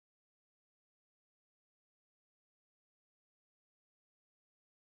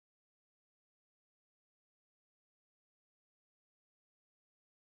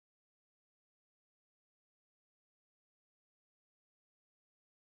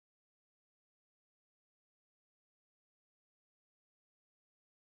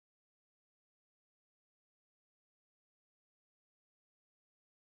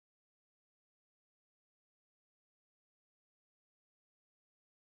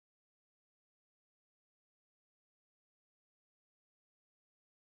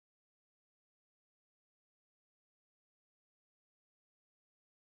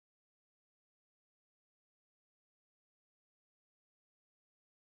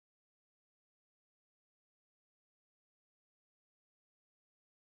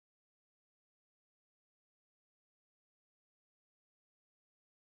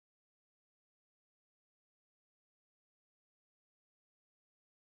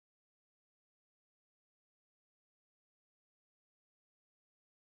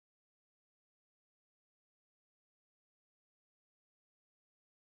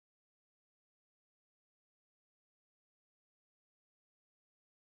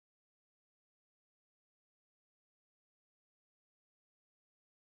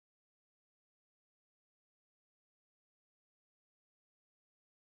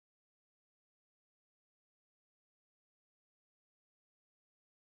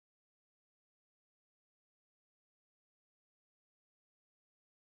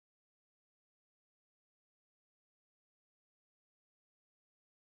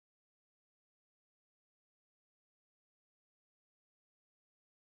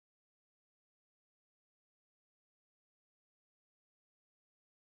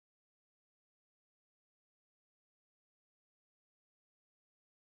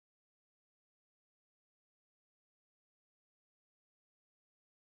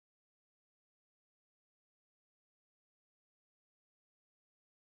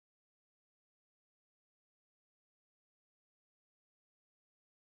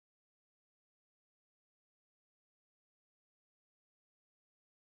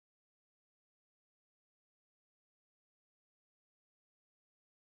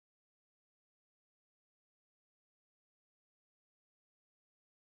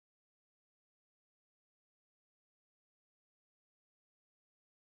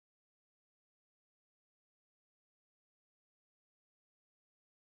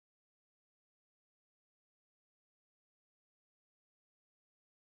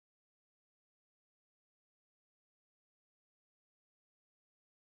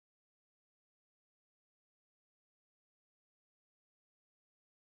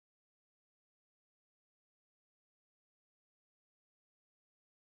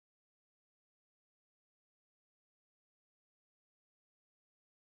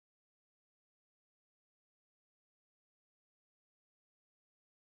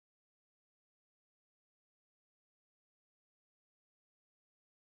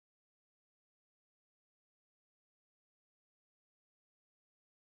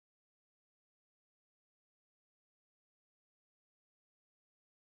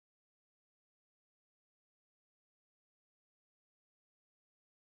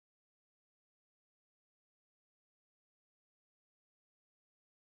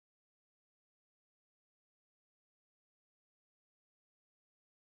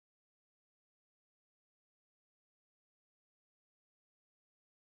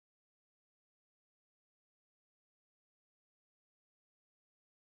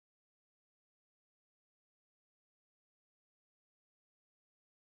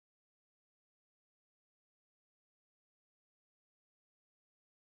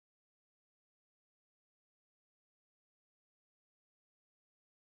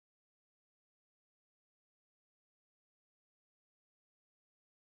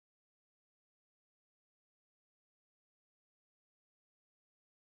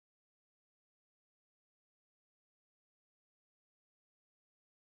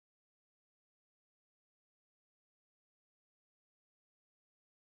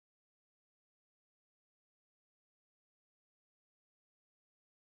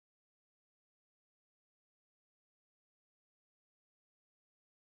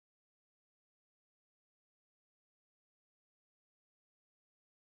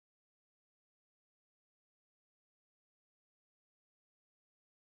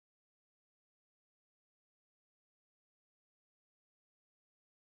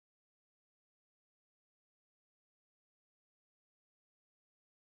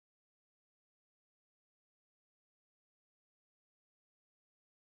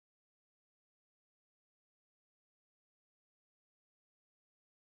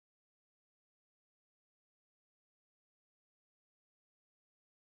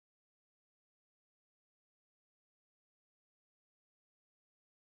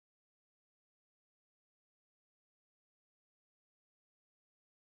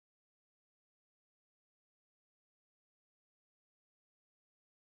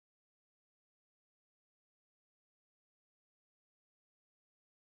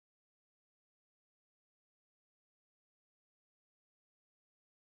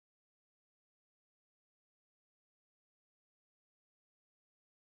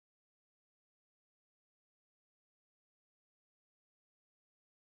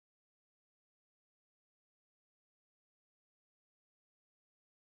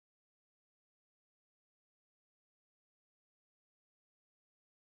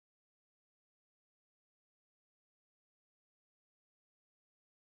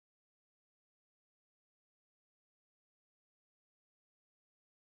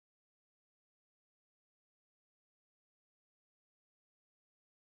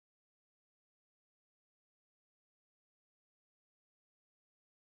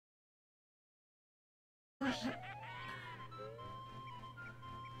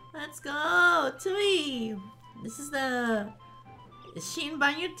Let's go! Tui! This is the... Is she in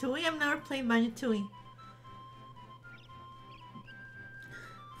Banjo-Tooie? I've never played Banjo-Tooie.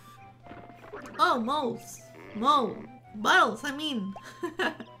 Oh, moles. Mole. Bottles, I mean.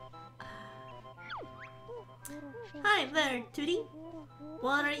 Hi there, Tootie.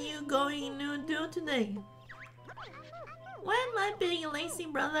 What are you going to do today? When my big lazy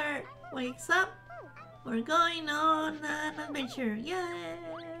brother wakes up, we're going on an adventure. Yay!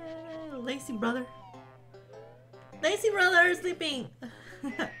 Lazy brother. Lazy brother is sleeping.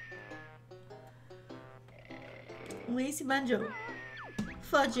 Lazy Banjo.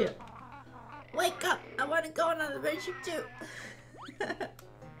 Fudge you. Wake up! I want to go on an adventure too.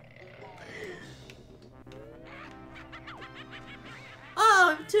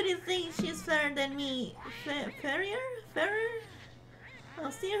 Oh, Tootie thinks she's fairer than me. Fairer?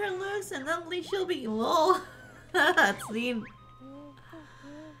 I'll see her looks and ugly she'll be. Lol. That's mean.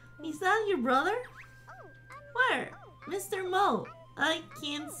 Is that your brother? Where? Mr. Mo. I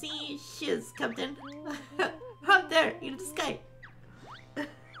can't see shiz, Captain. Up there, in the sky.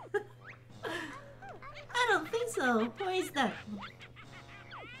 I don't think so. Who is that?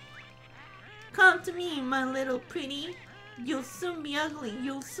 Come to me, my little pretty. You'll soon be ugly.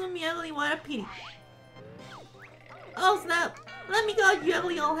 You'll soon be ugly. What a pity. Oh snap! Let me go, you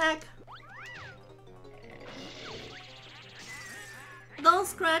ugly old hack. Don't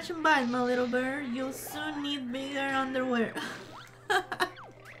scratch and bite, my little bird. You'll soon need bigger underwear.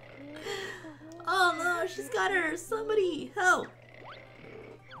 Oh no, she's got her. Somebody help.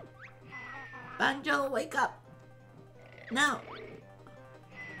 Banjo, wake up. Now.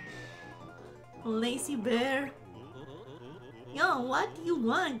 Lazy bear. Yo, what do you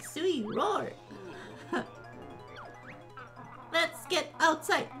want? Kazooie, roar. Let's get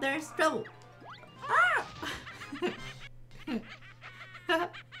outside. There's trouble. Ah!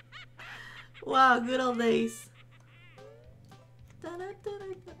 Wow, good old days.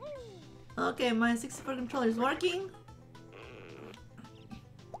 Okay, my 64 controller is working.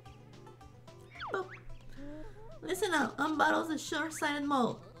 Boop. Listen up, I'm Bottles a short-sighted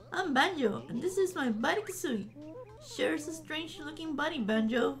mole. I'm Banjo, and this is my buddy Kazooie. Shares a strange looking buddy,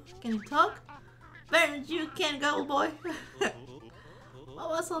 Banjo. Can you talk? Better than you can, gobble boy. What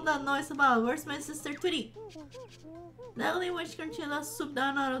was all that noise about? Where's my sister Tootie? The ugly witch conchilla swooped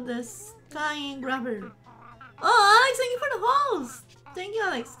down out of the sky and grabbed her. Oh, Alex, thank you for the host! Thank you,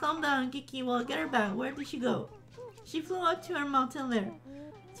 Alex. Calm down, Kiki. We'll get her back. Where did she go? She flew up to her mountain lair.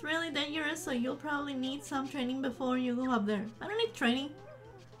 It's really dangerous, so you'll probably need some training before you go up there. I don't need training.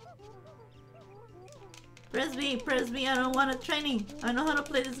 Press B, I don't want a training. I know how to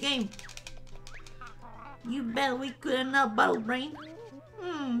play this game. You bet we couldn't now, Battle Brain.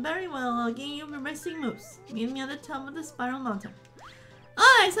 Very well, I'll give you your basic moves. Meet me at the top of the Spiral Mountain.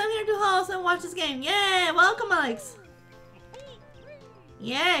 Alex, I'm here to host and watch this game. Yay! Welcome, Alex!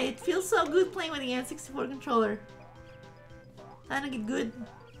 Yeah, it feels so good playing with the N64 controller. Kinda get good.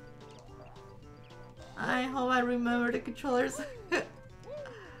 I hope I remember the controllers.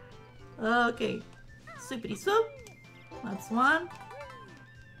 Okay. Swoopity swoop. That's one.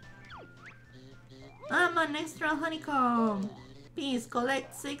 I'm an extra honeycomb. Please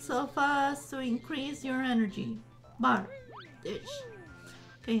collect 6 of us to increase your energy. Bar. Dish.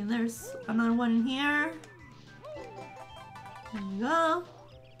 Okay, there's another one in here. There you go.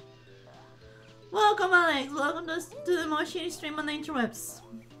 Welcome, Alex. Welcome to the most shitty stream on the interwebs.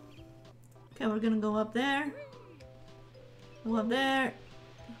 Okay, we're gonna go up there. Go up there.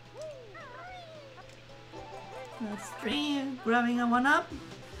 That's stream. Grabbing a one up.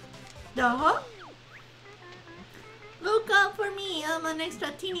 Duh. Look out for me. I'm an extra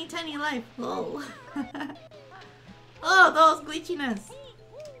teeny tiny life. Lol. Oh, those glitchiness.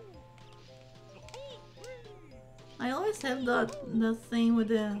 I always have the thing with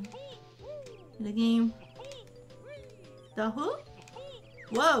the game. The who?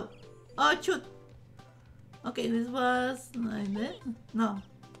 Whoa! Oh shoot! Okay, this was like that. No,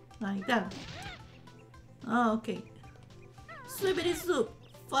 like that. Oh, okay. Swibbity swoop.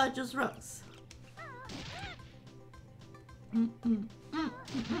 Fudge just rocks.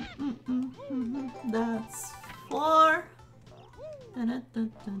 That's 4.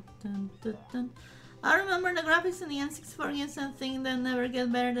 I remember the graphics in the N64 games and think they'll never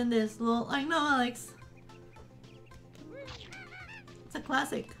get better than this. Lol, I know, Alex. It's a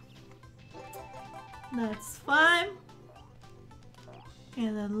classic. That's 5. Okay,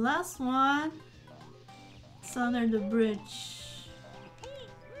 the last one. It's under the bridge.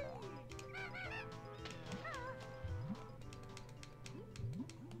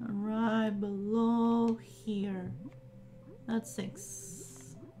 Right below here. That's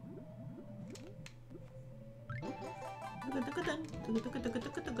 6.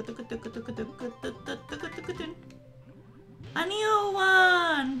 A new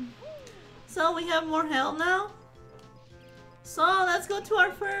one! So we have more health now. So let's go to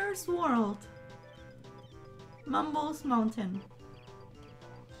our first world. Mumbo's Mountain.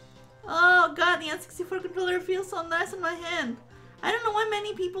 Oh god, the N64 controller feels so nice in my hand. I don't know why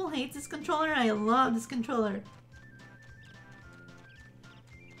many people hate this controller. I love this controller.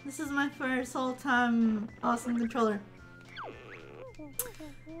 This is my first all-time awesome controller.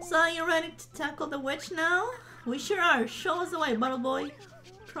 So you ready to tackle the witch now? We sure are. Show us the way, Bottle Boy.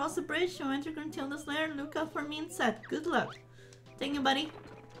 Cross the bridge, you enter Gruntilda's lair. Look out for me inside. Good luck. Thank you, buddy.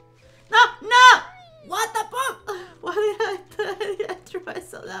 No! No! What the fuck? Why did I throw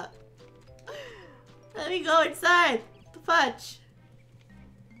myself out? Let me go inside. Fudge.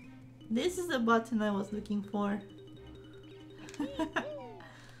 This is the button I was looking for.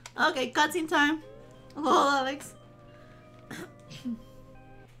 Okay, cutscene time. Lol, Alex.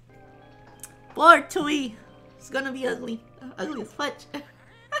 Poor Tui. It's gonna be ugly. Ugly as fudge.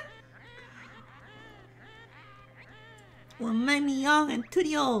 Well, make me young and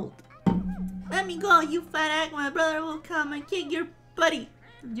Tootie old. Let me go, you fat egg. My brother will come and kick your booty.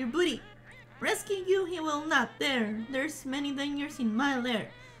 Rescue you, he will not. There's many dangers in my lair.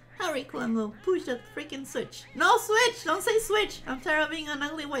 Hurry, Columbo, push that freaking switch. No switch! Don't say switch! I'm tired of being an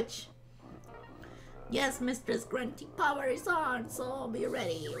ugly witch. Yes, Mistress Grunty power is on, so be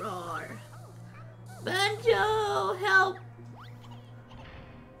ready, roar. Banjo, help!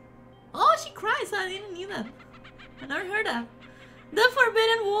 Oh, she cries. I didn't need that. I never heard that. The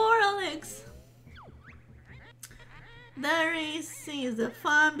Forbidden War, Alex. There is, the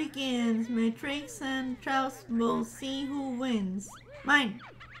fun begins. Matrix and Traus will see who wins. Mine.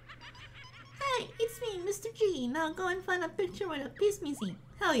 Hey, it's me, Mr. G. Now go and find a picture with a piece missing.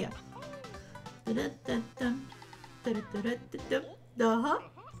 Hell yeah.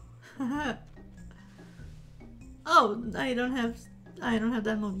 Oh, I don't have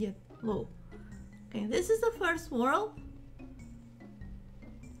that move yet. Whoa. Okay, this is the first world.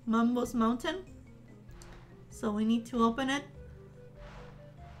 Mumbo's Mountain. So we need to open it.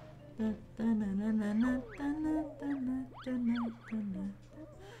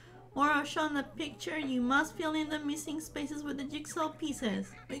 Or I'll show in the picture. You must fill in the missing spaces with the jigsaw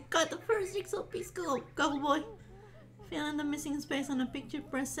pieces. We got the first jigsaw piece. Go boy. Fill in the missing space on the picture.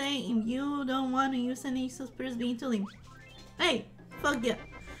 Press A if you don't want to use any suspicious being to link. Hey, fuck yeah.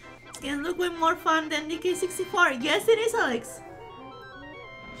 Can look way more fun than DK64. Yes, it is, Alex.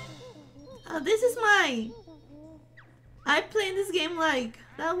 This is I played this game like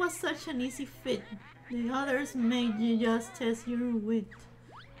that was such an easy fit. The others made you just test your wit.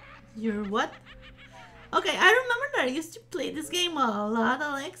 Your what? Okay, I remember that I used to play this game a lot,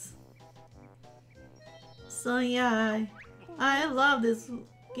 Alex. So yeah, I love this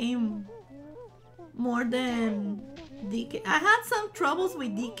game more than DK. I had some troubles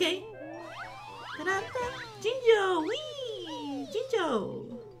with DK. Jinjo! Wee!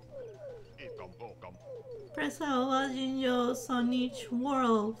 Jinjo! Press Aowa Jinjos on each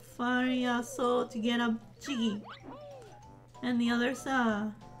world. Fire so to get a Jiggy. And the other's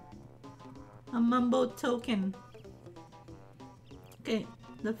a Mumbo token. Okay,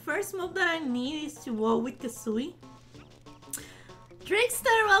 the first move that I need is to walk with Kazooie.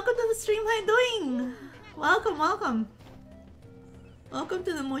 Trickster, welcome to the stream. How you doing? Welcome, welcome. Welcome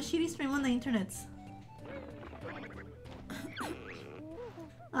to the most shitty stream on the internet.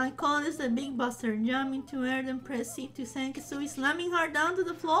 I call this a big buster. Jump into air, then press C to send Kazooie slamming hard down to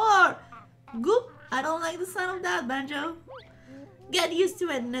the floor. Goop! I don't like the sound of that, Banjo. Get used to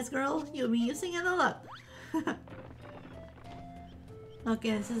it, Nest Girl. You'll be using it a lot.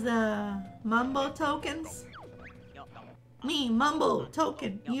 Okay, this is the Mumbo tokens. Me, Mumbo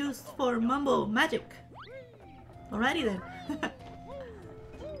token, used for Mumbo magic. Alrighty then.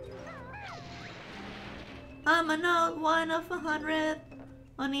 I'm a note 1 of 100.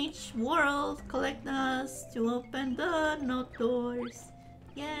 On each world, collect us to open the note doors.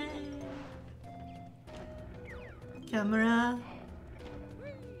 Yay! Camera.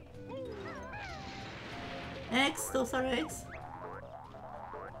 X, those are X.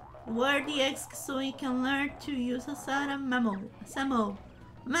 Where the X Kazooie can learn to use a SATA ammo.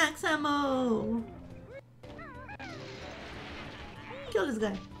 Max ammo! Kill this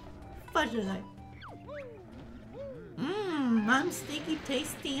guy. Fudge the guy. I'm sticky,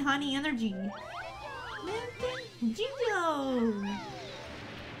 tasty, honey energy. Jinjo!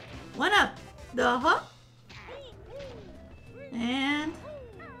 One up! The hop! And...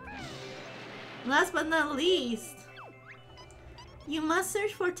 Last but not least, you must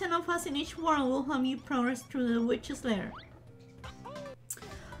search for 10 of us in each world. Will help you progress through the witch's lair.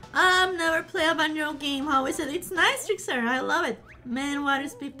 I've never played a Banjo game. How is it? It's nice, Trickster. I love it. Man, what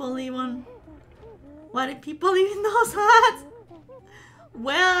is people live on? Why do people live in those huts?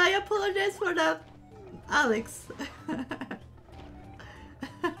 Well, I apologize for that, Alex.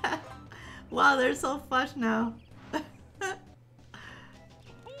 Wow, they're so fast now.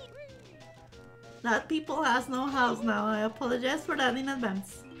 That people has no house now. I apologize for that in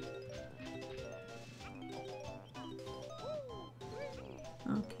advance.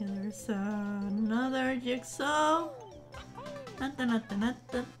 Okay, there's another jigsaw.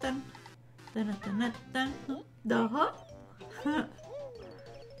 Duh.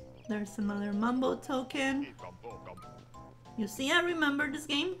 There's another Mambo token. You see, I remember this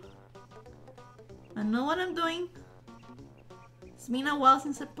game. I know what I'm doing. It's been a while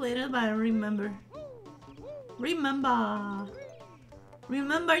since I played it, but I remember.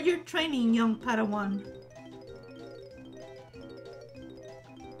 Remember your training, young Padawan.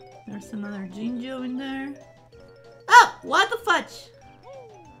 There's another Jinjo in there. Oh! What the fudge?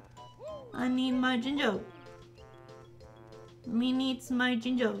 I need my Jinjo. Me needs my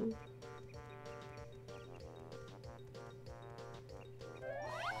Jinjo.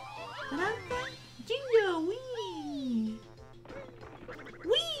 Jinjo! Wee!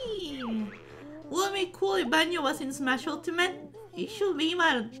 Wee! Would be cool if Banjo was in Smash Ultimate. It should be,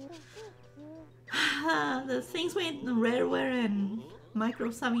 but the things with Rareware and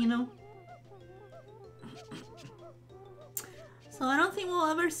Microsoft, you know. So I don't think we'll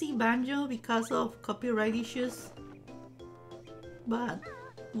ever see Banjo because of copyright issues. But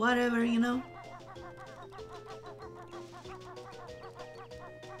whatever, you know.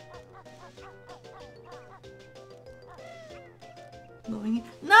 Going in.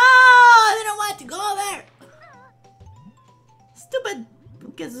 No! I didn't want to go there! Stupid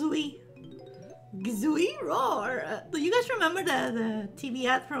Kazooie. Kazooie roar! Do you guys remember the TV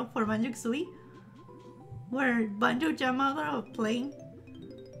ad for Banjo-Kazooie? Where Banjo jumped out of a plane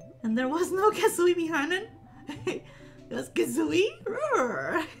and there was no Kazooie behind it? It was Kazooie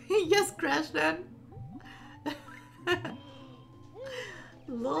roar! He just crashed then.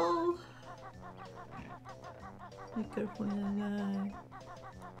 Lol. Be careful with that guy.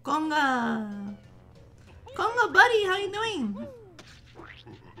 Konga! Konga buddy, how you doing?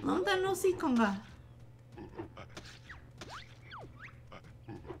 Long time no see, Konga.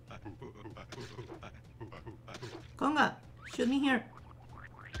 Konga, shoot me here.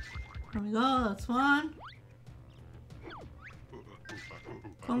 There we go, that's one.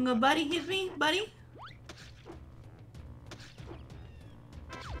 Konga buddy, hit me, buddy.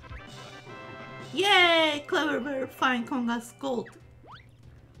 Yay! Clever bird, find Konga's gold.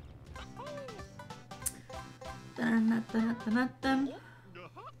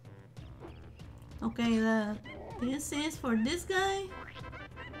 Okay, this is for this guy.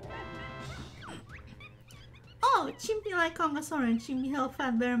 Oh, Chimpy like Konga's orange, Chimpy hell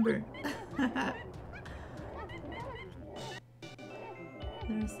fat bear.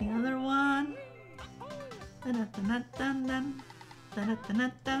 There's the other one.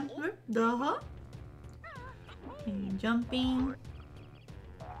 Duh. Jumping.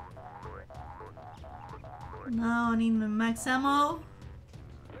 Now I need my max ammo.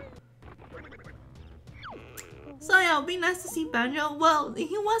 So yeah, it'll be nice to see Banjo. Well,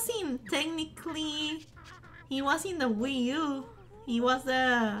 he wasn't technically. He was in the Wii U. He was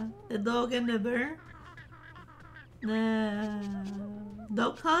the dog and the bear. The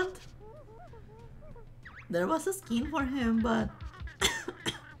dog hunt. There was a skin for him, but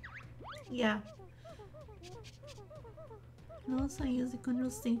yeah. Also use the control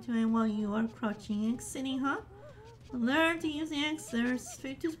stick to aim while you are crouching. X sitting, huh? Learn to use the X. There's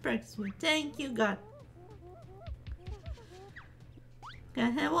 50 practice with. Thank you, God. Okay, I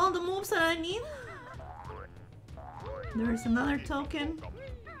have all the moves that I need. There's another token.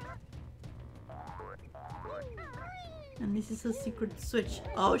 And this is a secret switch.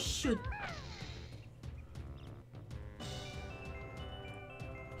 Oh shoot.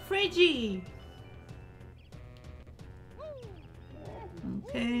 Friggy!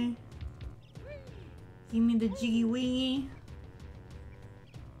 Okay. Give me the jiggy wiggy.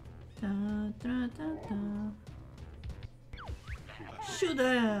 Da, da, da, da. Shoot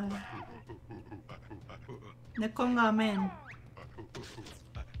the Konga man.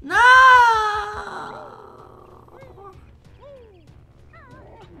 No!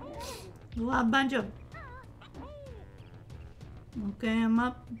 Wow, Banjo. Okay, I'm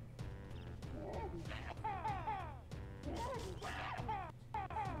up.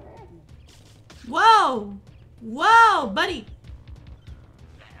 Whoa! Whoa, buddy!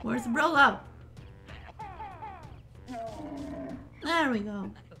 Where's the bro up? There we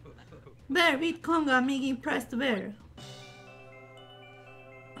go. Bear beat Conga, Miggy press the bear.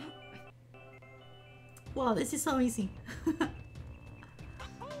 Wow, this is so easy.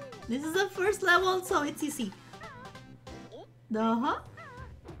 This is the first level, so it's easy. Okay,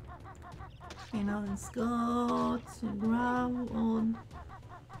 now let's go to grab all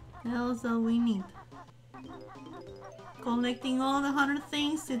else that we need. Collecting all the 100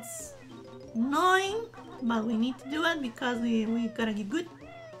 things, it's annoying, but we need to do it because we gotta get good.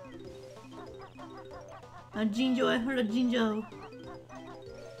 A Jinjo, I heard a Jinjo.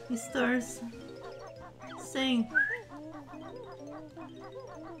 He starts saying,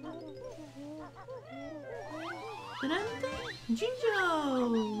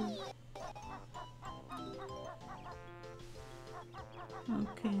 Jinjo!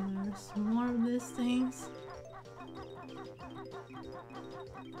 Okay, there's more of these things.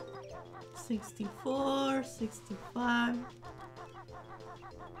 64, 65.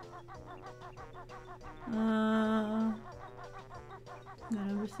 Got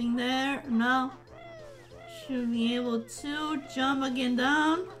everything there. Now should be able to jump again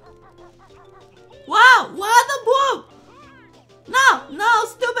down. Wow! What the boom! No! No!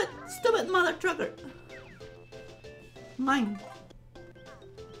 Stupid! Stupid mother trucker! Mine.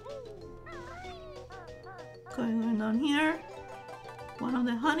 Going on here. One of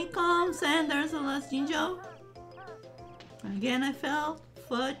the honeycombs, and there's the last Jinjo. Again I fell.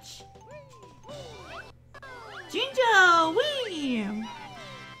 Fudge. Jinjo! Whee!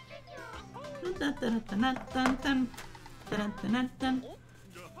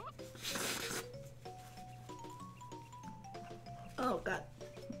 Oh god.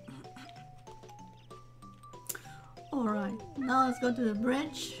 Alright, now let's go to the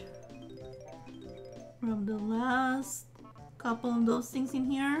bridge. Grab the last couple of those things in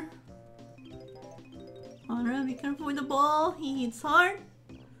here. Alright, be careful with the ball, he hits hard.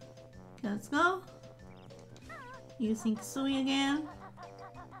 Let's go. Using Kazooie again.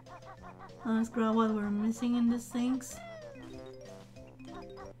 Let's grab what we're missing in these things.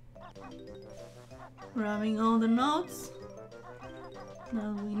 Grabbing all the notes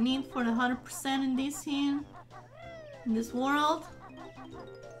that we need for the 100% in this world.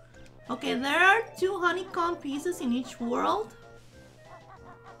 Okay, there are 2 honeycomb pieces in each world.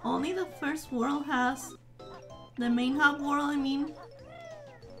 Only the first world has, the main hub world I mean,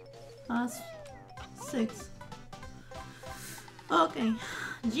 has 6. Okay,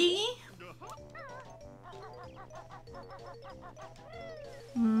 G.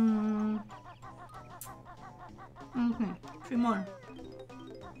 Okay, 3 more.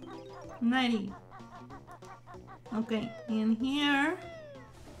 90. Okay, in here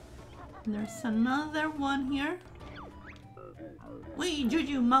there's another one here. We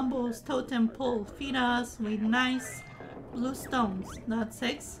Juju Mambo's totem pole feed us with nice blue stones. Not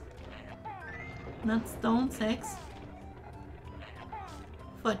 6. Not stone 6.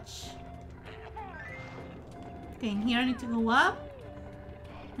 Fudge. Okay, in here I need to go up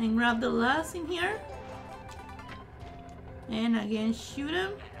and grab the last in here. And again shoot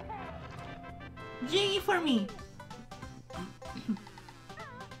him. Jiggy for me.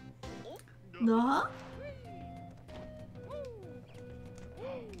 Duh.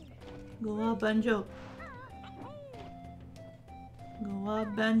 Go up, Banjo. Go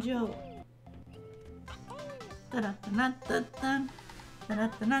up, Banjo. Ta-da-ta-na-ta-tan.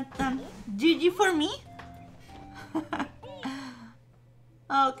 Ta-da-ta-na-tan. GG for me?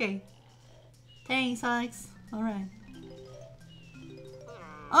 Okay. Thanks, Alex. Alright.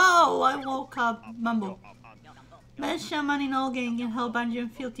 Oh, I woke up, Mambo. Best shaman in all game can help Banjo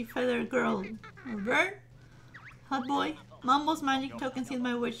and Filthy Feather Girl. Or bird? Hot boy. Mambo's magic tokens hit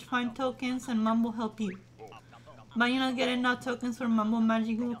my wish. Find tokens and Mambo help you. But you not get enough tokens for Mambo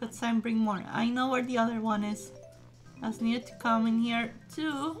magic. Look at sign, bring more. I know where the other one is. That's needed to come in here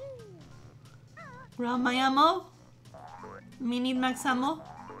too. Grab my ammo. Me need max ammo.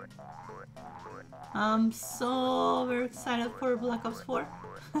 I'm so very excited for Black Ops 4.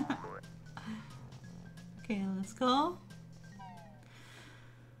 Okay, let's go.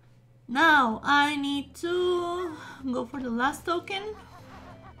 Now I need to go for the last token.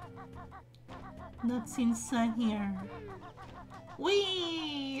 That's inside here.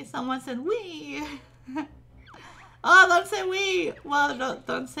 Wee! Someone said wee! Oh, don't say wee! Well,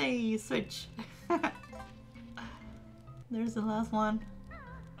 don't say switch. There's the last one.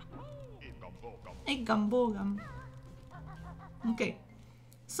 A gum. Okay.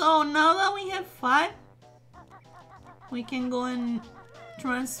 So now that we have 5, we can go and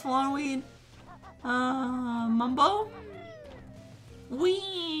transform with Mumbo?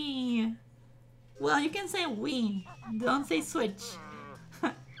 Wii! Well, you can say Wii. Don't say Switch.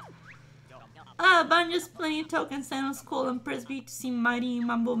 Banjo's playing token, stand on school and press B to see mighty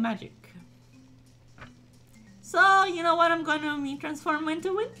Mumbo magic. So, you know what I'm gonna be transformed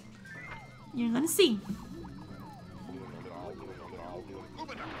into it? You're gonna see.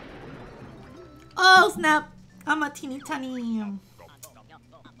 Oh snap! I'm a teeny tiny.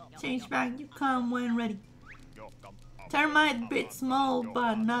 Change back, you come when ready. Termite bit small,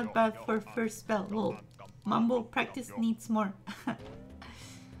 but not bad for first spell. Lol. Mumbo practice needs more.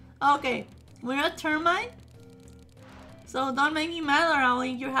 Okay, we're a termite. So don't make me mad or I'll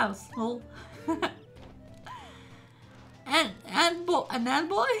leave your house. Lol. An ant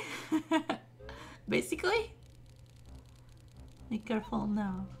boy? Basically? Be careful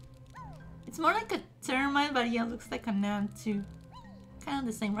now. It's more like a termite, but yeah, looks like an ant too. Kind of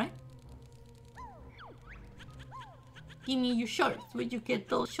the same, right? Give me your shorts. Where'd you get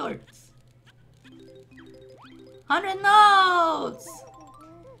those shorts? 100 notes!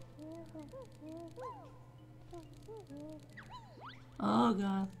 Oh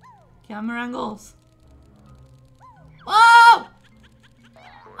god. Camera angles. Oh!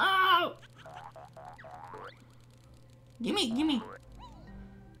 Oh! Gimme.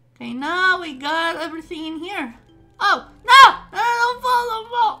 Okay, now we got everything in here. Oh! No! No, don't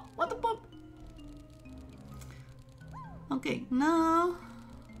fall! What the fuck? Okay, now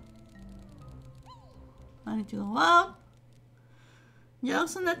I need to go out.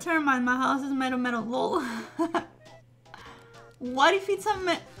 Jokes on the termite, my house is made of metal. Lol. What if it's a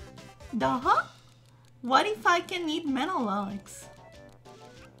What if I can eat metal, Alex?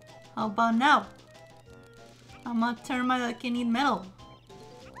 How about now? I'm a termite that can eat metal.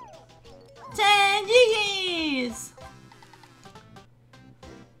 10 G's!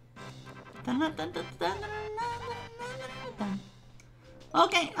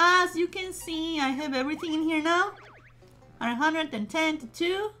 Okay, as you can see, I have everything in here now. 110 to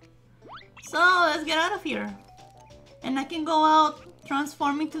 2. So let's get out of here. And I can go out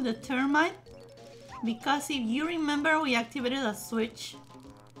transforming to the termite. Because if you remember, we activated a switch.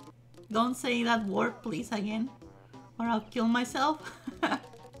 Don't say that word please again, or I'll kill myself.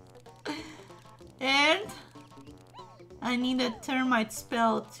 And I need a termite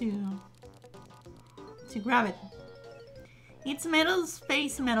spell to grab it. It's metal,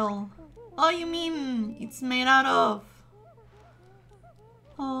 space metal. Oh, you mean it's made out of...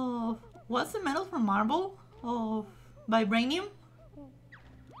 Oh, what's the metal from marble? Of vibranium?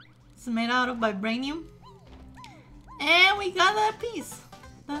 It's made out of vibranium. And we got that piece.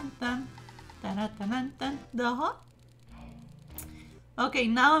 Dun, dun, dun, dun, dun, dun, dun. Okay,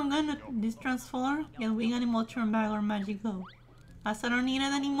 now I'm gonna distransform, get wing animal, turn back, or magic go. As I don't need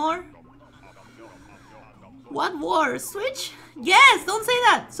it anymore. What war? Switch? Yes! Don't say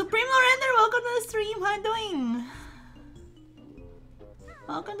that! Supreme Lorender, welcome to the stream. How you doing?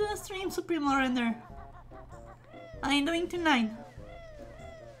 Welcome to the stream, Supreme Lorender. How you doing tonight?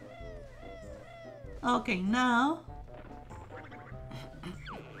 Okay, now...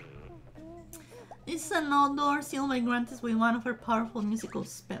 This is an outdoor seal by Grantis with one of her powerful musical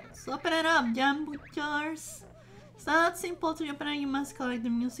spells. Open it up, jam butchers! It's not that simple. To open it, you must collect the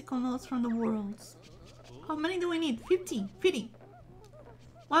musical notes from the worlds. How many do we need? 50, 50.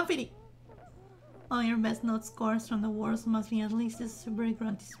 150. All your best note scores from the worlds must be at least as super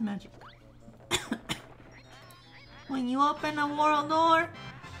Grantis magic. When you open a world door,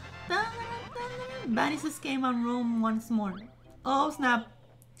 baddies escape and roam once more. Oh snap.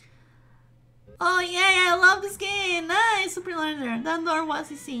 Oh yeah, I love this game! Nice, Super Learner! That door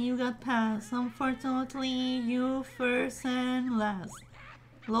was easy, you got past. Unfortunately, you first and last.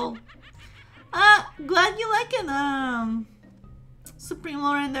 Lol. Glad you like it, Supreme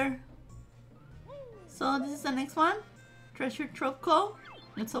Lorender. So this is the next one. Treasure Trove Cove.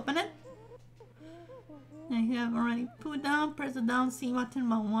 Let's open it. And you have already put down, press the down C button,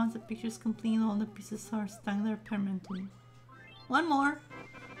 but once the picture is complete, all the pieces are stuck there permanently. One more.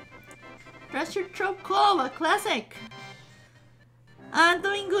 Treasure Trove Cove, a classic!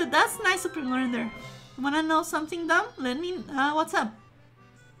 Doing good. That's nice, Supreme Lorender. Wanna know something dumb? Let me... what's up?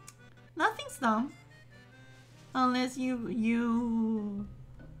 Nothing's dumb. Unless you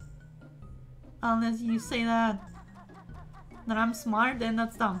say that I'm smart, then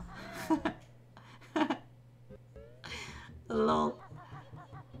that's dumb. Lol.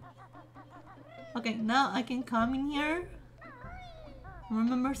 Okay, now I can come in here.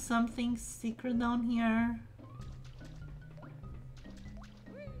 Remember something secret down here.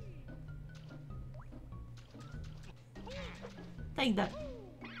 Take that.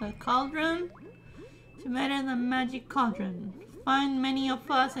 The cauldron. To better the magic cauldron. Find many of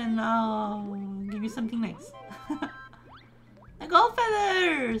us and I'll give you something nice. The gold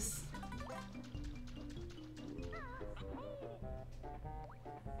feathers!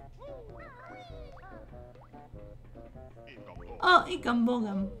 Oh,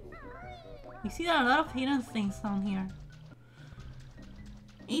 Ikambogam. You see there are a lot of hidden things down here.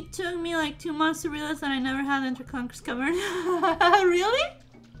 It took me like 2 months to realize that I never had entered Conquer's Cavern. Really?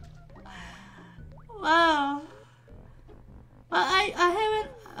 Wow. But I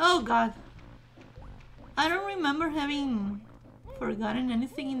haven't... Oh god. I don't remember having forgotten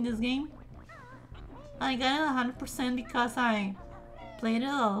anything in this game. I got it 100% because I played it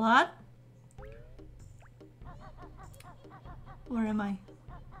a lot. Where am I?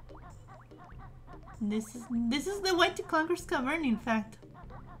 This is the way to Conquer's Cavern, in fact.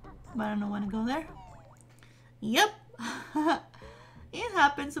 But I don't want to go there. Yep. It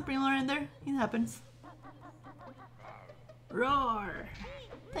happens, Supreme Render. It happens. Roar!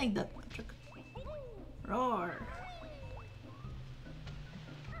 Take that, Patrick. Roar!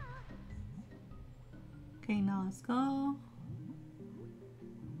 Okay, now let's go.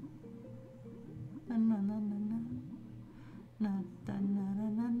 Na na na na na. Na na na na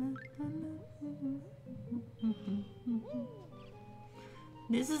na na.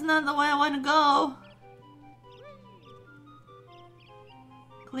 This is not the way I want to go.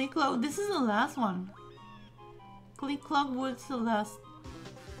 Click Clock. This is the last one. Click Clockwood's the last.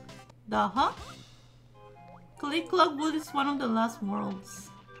 The huh? Click Clockwood is one of the last worlds.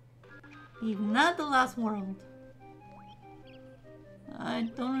 If not the last world. I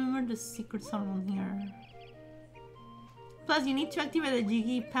don't remember the secrets around here. Plus, you need to activate the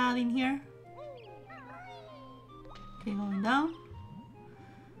jiggy pad in here. Okay, going down.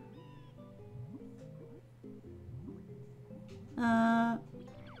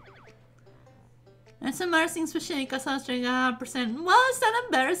 It's embarrassing, especially because I was trying 100%. Well, it's not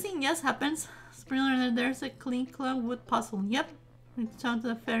embarrassing. Yes, happens. Spoiler, there's a clean Clockwood puzzle. Yep. Need to talk to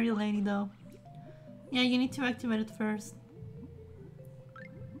the fairy lady, though. Yeah, you need to activate it first.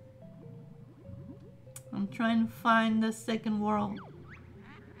 I'm trying to find the second world.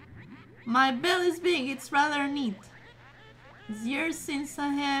 My bell is big. It's rather neat. It's years since I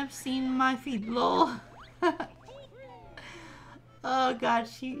have seen my feet. Lol. Oh god,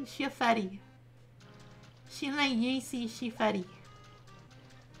 she a fatty. She like JC, she fatty.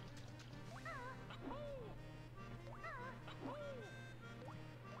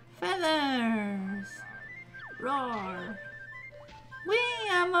 Feathers! Roar! Whee!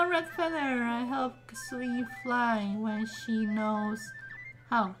 I'm a red feather! I help Kazooie fly when she knows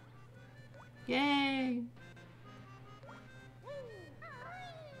how. Yay!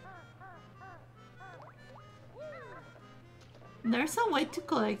 There's a way to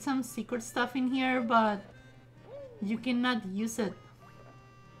collect some secret stuff in here, but you cannot use it.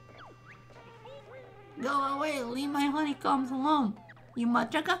 Go away! Leave my honeycombs alone! You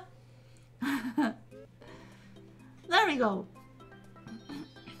matraca! There we go!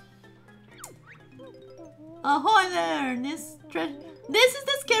 Ahoy there! This is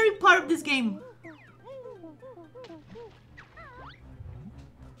the scary part of this game!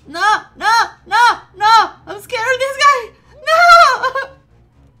 No! No! No! No! I'm scared of this guy! No!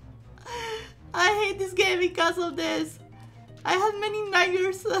 I hate this game because of this. I had many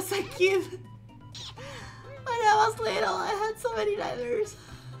nightmares as a kid. When I was little, I had so many nightmares.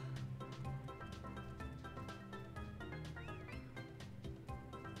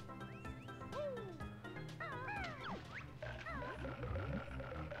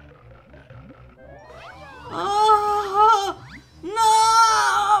 Oh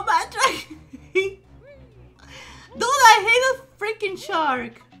no, Patrick! Dude, I hate a freaking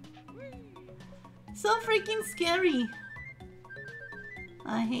shark. So freaking scary.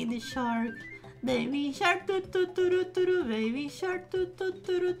 I hate the shark. Baby shark, doo doo doo doo doo, baby shark, doo doo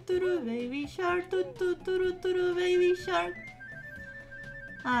doo doo doo, baby shark, doo doo doo doo doo, baby shark.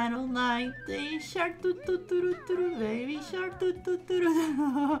 I don't like the shark, doo doo doo doo, baby shark, doo doo doo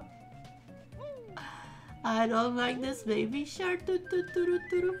doo. I don't like this baby shark, doo doo doo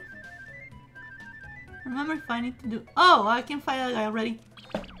doo. Remember if I need to do... Oh, I can fight that guy already.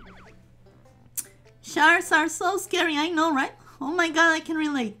 Sharks are so scary, I know, right? Oh my god, I can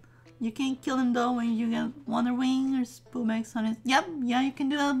relate. You can kill him though when you get Wonder Wing or Spoomax on it. Yep, yeah, you can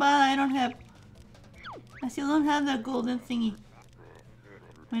do that, but I don't have... I still don't have the golden thingy.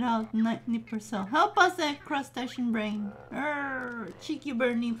 Without Nipper Cell. Help us, that crustacean brain. Urgh, cheeky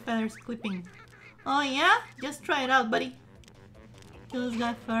bird need feathers clipping. Oh yeah? Just try it out, buddy. Kill this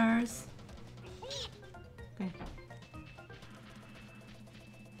guy first. Okay.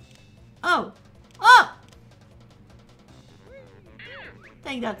 Oh! Oh!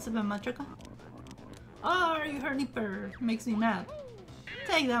 Take that, Super Matroka. Oh, you hurt Nipper. Makes me mad.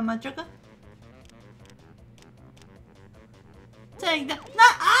 Take that, Matroka. Take that. No!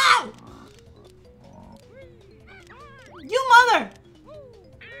 Ow! You mother!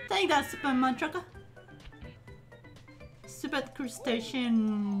 Take that, Super Matroka. Stupid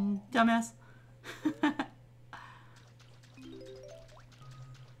crustacean dumbass.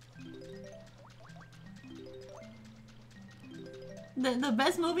 The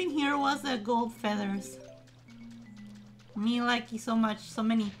best move in here was the gold feathers. Me like it so much, so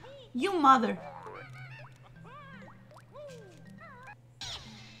many. You mother!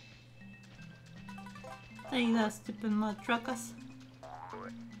 Take that, stupid Matrokas.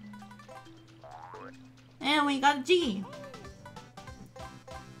 And we got G.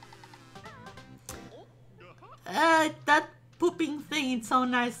 That pooping thing, it's so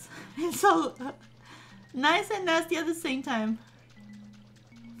nice. It's so nice and nasty at the same time.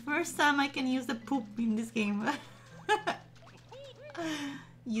 First time I can use the poop in this game.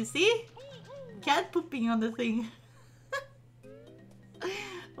 You see? Cat pooping on the thing.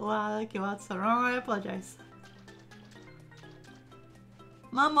 Wow, okay, what's so wrong? I apologize.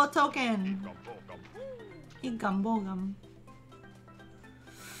 Mambo token. Igambogam.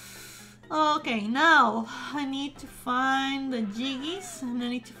 Okay, now I need to find the jiggies and I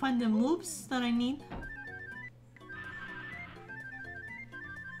need to find the moves that I need.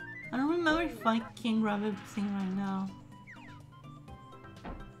 I don't remember if I can grab everything right now.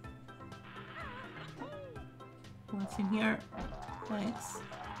 What's in here? Thanks.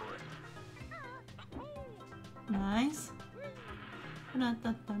 Nice.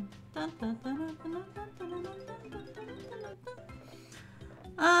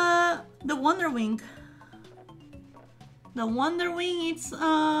 The Wonder Wing. The Wonder Wing, it's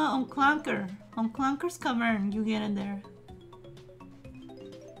on Clunker. On Clunker's cavern, you get it there.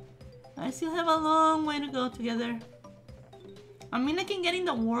 I still have a long way to go together. I mean, I can get in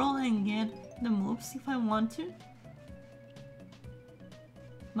the world and get the moves if I want to.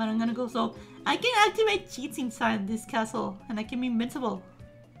 But I'm gonna go so... I can activate cheats inside this castle and I can be invincible.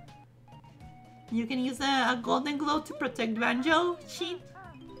 You can use a golden glow to protect Banjo cheat.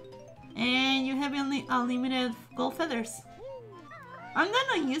 And you have unlimited gold feathers. I'm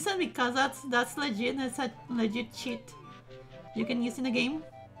gonna use it because that's legit. That's a legit cheat you can use in the game.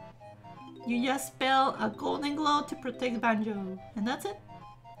 You just spell a golden glow to protect Banjo, and that's it.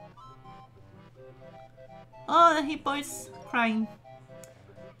 Oh, the hippo is crying.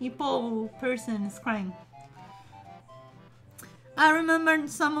 Hippo person is crying. I remember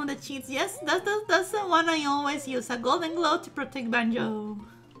some of the cheats. Yes, that's the one I always use. A golden glow to protect Banjo.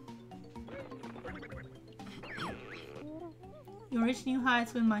 You reach new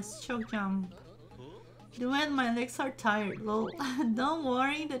heights with my shock jump. Do it, my legs are tired, lol. Don't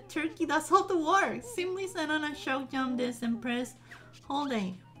worry, the turkey does all the work. Simply stand on a shock jump this and press hold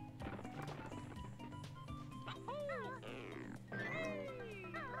A.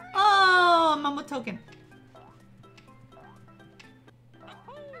 Oh, Mambo token.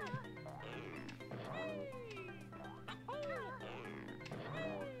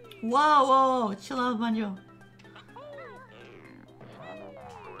 Whoa, whoa, chill out, Banjo.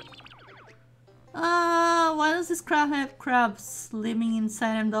 Why does this crab have crabs living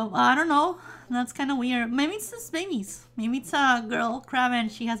inside him though? I don't know. That's kind of weird. Maybe it's just babies. Maybe it's a girl crab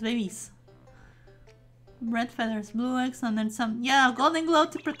and she has babies. Red feathers, blue eggs, and then some... Yeah, golden glow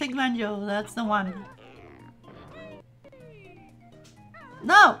to protect Banjo. That's the one.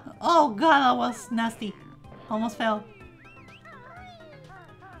 No! Oh god, that was nasty. Almost fell.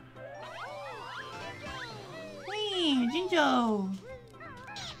 Hey, Jinjo!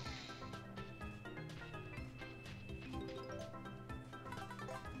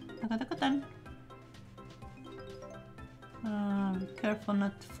 Be careful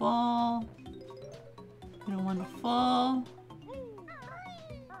not to fall. You don't want to fall.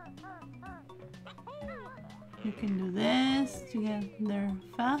 You can do this to get there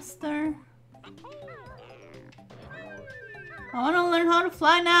faster. I want to learn how to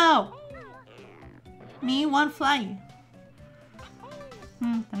fly now. Me want fly.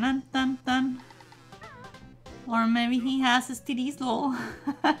 Dun, dun, dun. Or maybe he has STDs, lol.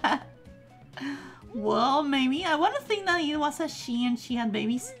 Well, maybe. I want to think that it was a she and she had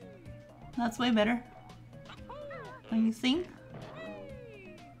babies. That's way better. Don't you think?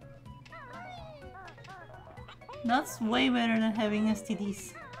 That's way better than having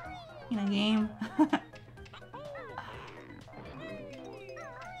STDs in a game.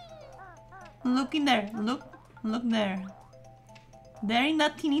 Look in there. Look there. There in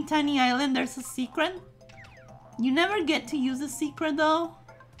that teeny tiny island, there's a secret. You never get to use the secret though.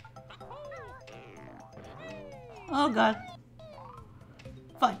 Oh god.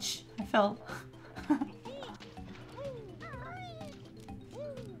 Fudge. I fell.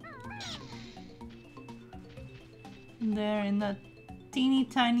 There in that teeny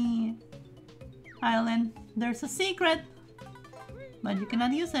tiny island, there's a secret. But you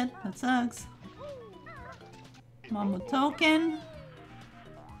cannot use it. That sucks. Mambo token.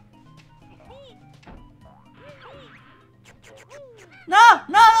 No!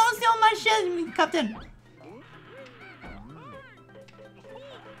 No! Don't steal my shit, Captain!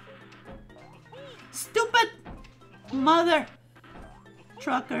 Stupid mother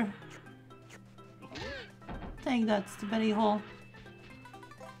trucker. Take that, stupid a-hole.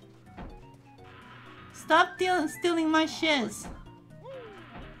 Stop stealing my shiz.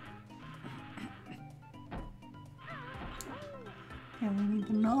 Okay, we need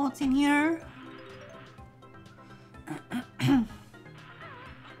the notes in here.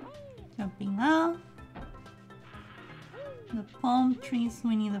 Jumping out. The palm trees,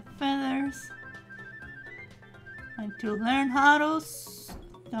 we need the feathers. I need to learn how to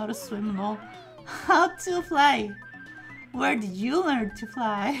swim, lol. How to fly. Where did you learn to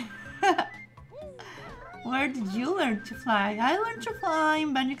fly? Where did you learn to fly? I learned to fly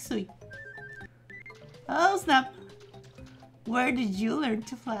in Banjo-Kazooie. Oh snap. Where did you learn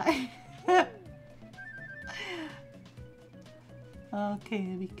to fly?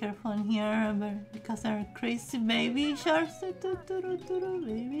 Okay, be careful in here because there are crazy baby sharks.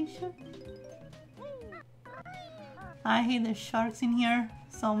 Baby shark. I hate the sharks in here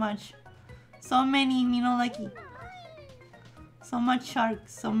so much. So many, you know, like so much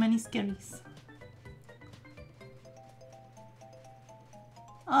sharks, so many scaries.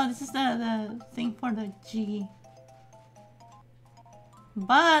 Oh, this is the thing for the G.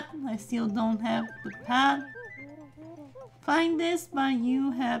 But I still don't have the pad. Find this, but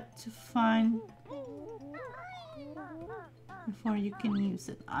you have to find before you can use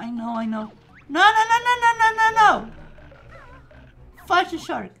it. I know. No, no, no, no, no, no, no, no! Fudge the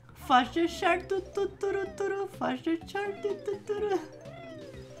shark. Fudge the shark. Fudge the shark.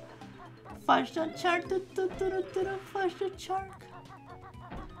 Fudge the shark. Fudge the shark.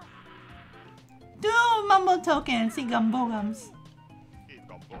 Do mumble token. See gumbo gums.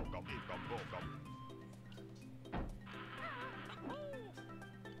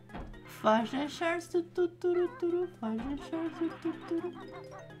 Fudge the sharks. Fudge the sharks.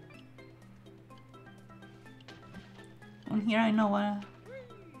 And here I know what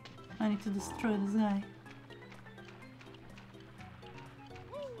I need to destroy this guy.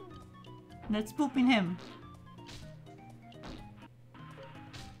 Let's poop in him.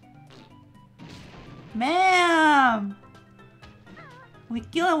 Bam! We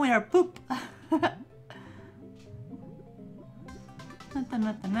kill him with our poop.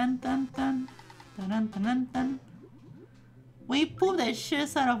 We poop the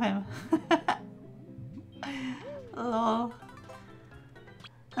shit out of him. Lol.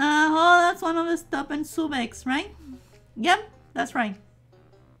 Oh, that's one of the stop and subx, right? Yep, that's right.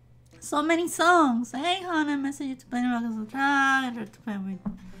 So many songs. Hey, Hannah, message you to play to play with.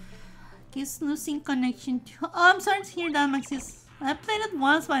 Keeps losing connection to. Oh, I'm sorry to hear that, Maxis. I played it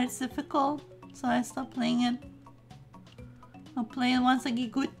once, but it's difficult, so I stopped playing it. I'll play it once I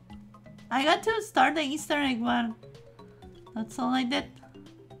get good. I got to start the Easter egg, but that's all I did.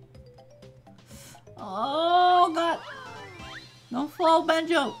 Oh god! Don't fall,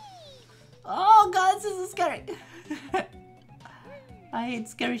 Banjo! Oh god, this is scary! I hate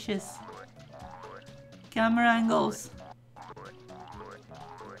scary shit. Camera angles.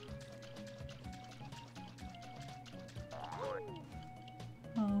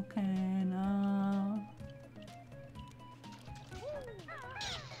 Okay, now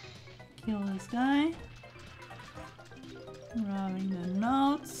kill this guy. Grabbing the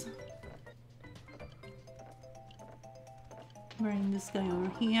notes. Bring this guy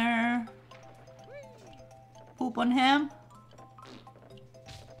over here. Poop on him.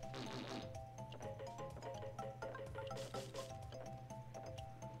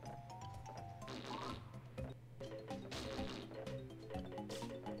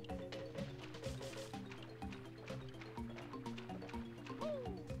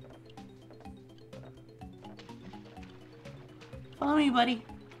 Follow me, buddy.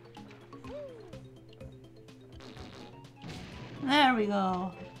 There we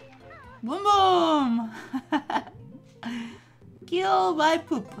go. Boom boom! Kill by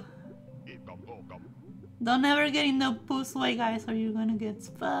poop. Don't ever get in the poop's way, guys, or you're gonna get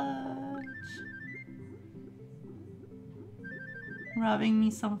spudged. Rubbing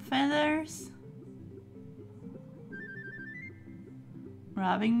me some feathers.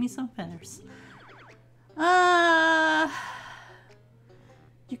 Grabbing me some feathers.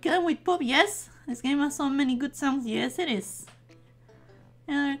 You kill him with poop, yes? This game has so many good songs, yes it is.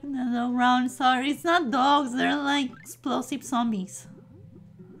 And they're round, sorry, it's not dogs, they're like explosive zombies.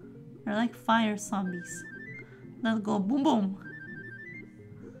 They're like fire zombies that go boom boom.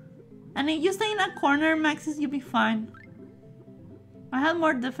 And if you stay in a corner, Maxis, you'll be fine. I had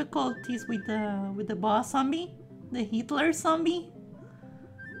more difficulties with the boss zombie, the Hitler zombie.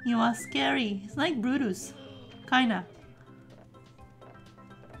 He was scary. It's like Brutus, kinda.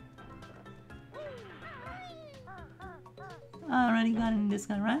 I already got in this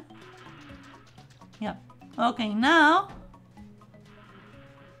guy, right? Yep. Okay, now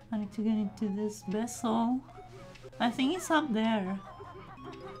I need to get into this vessel. I think it's up there.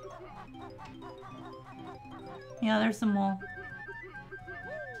 Yeah, there's the mole.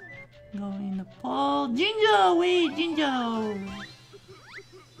 Go in the pole. Jinjo! Wait, Jinjo!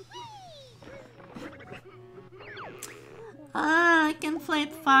 I can play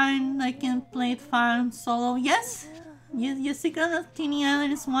it fine. I can play it fine solo. Yes! Your secret of Teeny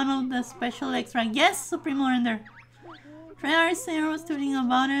Island is one of the special extra. Yes, Supreme Render. Treyarch Sayer was tweeting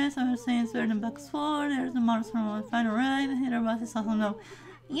about it, so I was saying it's better than Black Sword. There's the models from one final ride. The hitter boss is awesome though.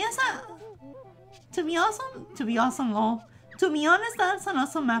 Yes, to be awesome, lol. To be honest, that's an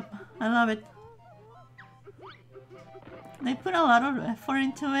awesome map. I love it. They put a lot of effort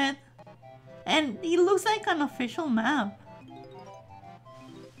into it. And it looks like an official map.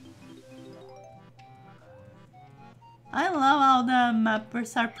 I love how the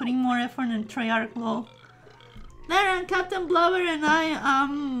mappers are putting more effort in Treyarch, lol. There, I'm Captain Blubber and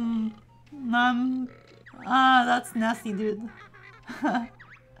that's nasty, dude.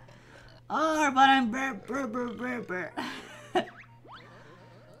 Oh, but I'm brr.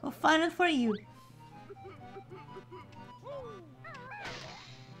 We'll find it for you.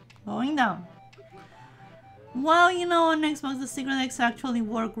 Going down. Well, you know, on Xbox the secret X actually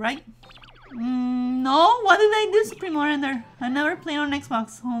work, right? No? What did I do, Supreme Render? I never played on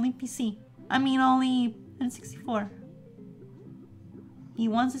Xbox, only PC. I mean, only N64. He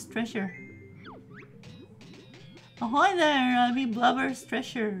wants his treasure. Ahoy there, I'll be Blubber's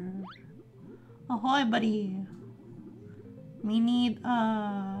treasure. Ahoy, buddy. We need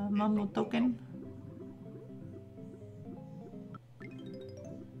Mambo token.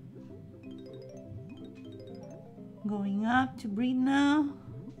 Going up to breed now.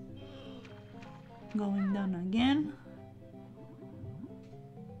 Going down again.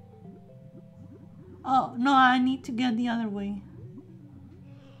 Oh, no, I need to get the other way.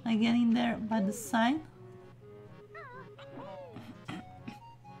 I get in there by the side.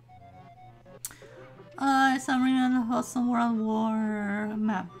 It's a on the Hudson World War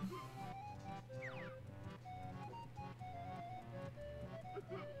map.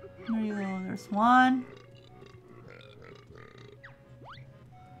 There you go, there's one.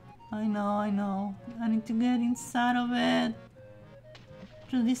 I know. I need to get inside of it.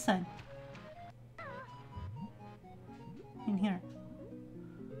 To this side. In here.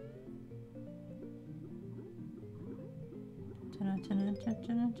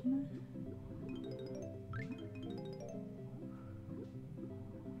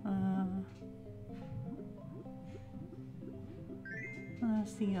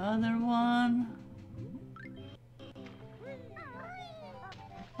 That's the other one.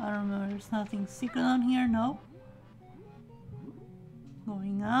 I don't remember, there's nothing secret on here, no.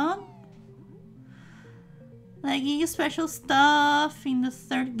 Going on. They give you special stuff in the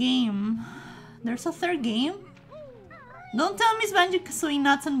third game. There's a third game? Don't tell me it's Banjo-Kazooie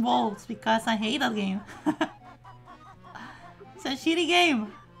nuts and bolts, because I hate that game. It's a shitty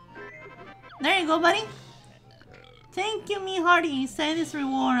game. There you go, buddy. Thank you, me hearty. Say this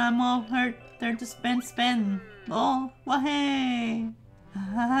reward. I'm all hurt there to spend. Oh, wahey.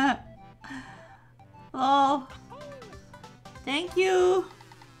 Oh, thank you.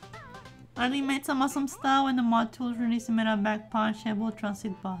 I already made some awesome stuff when the mod tools released made a back punchable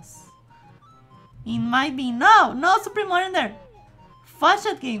transit bus. It might be no Supreme Mario there. Fudge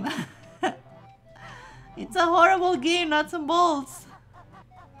that game. It's a horrible game, nuts and bolts.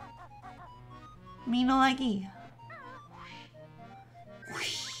 Me no like it.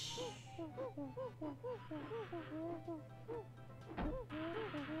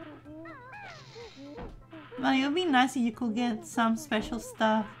 Well, it would be nice if you could get some special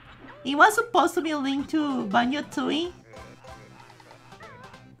stuff. It was supposed to be linked to Banjo-Kazooie.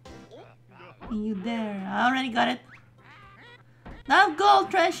 You there? I already got it. That gold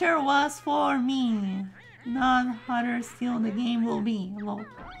treasure was for me. Not harder still the game will be. Lol.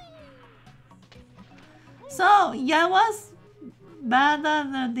 So, yeah, it was bad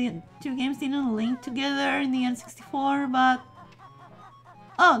that the two games didn't link together in the N64, but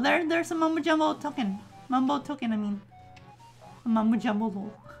oh, there's a Mambo Jumbo token. Mambo token, I mean. A Mambo Jumbo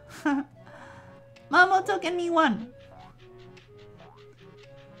lol. Mambo token me one.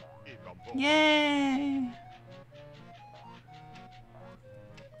 Yay!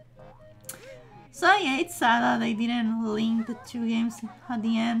 So yeah, it's sad that they didn't link the two games at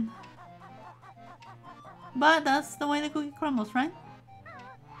the end. But that's the way the cookie crumbles, right?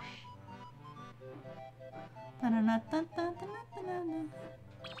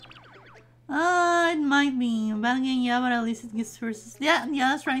 It might be a bad game, yeah, but at least it gives versus. Yeah,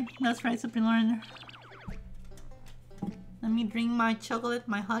 that's right. That's right, Supreme Learner. Let me drink my chocolate,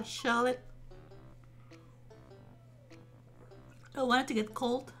 my hot chocolate. I want it to get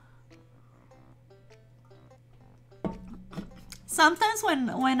cold. Sometimes when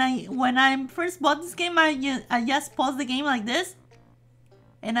I first bought this game, I just paused the game like this,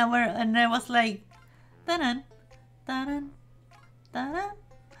 and I was like, ta-dan, ta-dan, ta-dan,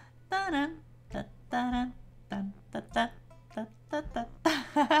 ta-dan, ta-dan, ta-dan,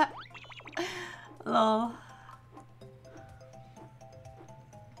 ta-dan. Lol.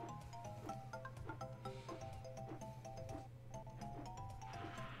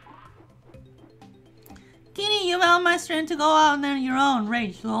 Kitty, you found my strength to go out on your own.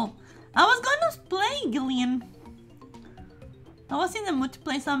 Rage, lol. I was gonna play, Gillian. I was in the mood to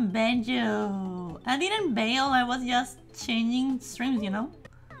play some Banjo. I didn't bail, I was just changing streams, you know?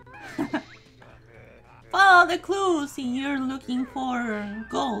 Follow the clues, you're looking for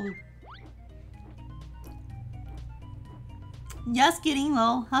gold. Just kidding,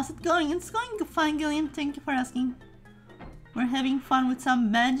 lol. How's it going? It's going fine, Gillian. Thank you for asking. We're having fun with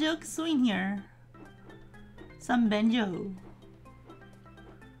some Banjo-Kazooie in here. Some banjo.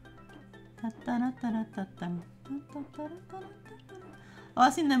 I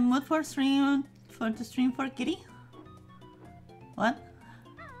was in the mood for the stream for Kitty. What?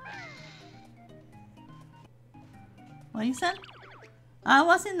 What you said? I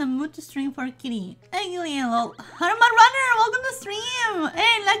was in the mood to stream for Kitty. Hey Gillian, lol. Haruman Runner, welcome to stream.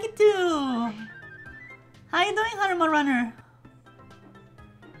 Hey, Lucky too. How you doing, Haruman Runner?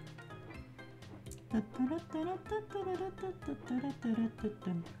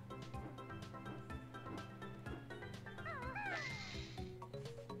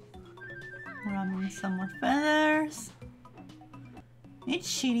 Rubbing some more feathers. It's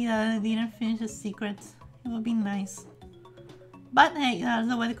shitty that I didn't finish the secrets. It would be nice. But hey, that's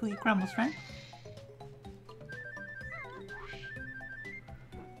the way the cookie crumbles, right?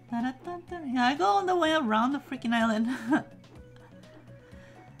 Yeah, I go all the way around the freaking island.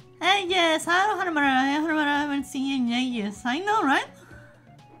 Hey, yes, hello Harumara. I haven't seen you in ages. I know, right?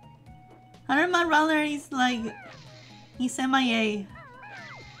 Haruman Runner is like... he's MIA.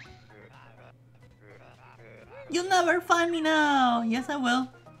 You'll never find me now! Yes, I will.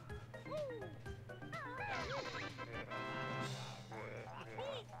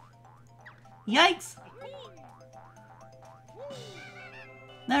 Yikes!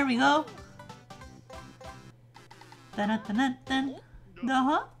 There we go. Dun-dun-dun-dun.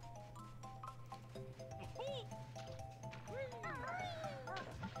 Uh-huh.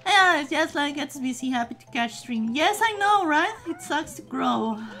 Yeah, it's just like it's busy, happy to catch stream. Yes, I know, right? It sucks to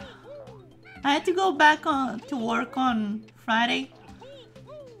grow. I had to go back to work on Friday.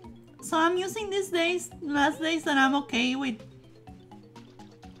 So I'm using these days, last days that I'm okay with.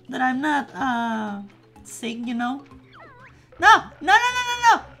 That I'm not sick, you know? No! No, no, no, no,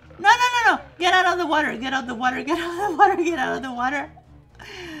 no! No, no, no, no! Get out of the water! Get out of the water! Get out of the water! Get out of the water!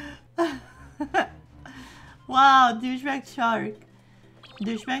 Wow, douchebag shark.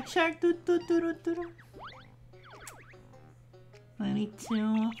 Douchebag shark.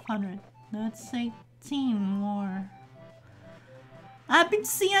 2200. That's 18 more. Happy to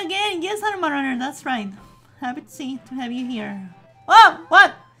see you again. Yes, Haruman Runner. That's right. Happy to have you here. Oh,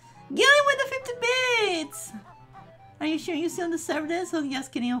 what? Gillian with the 50 bits. Are you sure you still deserve this? Oh,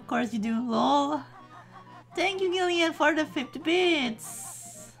 just kidding. Of course you do. Lol. Thank you, Gillian, for the 50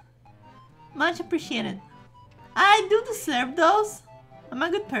 bits. Much appreciated. I do deserve those. I'm a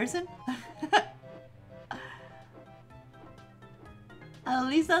good person. At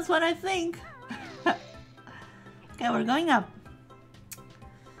least that's what I think. Okay, we're going up.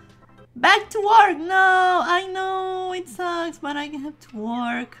 Back to work! No! I know it sucks, but I have to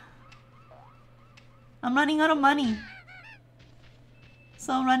work. I'm running out of money.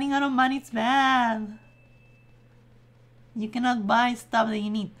 So running out of money is bad. You cannot buy stuff that you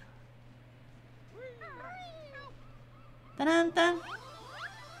need. Ta-dan-tan!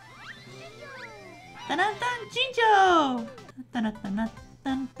 Ta-dan-tan! Jinjo! Dun dun dun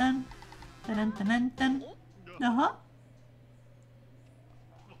dun dun dun dun dun dun. Uh-huh.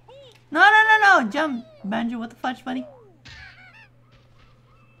 No! Jump, Banjo. What the fudge, buddy?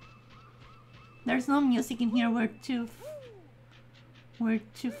 There's no music in here. We're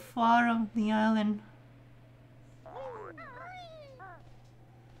too far off the island.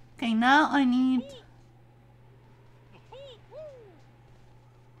 Okay, now I need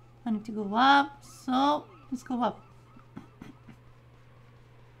to go up. So let's go up.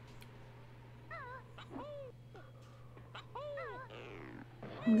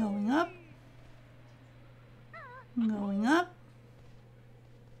 I'm going up. I'm going up.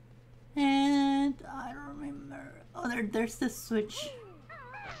 And I don't remember. Oh, there's the switch.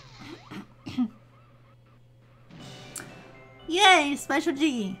 Yay, special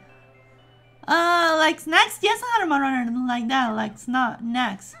G. Like snacks? Yes, I don't run like that. Like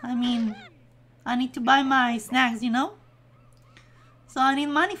snacks. I mean, I need to buy my snacks, you know? So I need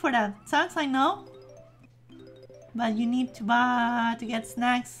money for that. Sucks, I know. But you need to get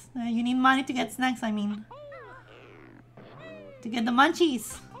snacks. You need money to get snacks, I mean. To get the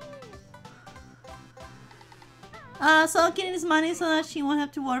munchies. So Kitty needs money so that she won't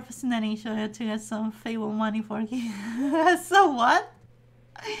have to work for Cincinnati. She'll have to get some Fable money for Kitty. So what?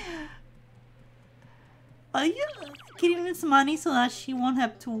 Kitty needs money so that she won't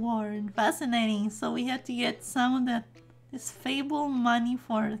have to work. Fascinating. So we have to get some of this Fable money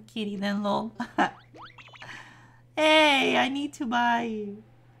for Kitty then, lol. Hey, I need to buy...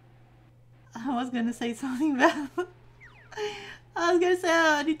 I was gonna say something bad. I was gonna say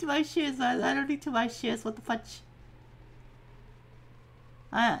I need to buy shears, but I don't need to buy shears. What the fudge?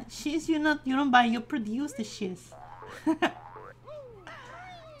 Shears you don't buy, you produce the shears. You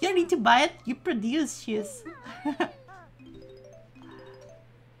don't need to buy it, you produce shears.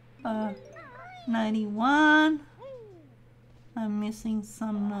 91. I'm missing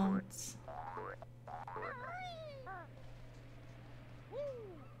some notes.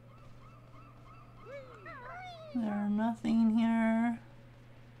 There's nothing in here.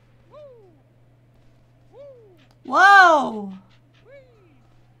 Whoa!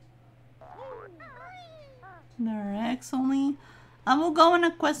 There are X only. I will go on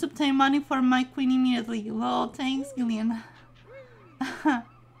a quest to obtain money for my queen immediately. Lol, thanks, Gillian.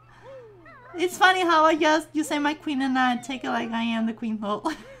 It's funny how you say my queen and I take it like I am the queen. Lol.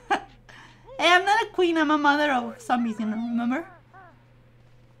 Hey, I'm not a queen, I'm a mother of zombies, you know, remember?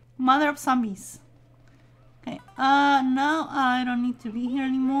 Mother of zombies. Okay, now I don't need to be here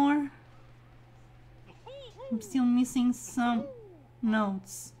anymore. I'm still missing some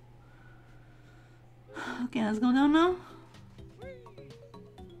notes. Okay, let's go down now.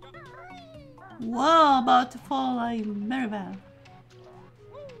 Whoa, about to fall like very bad.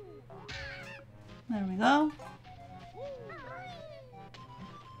 There we go.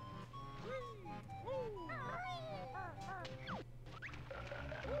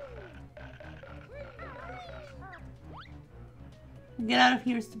 Get out of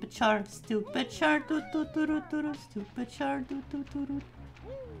here, stupid shark. Stupid shark. Stupid shark.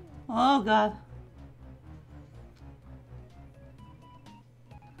 Oh god.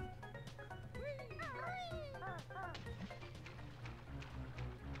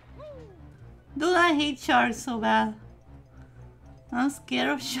 Dude, I hate sharks so bad. I'm scared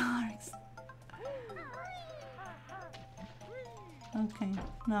of sharks. Okay,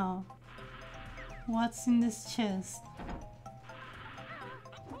 now. What's in this chest?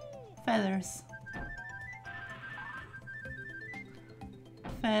 Feathers.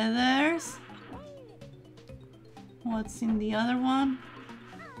 Feathers. What's in the other one?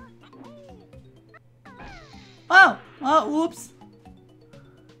 Oh! Oh, whoops.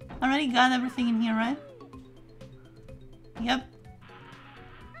 Already got everything in here, right? Yep.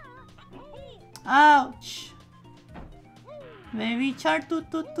 Ouch. Baby char tu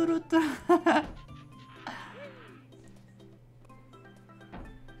tu tu tu tu.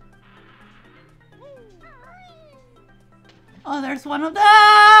 Oh, there's one of them.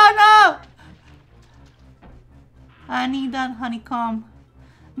 Oh, no! I need that honeycomb.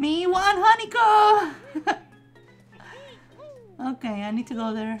 Me one honeycomb! Okay, I need to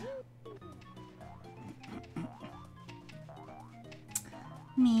go there.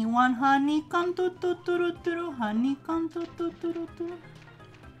 Me one honeycomb, honeycomb,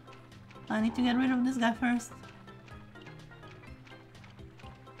 I need to get rid of this guy first.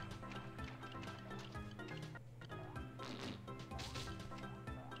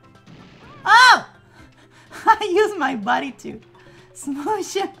 Oh! I use my body to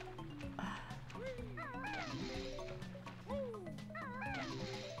smoosh it.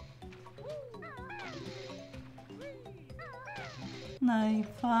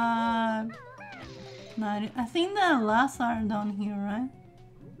 95, 90. I think the last are down here, right?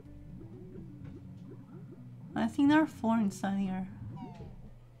 I think there are 4 inside here.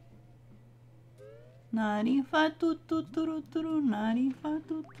 95, 95,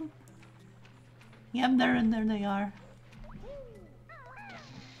 Yep, there they are.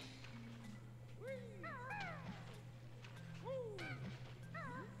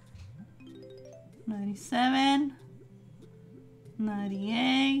 $97,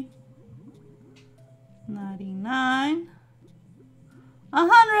 $98, $99,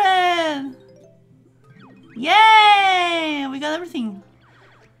 $100! Yay! We got everything.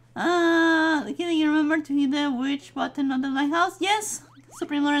 Can you remember to hit the which button on the lighthouse? Yes!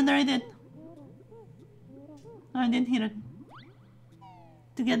 Supreme Lord, there I did. I didn't hit it.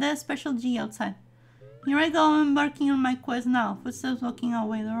 To get the special G outside. Here I go, I'm embarking on my quest now. Footsteps walking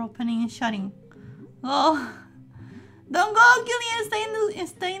away, door opening and shutting. Oh! Don't go, Gillian!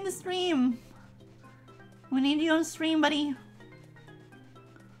 Stay in the stream! We need you on stream, buddy.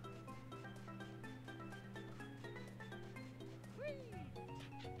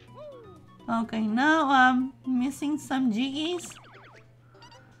 Okay, now I'm missing some jiggies.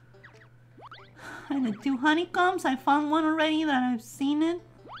 And the 2 honeycombs. I found one already that I've seen it.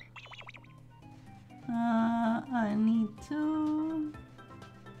 I need to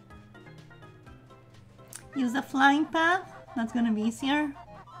use the flying path. That's gonna be easier.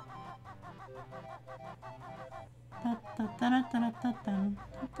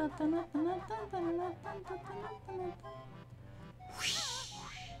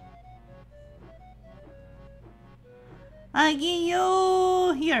 I give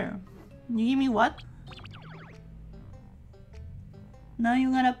you here. You give me what? Now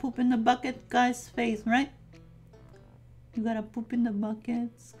you gotta poop in the bucket guy's face, right? You gotta poop in the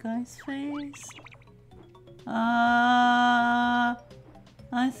bucket's guy's face. I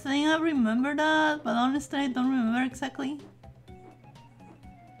think I remember that, but honestly I don't remember exactly.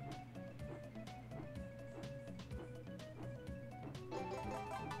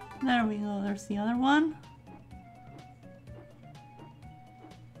 There we go, there's the other one.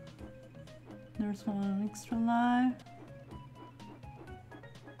 There's one extra life.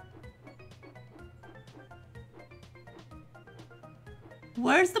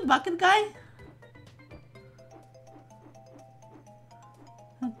 Where's the bucket guy?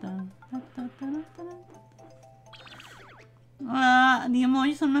 The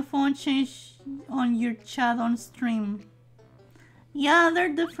emojis on my phone change on your chat on stream. Yeah,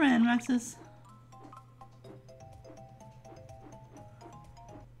 they're different, Maxis.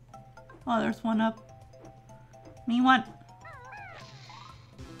 Oh, there's one up. Me one.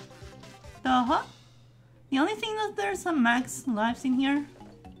 The only thing that there's a max lives in here.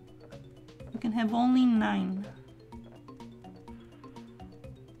 You can have only 9.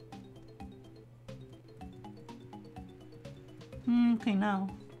 Okay, now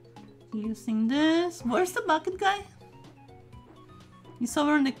using this. Where's the bucket guy? He's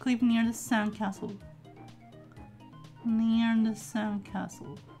over on the cliff near the sandcastle. Near the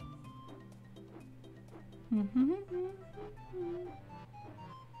sandcastle.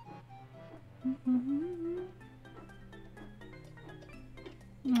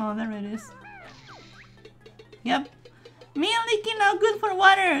 Oh, there it is. Yep. Me and Leaky now good for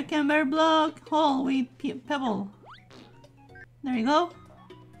water. Can bear block hole with pebble. There you go.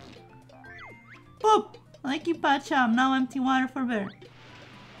 Boop! Leaky patch up. Now empty water for bear.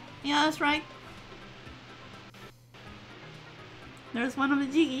 Yeah, that's right. There's one of the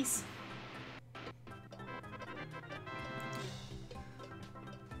jiggies.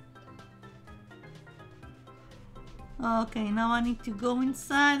 Okay, now I need to go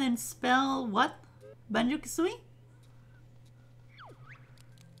inside and spell what? Banjo-Kazooie?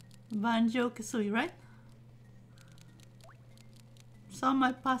 Banjo-Kazooie, right? Solve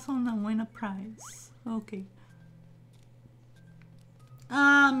my puzzle and win a prize. Okay.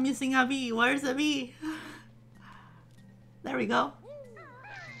 I'm missing a B. Where's the B? There we go.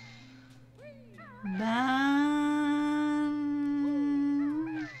 Banjo.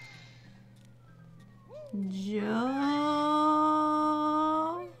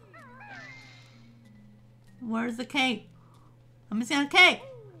 Where's the K? I'm missing a K.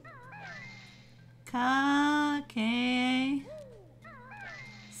 K.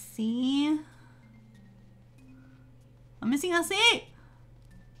 C. I'm missing a C.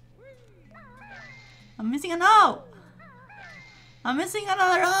 I'm missing an O. I'm missing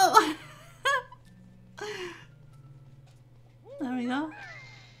another O. There we go.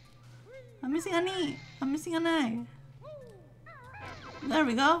 I'm missing an E. I'm missing an A. There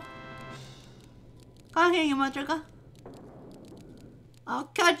we go. Can't hear you, Matrika. I'll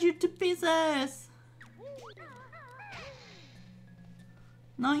cut you to pieces.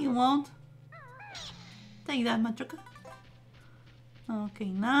 No, you won't. Take that, Machoka. Okay,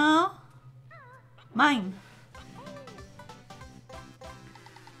 now mine.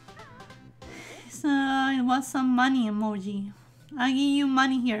 So it was some money emoji. I give you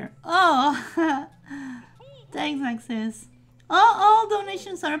money here. Oh, thanks, Maxis. All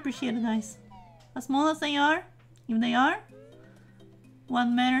donations are appreciated, guys. As small as they are, if they are, what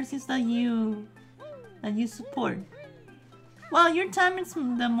matters is that you support. Well, your time is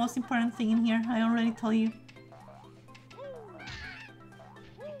the most important thing in here. I already told you.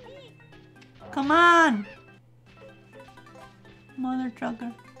 Come on, mother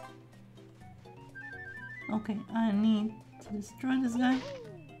trucker. Okay, I need to destroy this guy.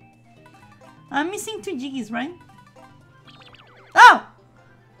 I'm missing 2 jiggies, right? Oh!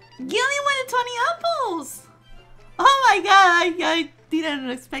 Gillian with the 20 apples! Oh my god, I didn't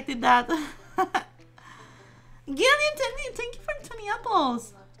expect that. Gillian, thank you for the 20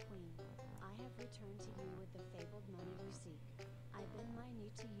 apples. I have returned to you with the fabled money receipt. I bend my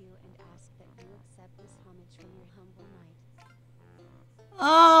knee to you and ask that you accept this homage from your humble knight.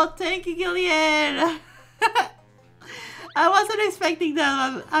 Oh, thank you, Gillian. I wasn't expecting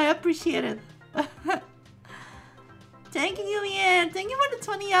that, but I appreciate it. Thank you, Gillian. Thank you for the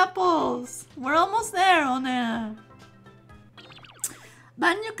 20 apples. We're almost there on a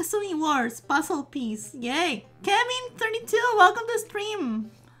Banjo-Kazooie Wars puzzle piece. Yay! Kevin32, welcome to the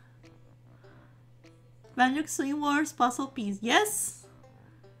stream. Banjo-Kazooie Wars puzzle piece. Yes.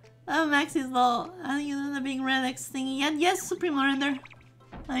 Oh, Max is low. Are you doing the big red X thingy yet? Yes, Supreme Render.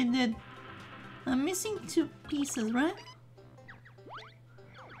 I did. I'm missing 2 pieces, right?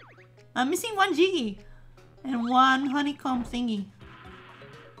 I'm missing 1 jiggy and 1 honeycomb thingy.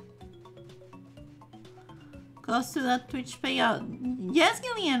 Goes to that Twitch payout. Yes,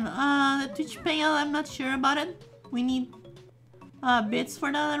 Gillian. The Twitch payout, I'm not sure about it. We need bits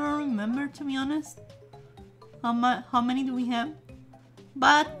for that. I don't remember, to be honest. How many do we have?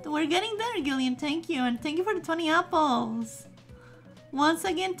 But we're getting there, Gillian. Thank you, and thank you for the 20 apples. Once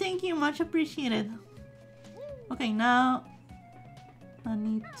again, thank you. Much appreciated. Okay, now I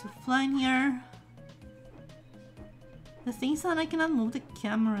need to fly in here. The thing is that I cannot move the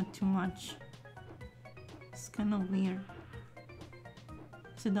camera too much. It's kind of weird.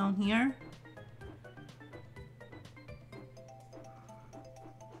 Sit down here.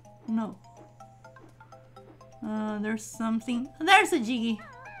 No. There's something. There's a jiggy.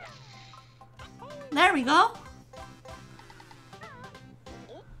 There we go.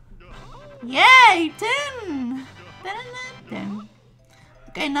 Yay! 10! 10.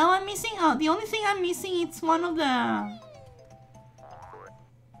 Okay, now I'm missing out. The only thing I'm missing is one of the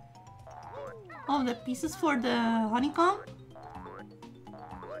pieces for the honeycomb.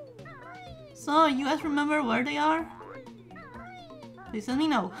 So you guys remember where they are? Please let me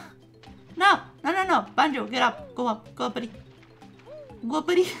know. No! Banjo, get up. Go up, buddy. Go up,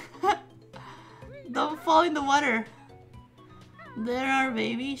 buddy. Don't fall in the water. There are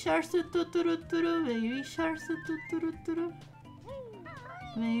baby sharks, baby sharks,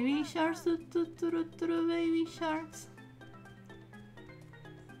 baby sharks, baby sharks.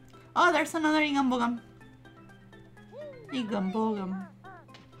 Oh, there's another Igambogam. Igambogam.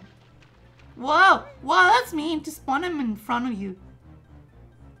 Whoa! Wow, that's mean to spawn him in front of you.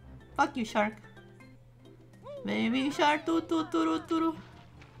 Fuck you, shark. Baby shark,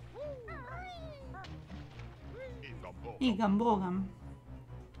 Igambogam.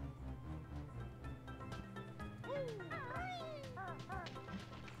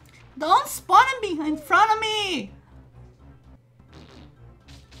 Don't spawn him in front of me!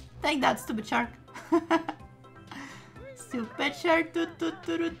 Take that, stupid shark. Stupid shark,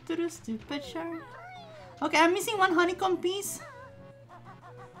 stupid shark. Okay, I'm missing 1 honeycomb piece.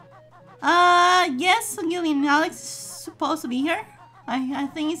 Yes, Gillian, Alex is supposed to be here. I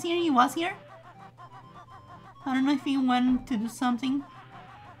think he's here, he was here. I don't know if he went to do something.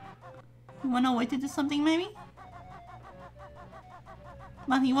 He went away to do something, maybe?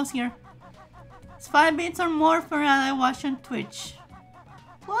 But he was here. It's 5 bits or more for I watch on Twitch.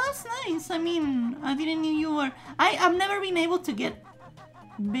 Well, that's nice. I mean, I didn't know you were... I've never been able to get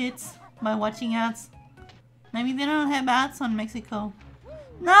bits by watching ads. Maybe they don't have ads on Mexico.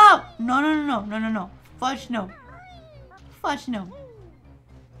 No! No. Fudge no. Fudge no.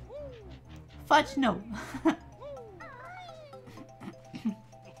 Fudge no.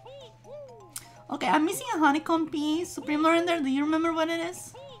 Okay, I'm missing a honeycomb piece. Supreme Lorender, do you remember what it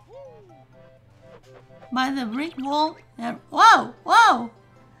is? By the brick wall. Wow! Wow!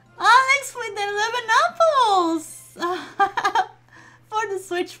 Alex with the 11 apples! For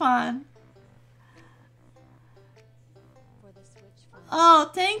Switch fan. For the Switch phone. Oh,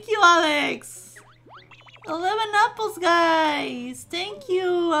 thank you, Alex. 11 apples, guys. Thank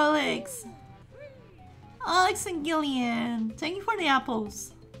you, Alex. Alex and Gillian. Thank you for the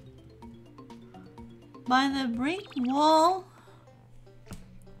apples. By the brick wall.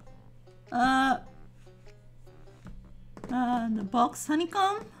 The box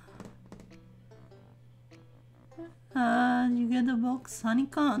honeycomb. You get the box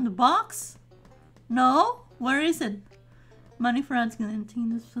honeycomb. The box? No? Where is it? Money for ads gonna contain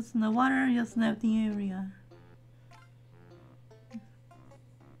this was in the water, just left the area.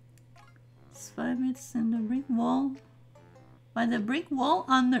 It's 5 minutes in the brick wall. By the brick wall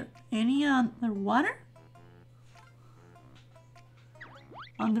under any underwater?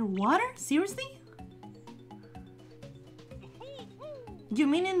 Underwater? Seriously? You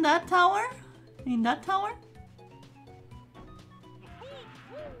mean in that tower? In that tower?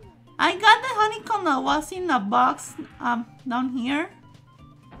 I got the honeycomb that was in a box down here.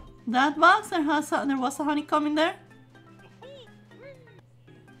 That box, there was a honeycomb in there.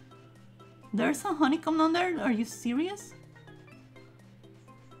 There's a honeycomb down there? Are you serious?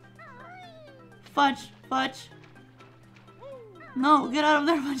 Fudge, fudge. No, get out of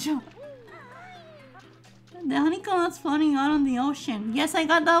there, Banjo. The honeycomb that's floating out on the ocean. Yes, I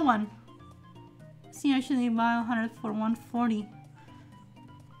got that one. See, I should buy 100 for 140.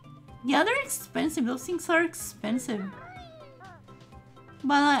 Yeah, they're expensive. Those things are expensive.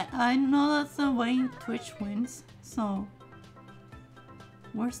 But I know that's the way Twitch wins. So,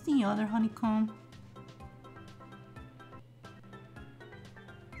 where's the other honeycomb?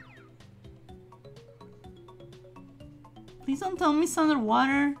 Please don't tell me it's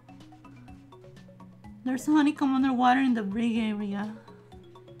underwater. There's a honeycomb underwater in the brig area.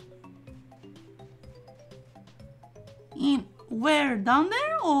 In where? Down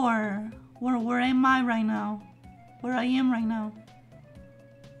there or where am I right now? Where I am right now?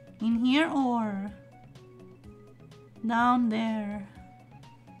 In here or down there?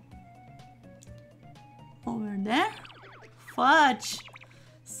 Over there? Fudge!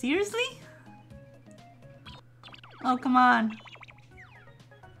 Seriously? Oh, come on.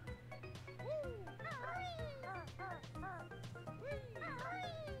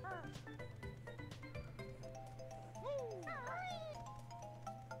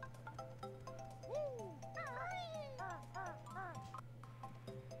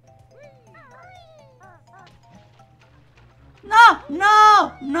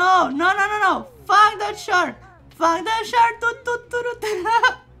 No. Fuck that shark. Fuck that shark.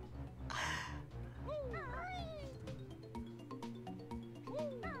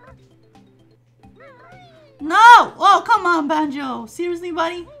 No! Oh, come on, Banjo. Seriously,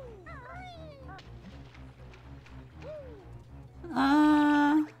 buddy?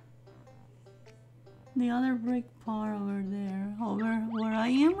 The other brick part over there. Over where I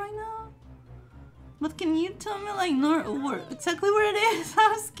am right now? But can you tell me, like, exactly where it is?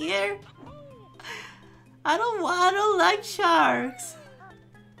 I'm scared. I don't like sharks.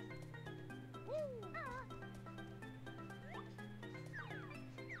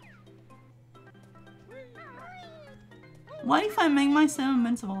 What if I make myself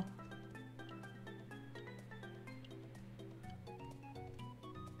invincible?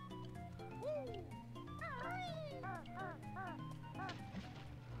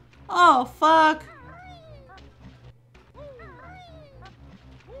 Oh, fuck.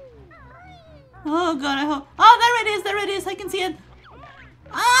 Oh god, I hope. Oh, there it is, I can see it.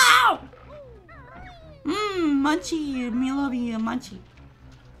 Ow! Munchie, me love you, Munchie.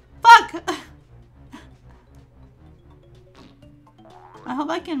 Fuck! I hope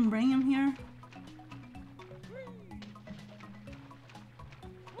I can bring him here.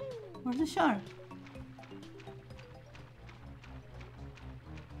 Where's the shark?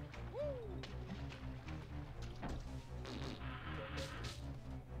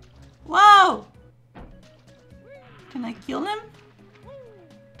 Whoa! Can I kill him?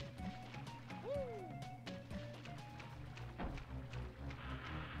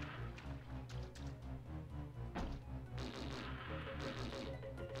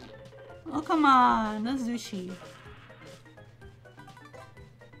 Oh, come on, that's Zushi.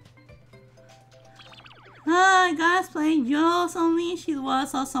 Hi guys, playing Joe's only. She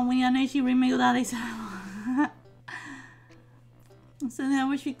was awesome when Yaneshi remake that is. So I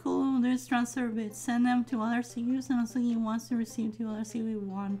wish we could do transfer bits. Send them to other CUs and also he wants to receive to other CUs. We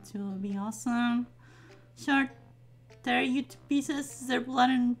want to be awesome. Short, tear you to pieces. Is there blood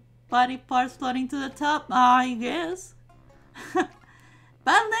and body parts floating to the top? I guess.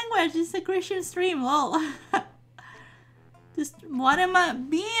 Bad language, it's a Christian stream, lol. What am I?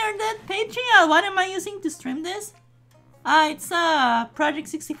 Bearded Patriot! What am I using to stream this? It's Project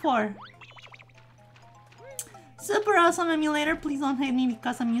 64. Super awesome emulator. Please don't hate me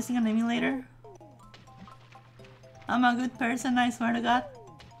because I'm using an emulator. I'm a good person, I swear to God.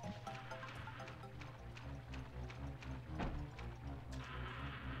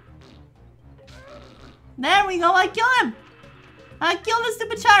 There we go, I killed him! I killed the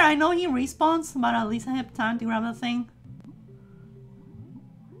stupid char! I know he respawns, but at least I have time to grab the thing.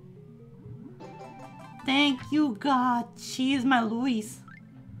 Thank you, God. She is my Luis.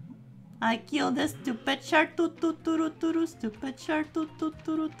 I killed the stupid shark. Stupid shark.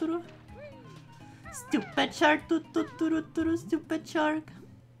 Stupid shark. Stupid shark.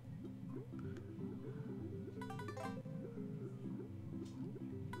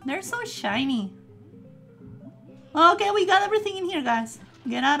 They're so shiny. Okay, we got everything in here, guys.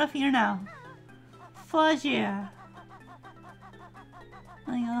 Get out of here now. Fudge yeah.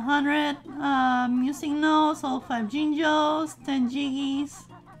 I got 100 music notes, all 5 Jinjos, 10 Jiggies.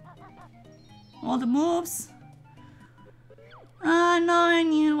 All the moves. No, I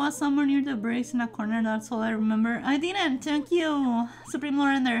knew it was somewhere near the bricks in a corner, that's all I remember. I didn't, thank you, Supreme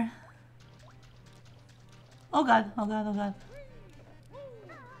Lorender. Oh god, oh god, oh god.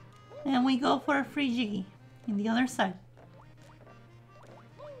 And we go for a free Jiggy in the other side.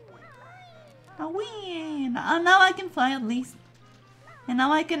 A win! Now I can fly at least. And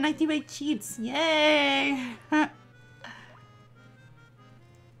now I can activate cheats. Yay!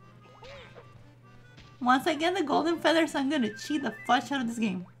 Once I get the golden feathers, I'm gonna cheat the fudge out of this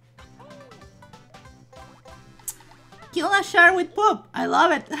game. Kill a shark with poop! I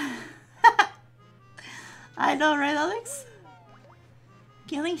love it! I know, right, Alex?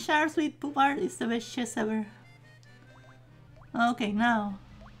 Killing sharks with poop art is the best shit ever. Okay, now.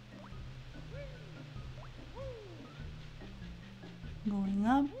 Going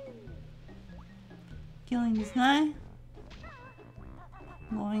up. Killing this guy.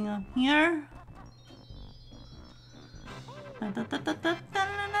 Going up here.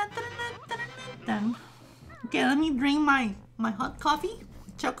 Okay, let me drink my hot coffee.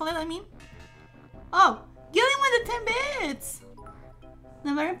 Chocolate, I mean. Oh, killing with the 10 bits!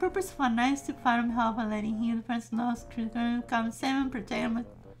 The very purpose of a nice to find him help and letting him the first lost critical come 7 protect him.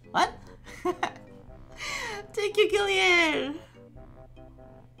 What? Thank you, Gillian!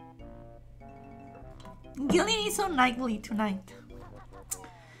 Gillian is so knightly tonight.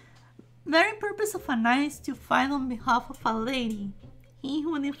 Very purpose of a knight is to fight on behalf of a lady. He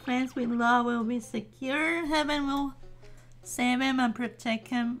who defends with love will be secure. Heaven will save him and protect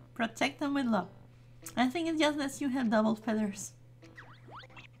him with love. I think it just lets you have double feathers.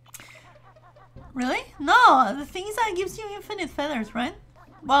 Really? No, the thing is that it gives you infinite feathers, right?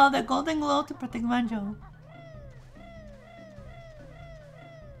 Well, the golden glow to protect Banjo.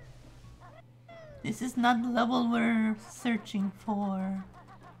 This is not the level we're searching for.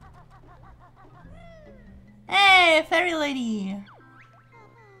 Hey, fairy lady!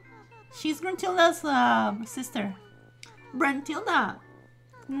 She's Gruntilda's sister. Bruntilda!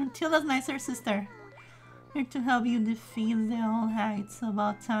 Gruntilda's nicer sister. Here to help you defeat the old hag. It's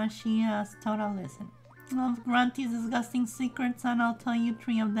about time she has taught a lesson. Of Grunty's disgusting secrets, and I'll tell you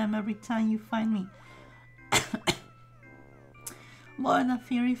 3 of them every time you find me. Boy, the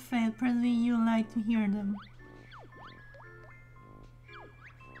fairy fate, probably you like to hear them.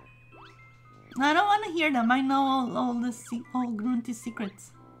 I don't want to hear them. I know all Grunty's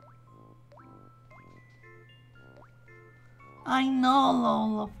secrets. I know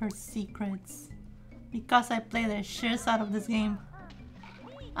all of her secrets. Because I play the shit out of this game.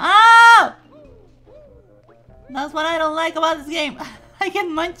 Ah! That's what I don't like about this game. I get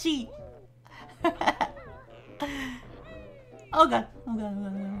munchy. Oh god. Oh god, oh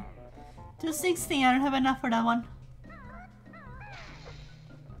god, oh god. 260, I don't have enough for that one.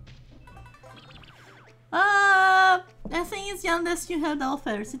 I think it's youngest you have the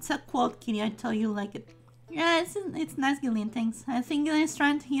feathers. It's a quote, Kitty. I tell you like it. Yeah, it's nice, Gillian. Thanks. I think Gillian's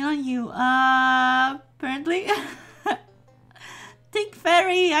trying to heal on you. Apparently. Think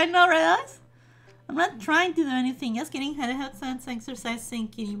fairy. I know, right, Alex? I'm not trying to do anything. Just kidding. I have sense exercising,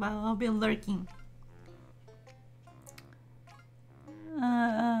 Kitty, but I'll be lurking.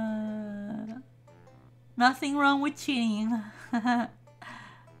 Nothing wrong with cheating.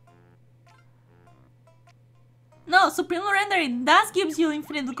 No, Supreme Render, that gives you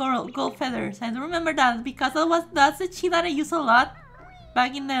infinite gold feathers. I do remember that because that's a cheat that I used a lot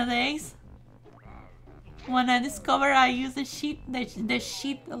back in the days. When I discovered I used the cheat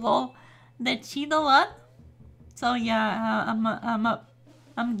a lot. So yeah,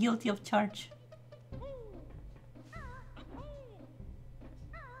 I'm guilty of charge.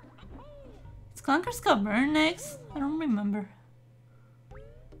 Is Conker's Cavern next? I don't remember.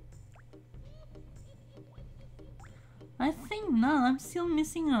 I think not. I'm still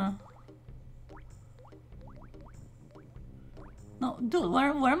missing a... No, dude,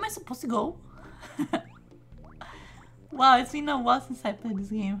 where am I supposed to go? Wow, it's been a while since I played this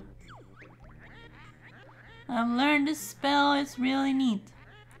game. I've learned this spell, it's really neat.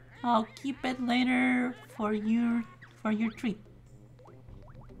 I'll keep it later for your treat.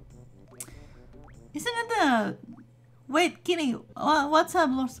 Isn't it the... Wait, Kitty, what's up,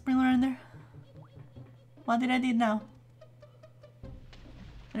 Lord Spring Lord? What did I do now?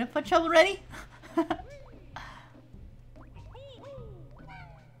 Did I put trouble ready?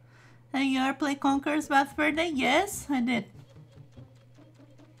 Hey, you ever play Conker's Bath Birthday? Yes, I did.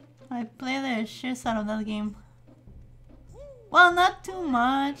 I played the shit out of that game. Well, not too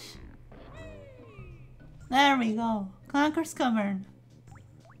much. There we go. Conker's Cavern.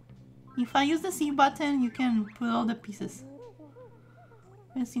 If I use the C button, you can put all the pieces.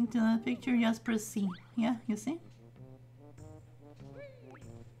 Listening to the picture, just press C. Yeah, you see?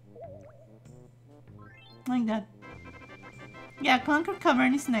 Like that. Yeah, Conker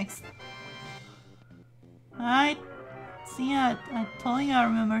Cavern is next. Alright. See, I told you I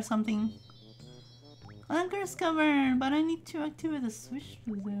remember something. Conker's Cavern, but I need to activate the switch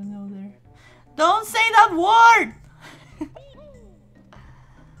to go there. Don't say that word!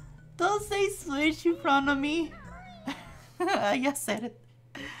 Don't say switch in front of me. I just said it.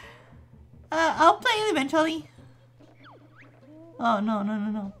 I'll play it eventually. Oh, no.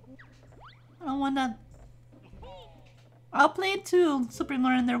 I don't want that. I'll play it too, Super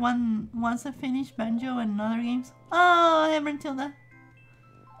Mario Render once I finish Banjo and other games. Oh, I haven't until that.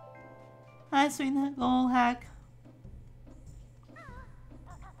 Hi, sweet gold hack.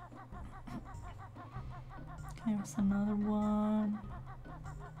 Okay, there's another one.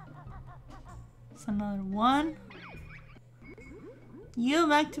 There's another one.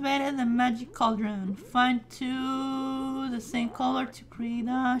 You've activated the magic cauldron. Find two the same color to create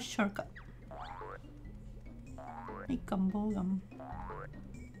a shortcut.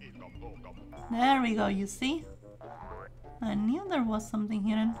 There we go, you see? I knew there was something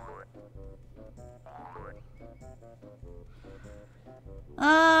hidden.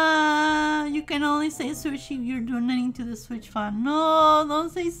 You can only say switch if you're donating to the Switch Fund. No, don't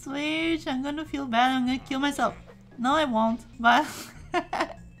say switch. I'm gonna feel bad. I'm gonna kill myself. No, I won't. But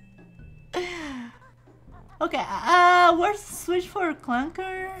okay. Where's the switch for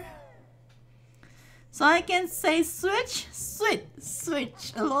Clunker? So I can say switch.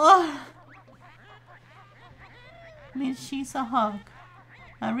 Hello. Means she's a hog.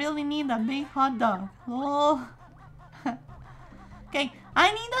 I really need a big hot dog. Oh. Okay,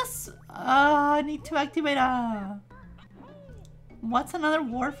 I need to activate a... What's another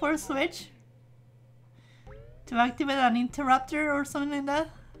word for a switch? To activate an interrupter or something like that?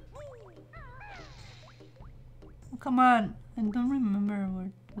 Oh, come on, I don't remember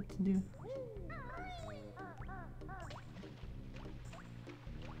what to do.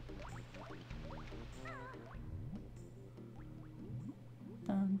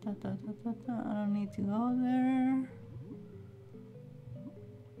 I don't need to go there.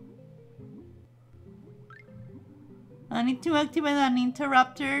 I need to activate an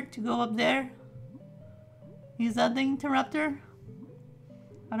interrupter to go up there. Is that the interrupter?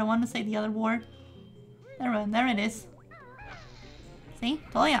 I don't want to say the other word. There it is. See?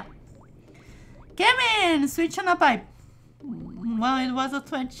 Told ya. Kevin! Switch on a pipe. Well, it was a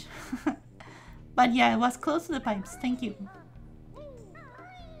switch. But yeah, it was close to the pipes. Thank you.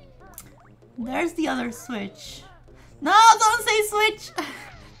 There's the other switch. No, don't say switch!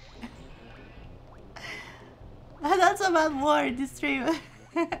 That's a bad word, this stream.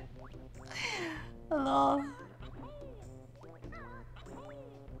 Hello.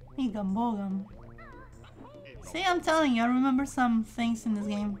 Igambogam. See, I'm telling you, I remember some things in this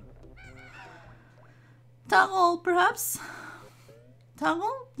game. Toggle, perhaps?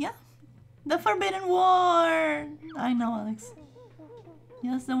 Toggle? Yeah. The Forbidden Ward! I know, Alex.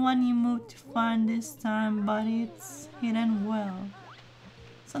 Just the one you moved to find this time, but it's hidden well.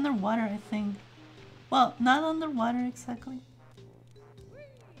 It's underwater, I think. Well, not underwater exactly.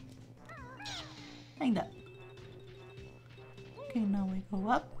 Like that. Okay, now we go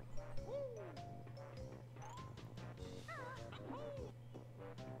up.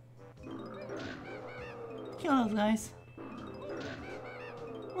 Kill those guys.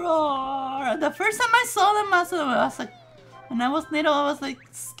 Roar! The first time I saw them, I was like, when I was little, I was like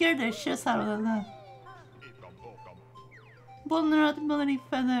scared the shit out of them. Vulnerability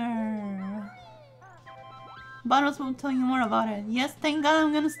feather. Bottles will tell you more about it. Yes, thank God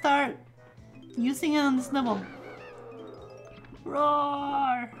I'm gonna start using it on this level.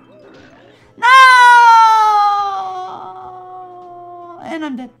 Roar! No! And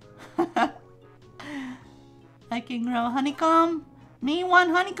I'm dead. I can grow honeycomb. Me one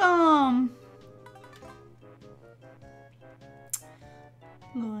honeycomb.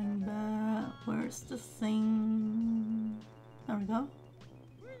 Going back. Where's the thing? There we go.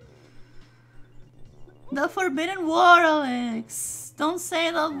 The forbidden word, Alex. Don't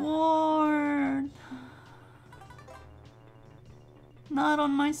say that word. Not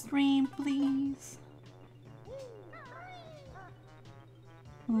on my stream, please.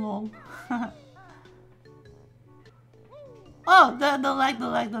 Lol. Oh, the lag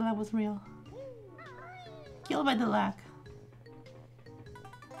was real. Killed by the lag.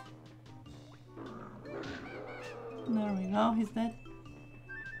 There we go, he's dead.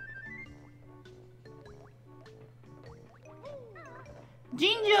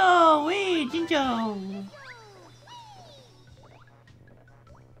 Jinjo! Wait, Jinjo!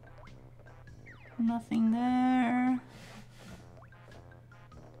 Nothing there.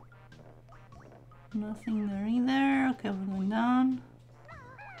 Nothing there either. Okay, we're going down.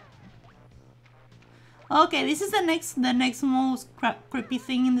 Okay, this is the next most creepy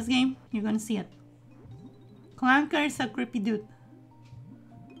thing in this game. You're gonna see it. Clanker is a creepy dude.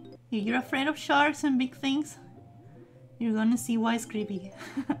 If you're afraid of sharks and big things, you're gonna see why it's creepy.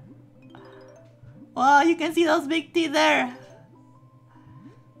 Wow, you can see those big teeth there.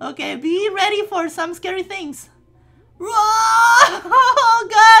 Okay, be ready for some scary things. Oh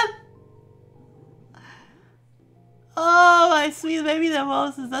god! Oh my sweet baby the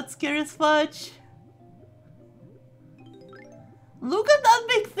most, is that scary as fudge? Look at that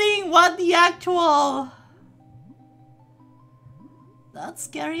big thing, what the actual? That's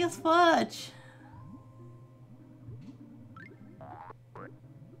scary as fudge.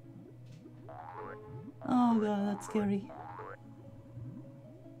 Oh god, that's scary.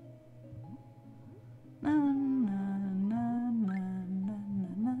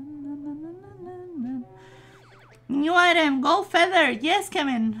 New item, gold feather. Yes,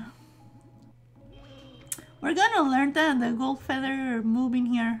 Kevin. We're gonna learn the gold feather move in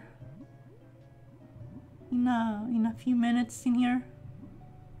here. In a few minutes in here.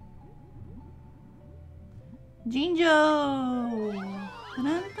 Jinjo!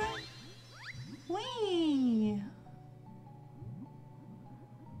 Whee!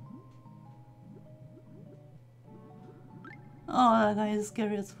 Oh, that guy is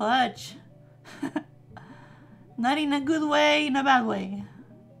scary as fudge. Not in a good way, in a bad way.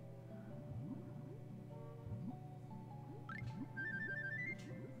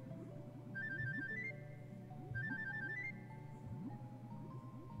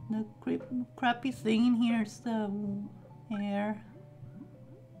 The crappy thing in here is the air.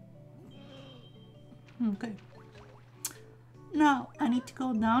 Okay. Now, I need to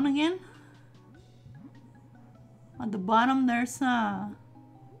go down again. At the bottom, there's a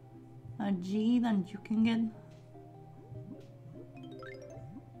G that you can get.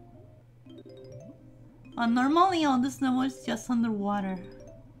 Normally, all this level is just underwater.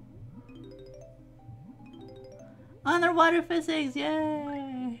 Underwater physics,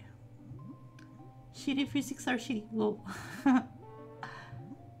 yay! Shitty physics are shitty. Whoa.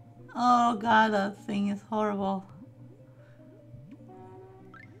 Oh god, that thing is horrible.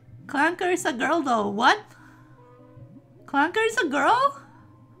 Clanker is a girl though, what? Clanker is a girl?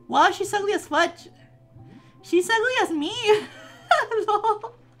 Wow, she's ugly as fudge. She's ugly as me.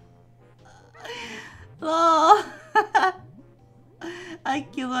 Lol. Lol. I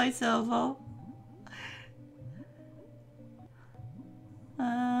killed myself, oh.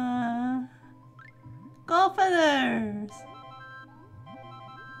 Gold feathers!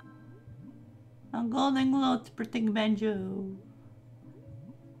 A golden glow to protect Banjo.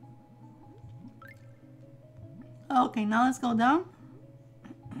 Okay, now let's go down.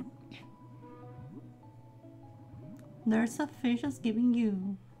 There's a fish that's giving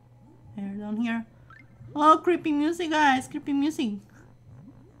you air down here. Oh, creepy music, guys! Creepy music.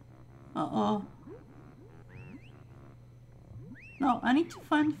 Uh-oh. No, I need to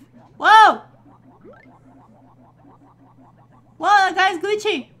find... Whoa! Whoa, that guy's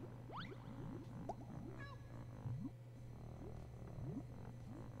glitchy!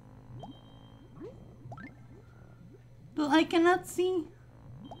 But I cannot see.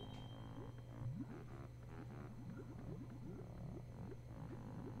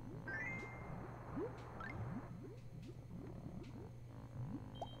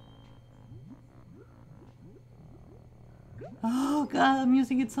 Oh god, the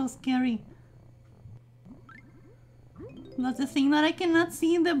music is so scary. That's the thing that I cannot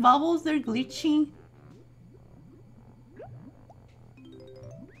see in the bubbles, they're glitchy.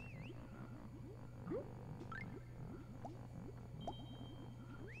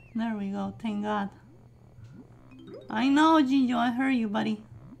 There we go, thank God. I know, Jinjo, I heard you, buddy.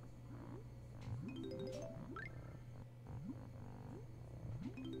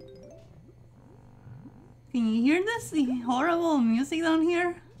 Can you hear this horrible music down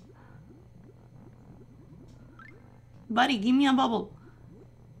here? Buddy, give me a bubble.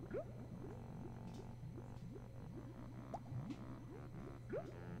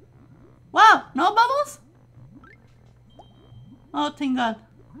 Wow, no bubbles? Oh, thank God.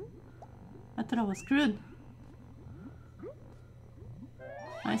 I thought I was screwed.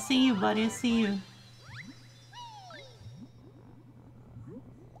 I see you, buddy, I see you.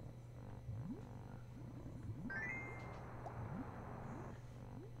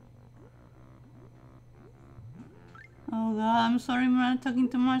 Oh God, I'm sorry I'm not talking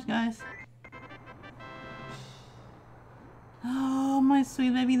too much, guys. Oh, my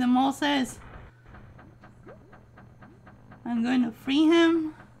sweet baby, the Moses. I'm going to free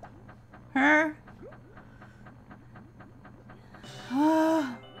him. Her.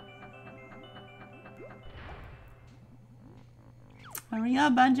 Hurry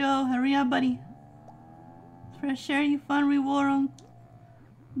up, Banjo. Hurry up, buddy. For share you fun reward on...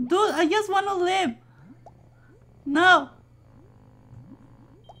 Dude, I just want to live. No.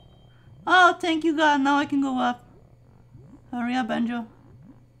 Oh, thank you, God. Now I can go up. Hurry up, Banjo.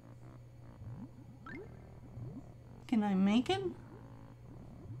 Can I make it?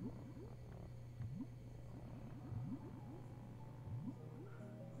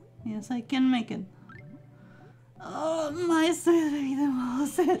 Yes, I can make it. Oh, my sweet baby, the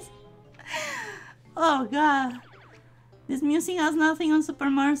Moses. Oh, God. This music has nothing on Super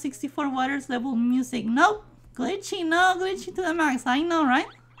Mario 64 Waters level music. Nope. Glitchy, no, glitchy to the max. I know, right?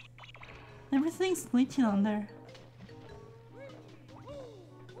 Everything's glitchy down there.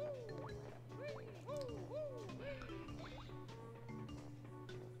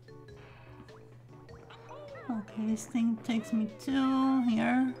 Okay, this thing takes me to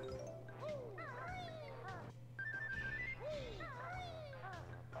here.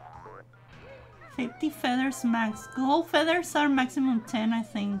 $50 feathers max. Gold feathers are maximum 10, I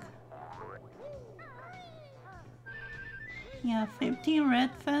think. Yeah, 50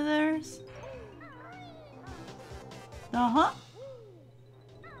 red feathers. Uh-huh.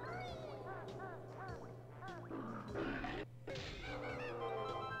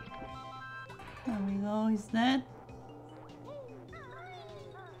 There we go, he's dead.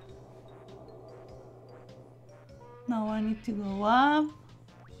 Now I need to go up.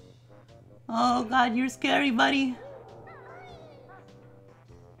 Oh God, you're scary, buddy.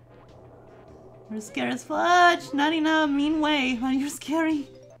 You're scary as fudge. Not in a mean way, but you're scary.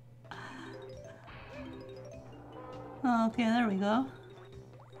 Okay, there we go.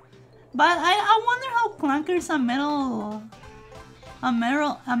 But I wonder how clunker's a metal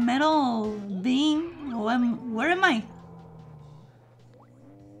being. Where am I?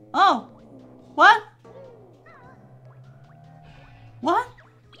 Oh, what? What?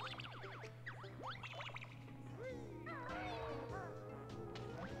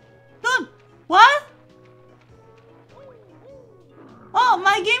 Dude, what? Oh,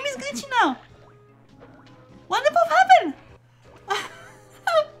 my game is glitchy now. What the fuck happened?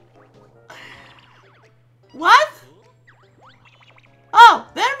 What? Oh,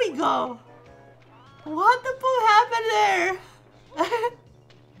 there we go. What the fuck happened there?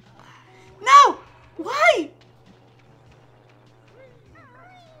 No! Why?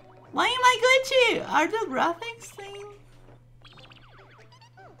 Why am I glitchy? Are the graphics thing?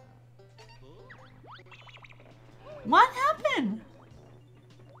 What happened?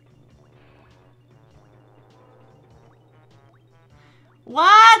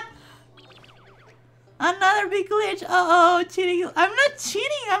 What? Another big glitch. Uh-oh, cheating. I'm not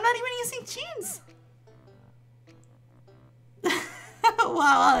cheating. I'm not even using cheats.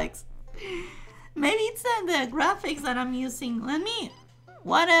 Wow, Alex. Maybe it's the graphics that I'm using. Let me...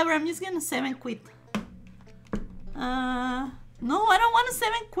 Whatever, I'm just gonna 7 quit. No, I don't want to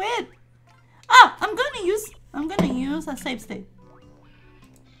 7 quit. Ah, I'm gonna use a save state.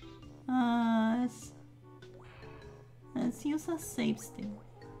 Let's use a save state.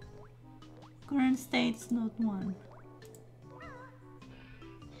 Current state's not 1.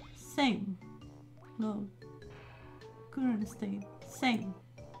 Save. Load. Current state. Save.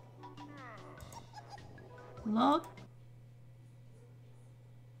 Load.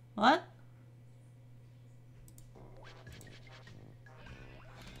 What?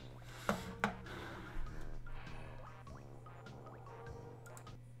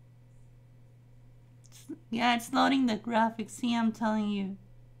 Yeah, it's loading the graphics. See, I'm telling you.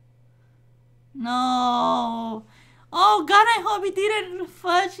 No. Oh god, I hope it didn't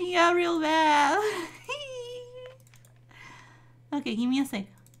fudge me out real bad. Okay, give me a sec.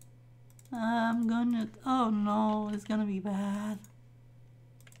 I'm gonna... Oh no, it's gonna be bad.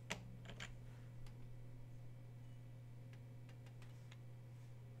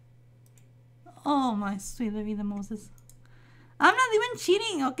 Oh my sweet Vida Moses. I'm not even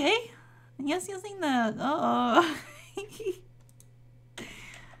cheating, okay? I'm just using the... Uh-oh.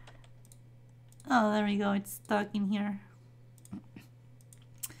 Oh, there we go. It's stuck in here.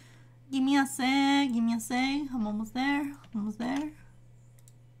 Give me a sec. Give me a sec. I'm almost there. Almost there.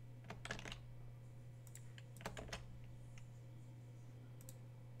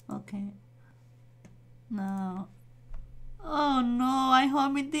 Okay. No. Oh no, I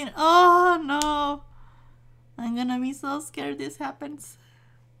hope it didn't. Oh no. I'm gonna be so scared this happens.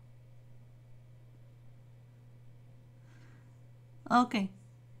 Okay.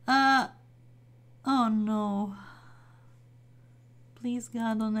 Oh no. Please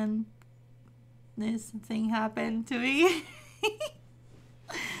God, don't let this thing happen to me.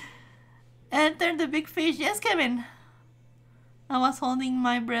 Enter the big fish. Yes, Kevin. I was holding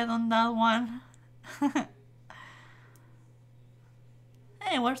my breath on that one.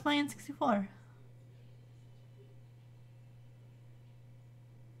 Hey, where's my N64?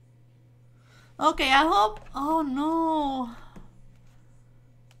 Okay, I hope... Oh no.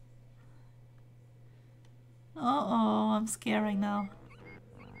 Uh-oh, I'm scared right now.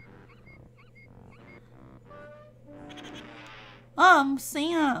 I'm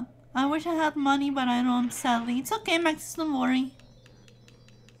saying I wish I had money, but I don't, sadly. It's okay, Max, don't worry.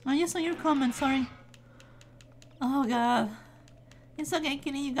 I just saw your comment, sorry. Oh god. It's okay,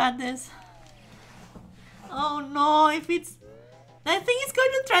 Kitty, you got this. Oh no, if it's... I think it's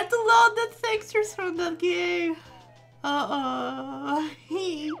going to try to load the textures from that game. Uh-oh.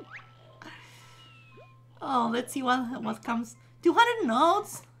 Oh, let's see what comes. 200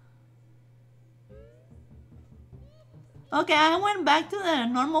 notes? Okay, I went back to the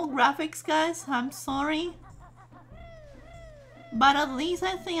normal graphics, guys. I'm sorry. But at least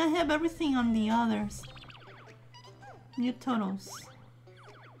I think I have everything on the others. New totals.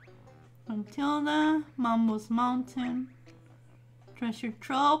 Matilda, Mambo's Mountain, Treasure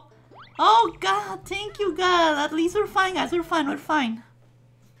Trove. Oh god, thank you god. At least we're fine, guys. We're fine, we're fine.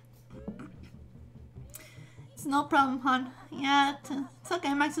 It's no problem, hon. Yeah, it's okay,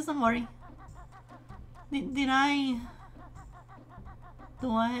 Maxis, don't worry. Did I...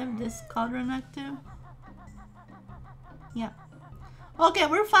 Do I have this cauldron active? Yeah. Okay,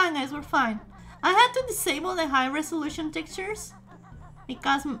 we're fine, guys, we're fine. I had to disable the high resolution textures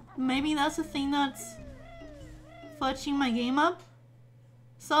because maybe that's the thing that's fudging my game up.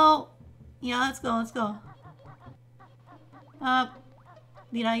 So, yeah, let's go, let's go.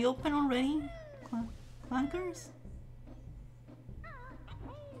 Did I open already? Clankers?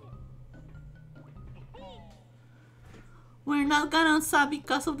 We're not gonna sub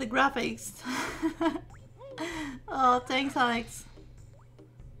because of the graphics. Oh, thanks, Alex.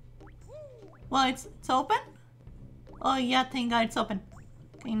 Well, it's open? Oh yeah, thank God it's open.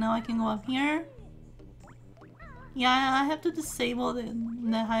 Okay, now I can go up here. Yeah, I have to disable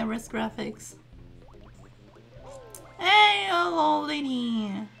the high-res graphics. Hey, hello,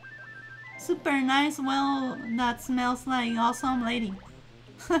 lady. Super nice, well, that smells like awesome lady.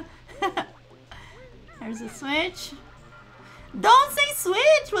 There's a switch. Don't say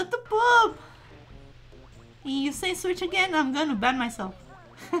switch! What the poop? You say switch again, I'm gonna ban myself.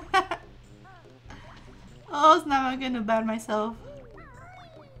 Oh snap, I'm gonna ban myself.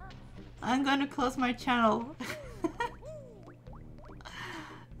 I'm gonna close my channel.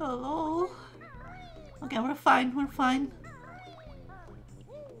 Hello. Okay, we're fine, we're fine.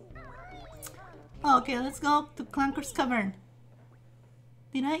 Okay, let's go to Clanker's Cavern.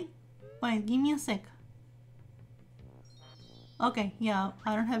 Did I? Wait, give me a sec. Okay, yeah,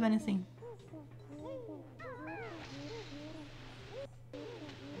 I don't have anything.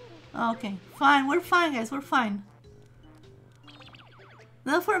 Okay, fine, we're fine, guys, we're fine.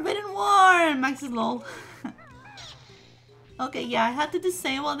 The Forbidden War! Max is low. Okay, yeah, I had to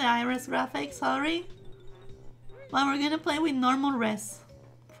disable the iris graphics, sorry. But we're gonna play with normal res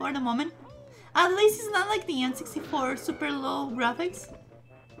for the moment. At least it's not like the N64 super low graphics.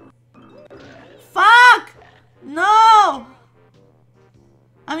 Fuck! No!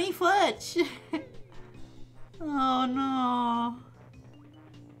 I mean fudge. Oh no.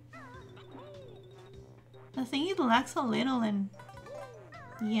 I think it lags a little and...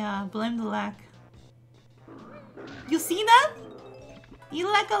 Yeah, blame the lag. You see that?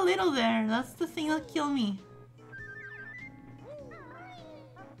 You lag a little there. That's the thing that killed me.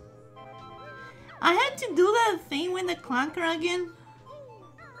 I had to do that thing with the clunker again.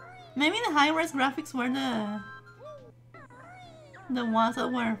 Maybe the high-res graphics were the ones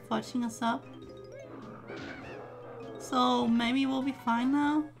that were fudging us up. So maybe we'll be fine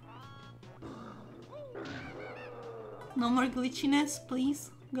now. No more glitchiness,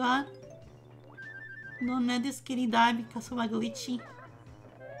 please, God. Don't let this kitty die because of a glitchiness.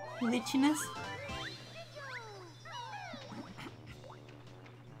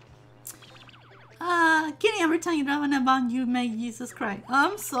 Kitty, every time you drive on a bond, you make Jesus cry.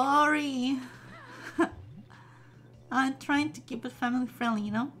 I'm sorry. I'm trying to keep it family friendly,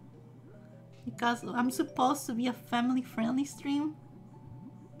 you know? Because I'm supposed to be a family friendly stream.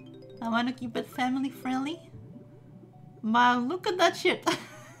 I want to keep it family friendly. But look at that shit.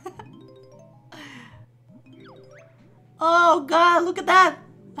 Oh God, look at that.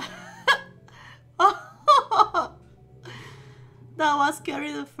 Oh, that was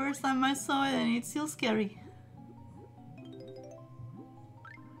scary the first time I saw it, and it's still scary.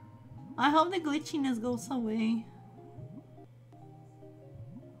 I hope the glitchiness goes away.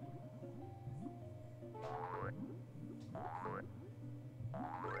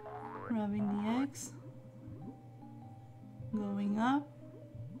 Grabbing the X. Going up.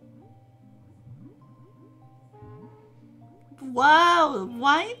 Wow,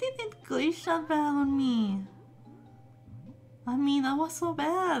 why did it glitch that bad on me? I mean, that was so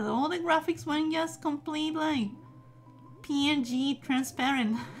bad. All the graphics went just complete like PNG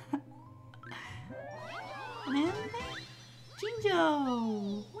transparent. And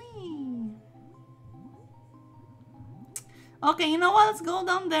Jinjo! Whee! Okay, you know what? Let's go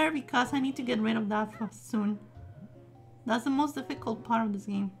down there because I need to get rid of that soon. That's the most difficult part of this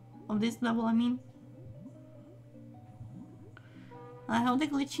game. Of this level, I mean. I hope the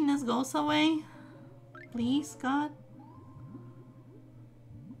glitchiness goes away. Please, God.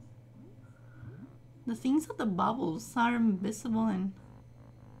 The things at the bubbles are invisible and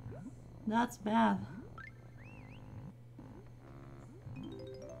that's bad.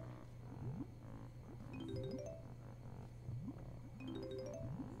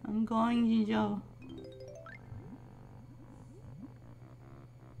 I'm going, Jinjo.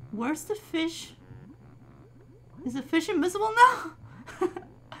 Where's the fish? Is the fish invisible now?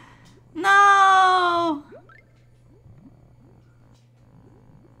 No!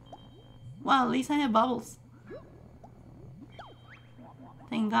 Wow, at least I have bubbles.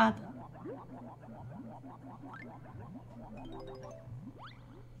 Thank God.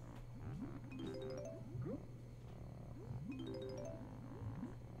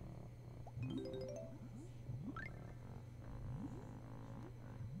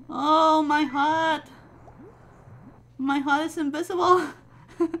 Oh, my heart! My heart is invisible!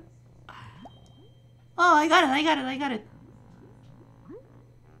 Oh, I got it.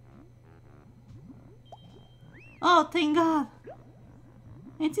 Oh, thank God.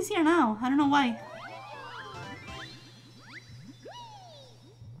 It's easier now. I don't know why.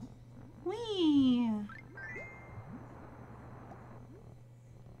 Whee!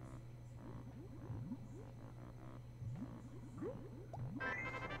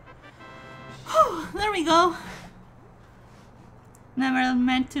 Whew, there we go. Never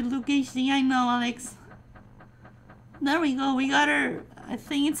meant to look HD, I know, Alex. There we go, we got her. I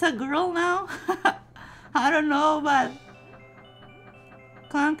think it's a girl now. I don't know, but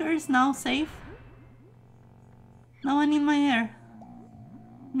Conquer is now safe. Now I need my hair.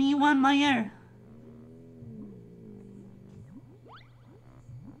 Me want my hair.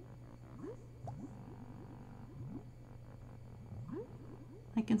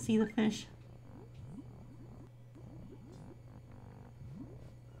 I can see the fish.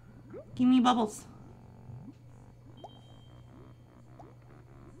 Give me bubbles.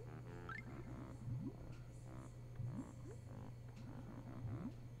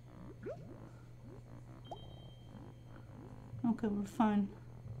 Okay, we're fine.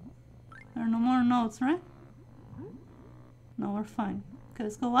 There are no more notes, right? No, we're fine. Okay,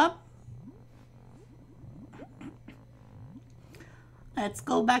 let's go up. Let's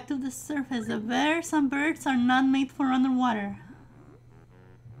go back to the surface. The bears and birds are not made for underwater.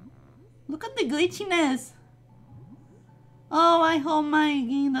 Look at the glitchiness. Oh, I hope my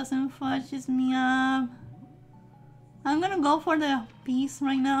game doesn't fudges me up. I'm gonna go for the piece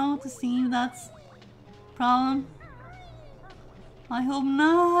right now to see if that's a problem. I hope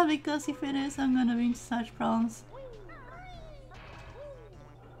not, because if it is, I'm gonna be in such problems.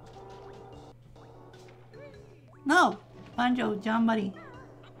 No! Banjo, jump buddy.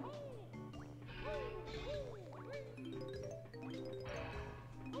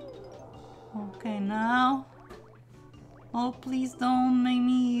 Okay, now. Oh, please don't make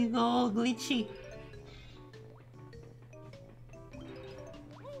me go glitchy.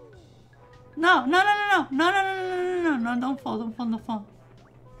 No, no, no, no, no, no, no, no, no, no, no, no, don't fall, don't fall, don't fall.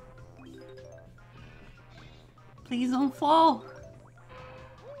 Please don't fall.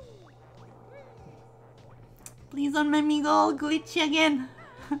 Please don't make me go glitchy again.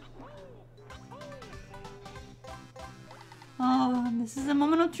 Oh, this is a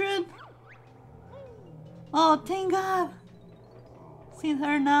moment of truth. Oh, thank God. See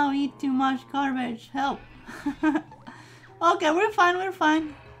her now eat too much garbage. Help. Okay, we're fine, we're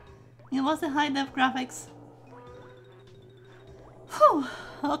fine. It was the high-def graphics. Whew.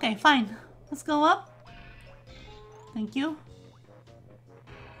 Okay, fine. Let's go up. Thank you.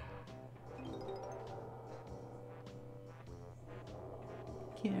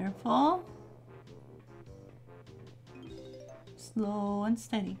 Careful. Slow and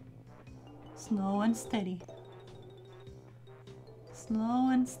steady. Slow and steady. Slow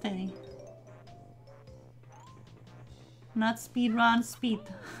and steady. Not speed run, speed.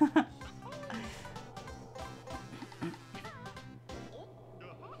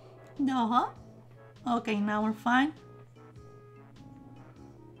 Uh-huh. Okay, now we're fine.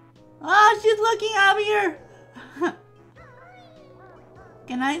 Oh, she's looking up here.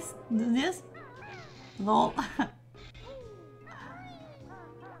 Can I do this? Lol.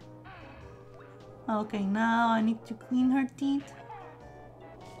 Okay, now I need to clean her teeth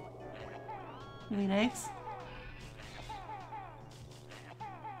with X.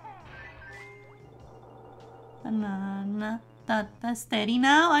 Banana. That's steady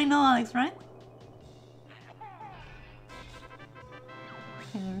now. I know, Alex, right?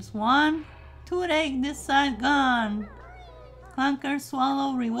 Okay, there's one. Toothache this side gone. Clunker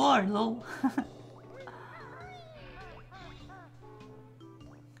swallow reward. Low.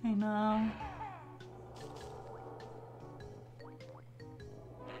 Okay, now.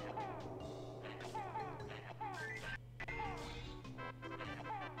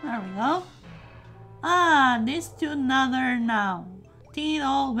 There we go. Ah, this to another now. Teeth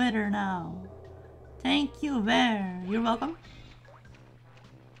all better now. Thank you, Bear. You're welcome.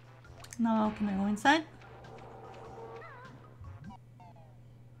 Now, can I go inside?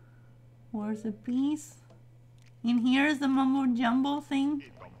 Where's the piece? In here is the mumbo jumbo thing.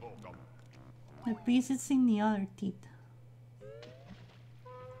 The piece is in the other teeth.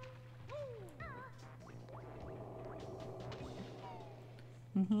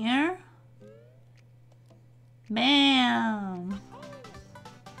 In here. Bam!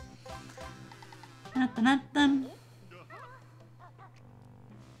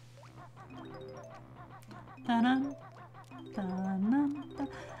 Dun.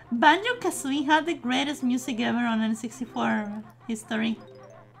 Banjo-Kazooie had the greatest music ever on N64 history.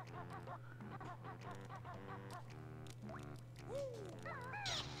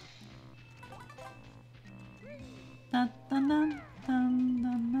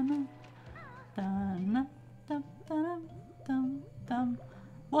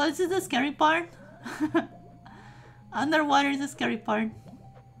 Well, this is the scary part. Underwater is the scary part.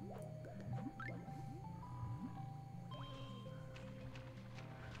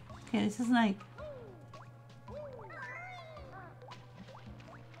 Okay, this is like...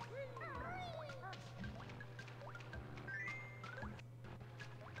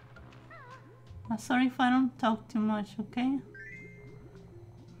 I'm sorry if I don't talk too much, okay?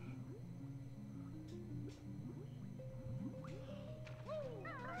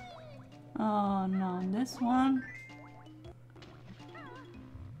 Oh no, this one.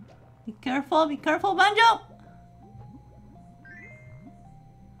 Be careful, Banjo!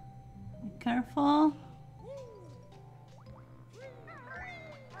 Be careful.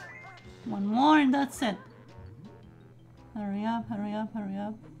 One more and that's it. Hurry up, hurry up, hurry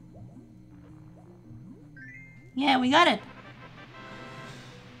up. Yeah, we got it.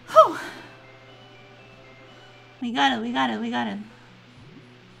 Whew. We got it, we got it, we got it.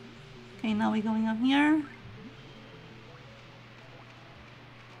 Okay, now we're going up here.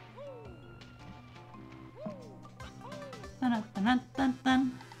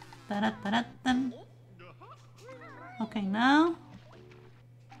 Okay, now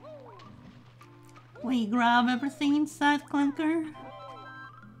we grab everything inside Clunker.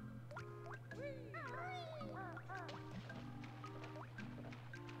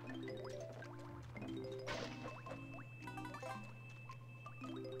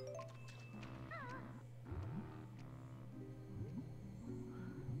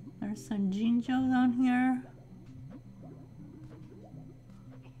 There's a Jinjo down here.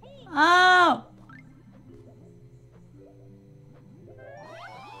 Oh!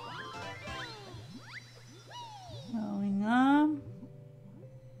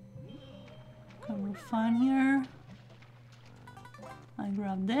 fine here. I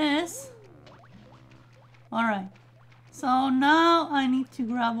grab this. Alright. So now I need to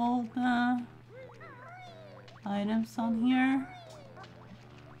grab all the items on here.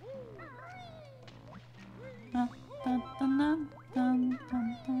 Dun, dun, dun, dun, dun,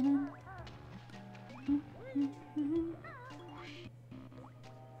 dun, dun.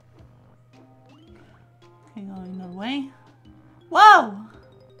 Okay, going that way. Whoa!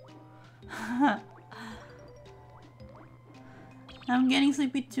 I'm getting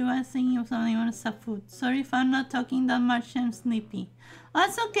sleepy too. I was thinking of something on some food. Sorry if I'm not talking that much. I'm sleepy. Oh,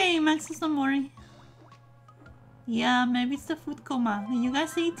 that's okay, Maxis, don't worry. Yeah, maybe it's the food coma. Did you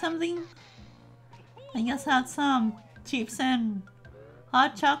guys eat something? I just had some chips and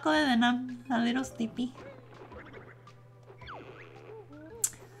hot chocolate and I'm a little sleepy.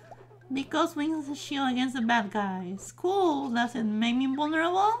 Because wings is a shield against the bad guys. Cool, does it make me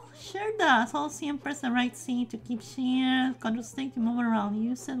vulnerable? Sure does. Hold C and press the right C to keep shield. Control stick to move around.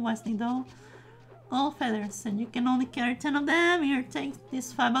 Use it wisely though. Gold feathers, and you can only carry 10 of them. Here, take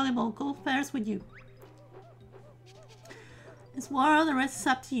these 5 valuable gold feathers with you. It's war, the rest is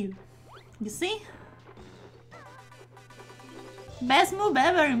up to you. You see? Best move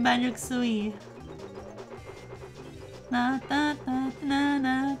ever in Banjo-Kazooie. I'm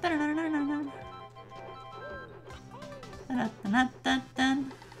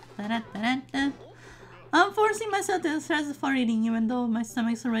forcing myself to stress before eating, even though my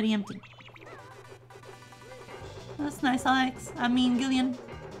stomach's already empty. That's nice, Alex. I mean, Gillian.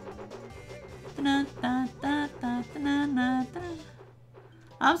 I'm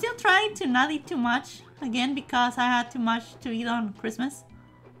still trying to not eat too much. Again, because I had too much to eat on Christmas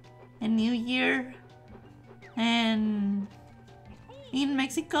and New Year. And in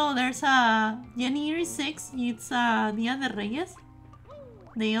Mexico, there's a January 6th. It's Dia de Reyes,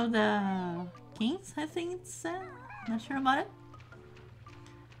 Day of the Kings. I think it's. Not sure about it.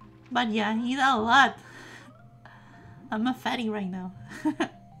 But yeah, eat a lot. I'm a fatty right now,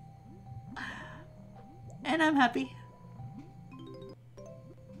 and I'm happy.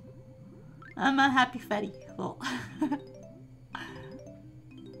 I'm a happy fatty. Well,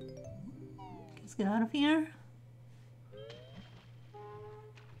 let's get out of here.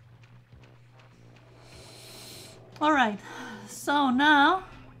 Alright, so now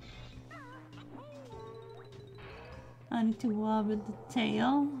I need to wobble with the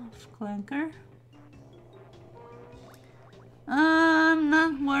tail of Clanker. I'm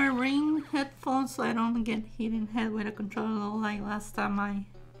not wearing headphones so I don't get hit in the head with a controller like last time I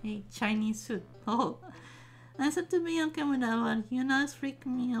ate Chinese food. Oh, I said to be okay with that, but you know it's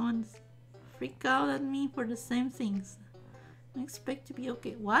freaking me out and freak out at me for the same things. I expect to be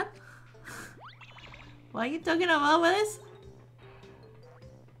okay. What? What are you talking about with this?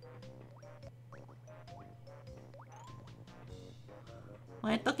 What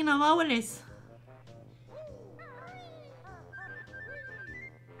are you talking about with this?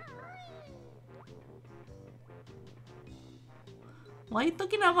 What are you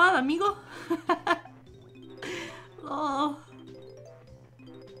talking about, amigo? Oh.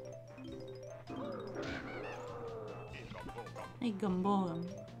 Hey, Gumbo.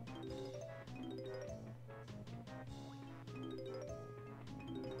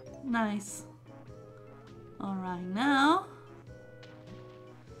 Nice. Alright, now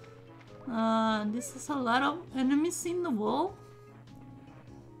this is a lot of enemies in the wall.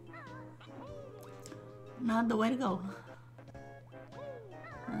 Not the way to go.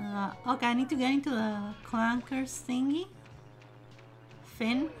 Okay, I need to get into the clankers thingy.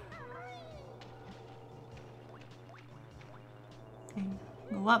 Fin. Okay,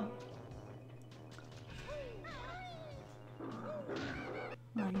 go up.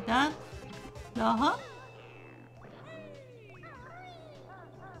 Like that. Uh-huh.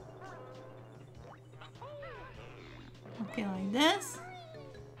 Okay, like this.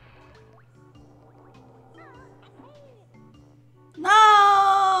 No!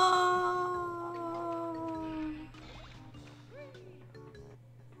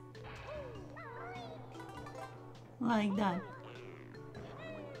 Like that.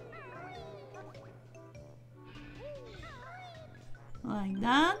 Like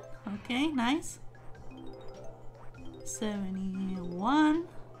that. Okay, nice. 71.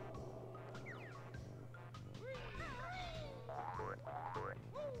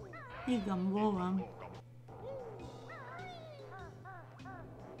 Hey, Gumbo.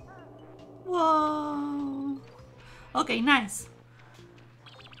 Whoa. Okay, nice.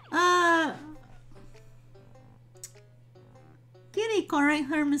 Kitty correct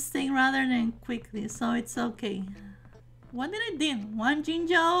her mistake rather than quickly, so it's okay. What did I do? One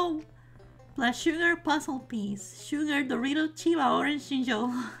Jinjo Plus sugar puzzle piece. Sugar Dorito Chiba Orange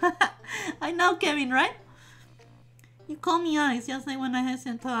Shinjo. I know, Kevin, right? You call me Alex, just like when I had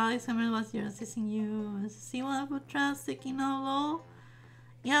sent to Alex I was here assisting you. See what I put trust sticking out low?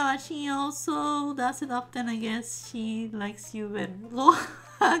 Yeah, but she also does it often, I guess. She likes you better. Low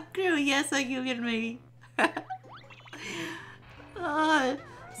crew, yes, I give you maybe. It's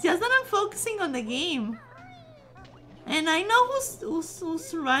just that I'm focusing on the game. And I know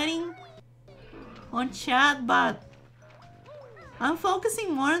who's writing on chat, but I'm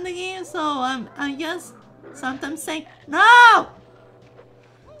focusing more on the game, so I'm just sometimes saying no!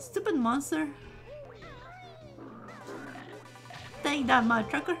 Stupid monster. Take that, mud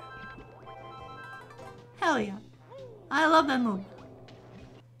trucker. Hell yeah. I love that move.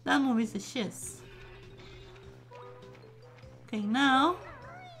 That move is the shiz. Okay, now.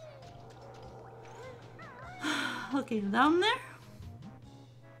 Okay, down there.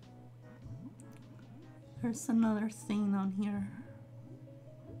 There's another thing down here.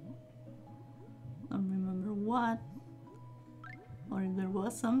 Don't remember what. Or if there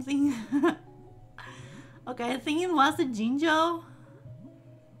was something. Okay, I think it was the Jinjo.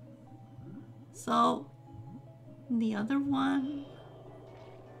 So, the other one.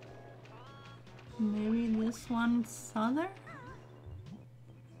 Maybe this one's other?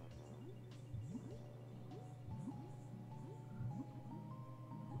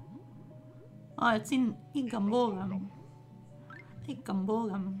 Oh, it's in Ikambogam.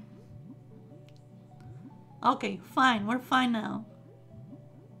 Ikambogam. Okay, fine. We're fine now.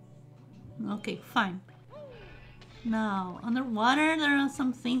 Okay, fine. Now, underwater, there are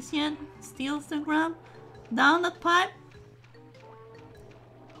some things yet. Still to grab. Down that pipe.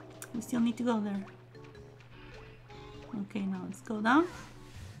 We still need to go there. Okay, now let's go down.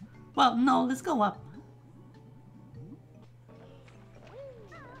 Well, no, let's go up.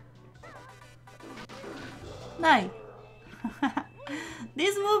 Nice.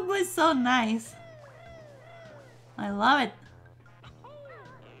 This move was so nice. I love it.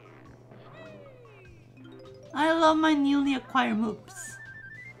 I love my newly acquired moves.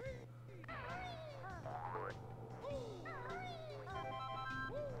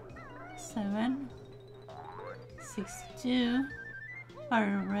 Seven, 62,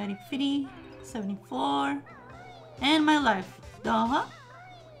 already 50, 74, and my life. Duh.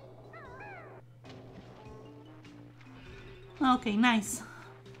 Okay, nice.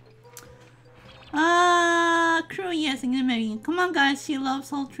 Crew, yes, and maybe. Come on, guys. She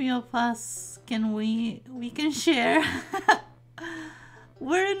loves all three of us. Can we can share?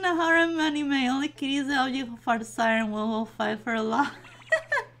 We're in a harem anime. Only Kitty is the object of our desire, and we'll fight for a lot.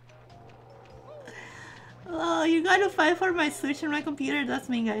 Oh, you gotta fight for my Switch and my computer. That's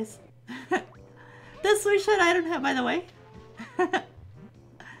me, guys. The Switch that I don't have, by the way.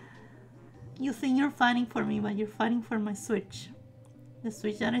 You think you're fighting for me, but you're fighting for my Switch. The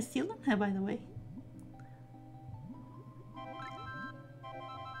Switch that I still don't have, by the way.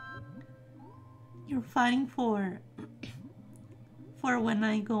 You're fighting for when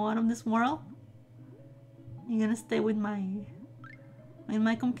I go out of this world. You're gonna stay with my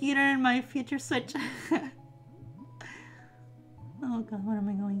computer and my future Switch. Oh god, where am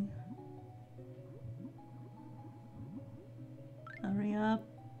I going? Hurry up.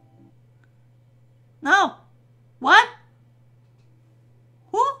 No! What?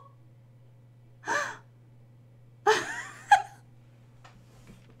 Who?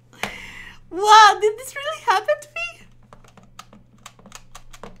 Wow, did this really happen to me?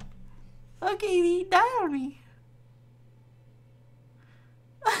 Okay, he died on me.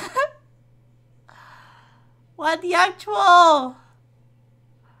 What the actual?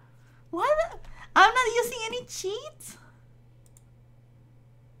 What? I'm not using any cheats?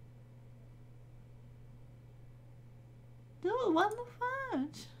 Dude, what the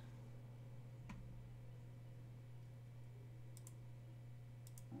fudge?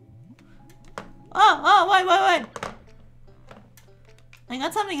 Oh, wait. I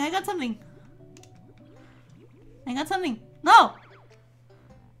got something. No!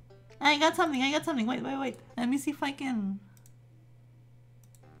 I got something. Wait. Let me see if I can...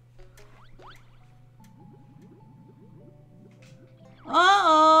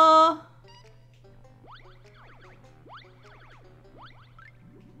 Uh-oh!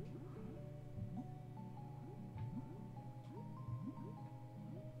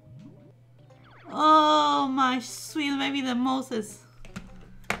 Oh, my sweet baby, the Moses.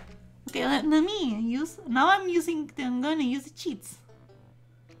 Okay, let me use... Now I'm gonna use the cheats.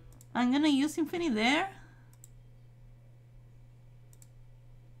 I'm gonna use Infinity there.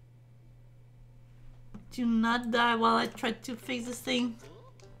 Do not die while I try to fix this thing.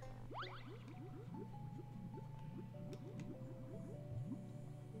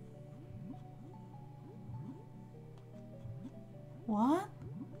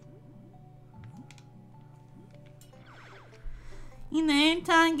 In the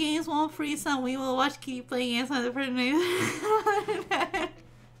meantime, games won't freeze and we will watch Kitty play games on the first night.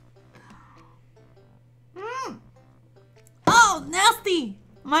 Oh, nasty!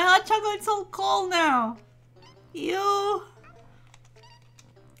 My hot chocolate's so cold now. Ew.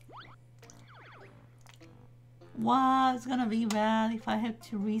 Wow, it's gonna be bad if I have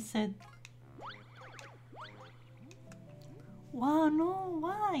to reset. Wow, no,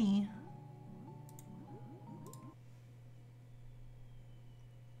 why?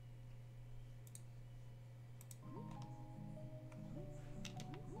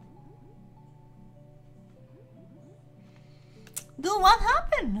 Dude, what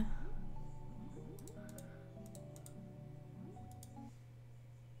happened?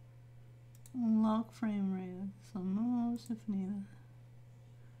 Lock frame rate. So no if needed.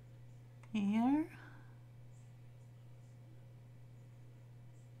 Here.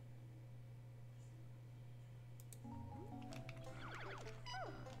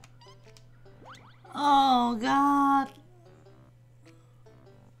 Oh god.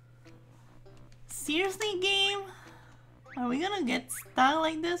 Seriously, game? Are we gonna get stuck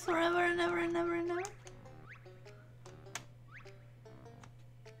like this forever and ever and ever and ever?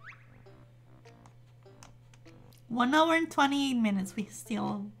 One hour and 28 minutes we've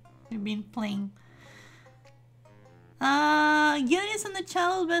been playing. Gilly is in the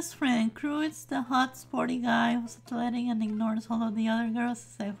child's best friend. Crew is the hot sporty guy who's athletic and ignores all of the other girls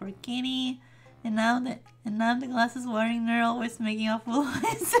except for Kitty. And now the glasses wearing nerd always making a fool of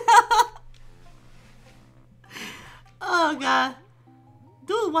himself. Oh god.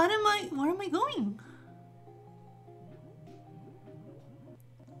 Dude, where am I going?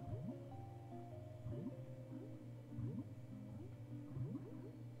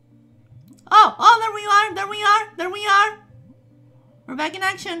 Oh, there we are. We're back in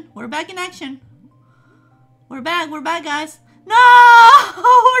action. We're back, guys. No!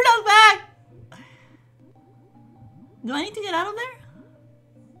 We're not back! Do I need to get out of there?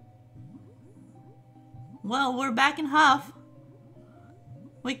 Well, we're back in half.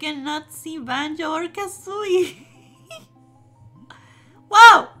 We cannot see Banjo or Kazooie.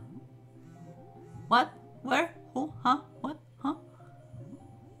 Whoa! What? Where? Who? Huh? What? Huh?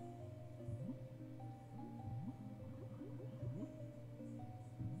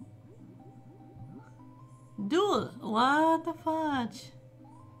 Dude, what the fudge?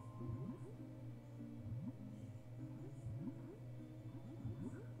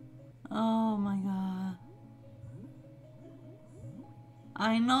 Oh my god.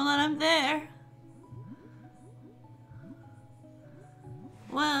 I know that I'm there.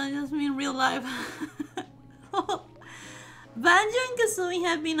 Well, it just mean real life. Banjo and Kazooie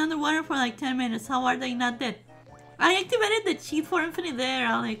have been underwater for like 10 minutes. How are they not dead? I activated the cheat for infinite there,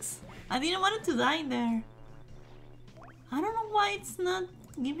 Alex. I didn't want it to die there. I don't know why it's not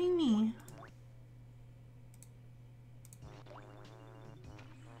giving me.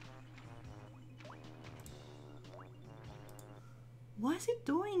 Why is it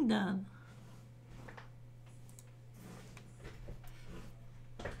doing that?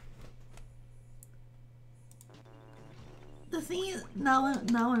 The thing is, now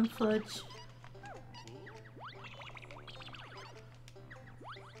I'm fudge.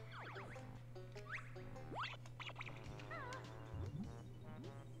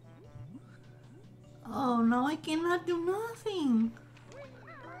 Oh no, I cannot do nothing.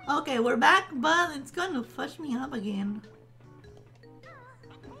 Okay, we're back, but it's gonna fudge me up again.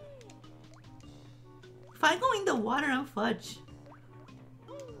 If I go in the water, I'm fudge.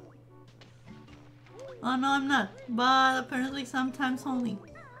 Oh no, I'm not. But apparently sometimes only.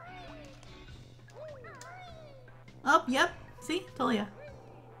 Oh, yep. See? Told ya.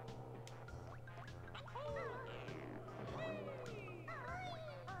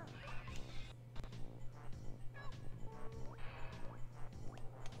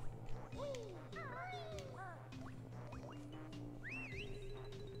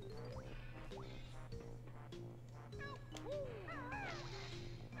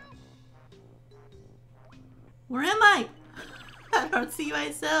 Where am I? I don't see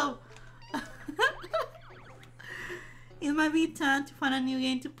myself. It might be time to find a new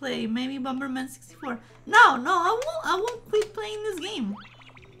game to play. Maybe Bomberman 64. No, I won't quit playing this game.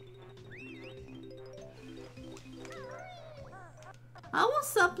 I won't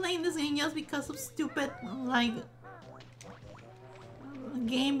stop playing this game just because of stupid, like,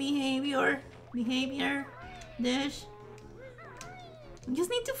 game behavior. Dish. I just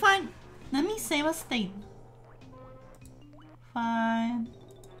need to find. Let me save a state. Fine.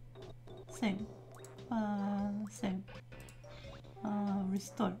 Save. Save.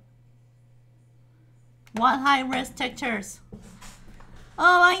 Restore. What high res textures?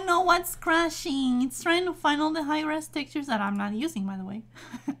 Oh, I know what's crashing. It's trying to find all the high-res textures that I'm not using, by the way.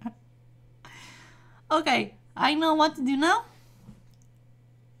 Okay, I know what to do now.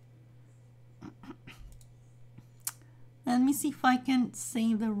 Let me see if I can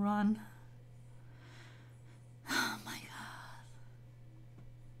save the run. Oh my god.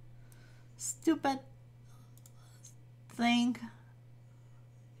 Stupid thing.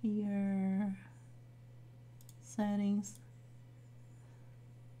 Here. Settings.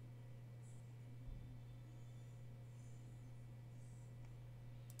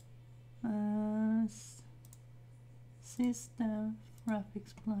 System,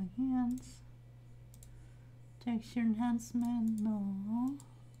 graphics plugins, texture enhancement, no,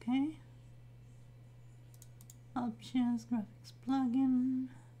 okay. Options, graphics plugin,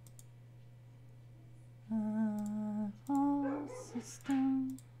 file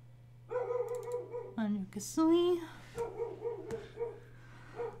system, Banjo-Kazooie.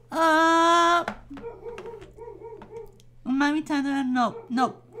 Maybe time to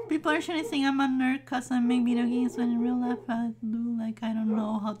no. People actually think I'm a nerd because I make video games, when in real life I do like I don't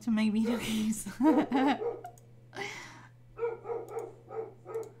know how to make video games.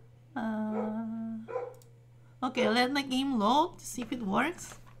 Okay, let the game load to see if it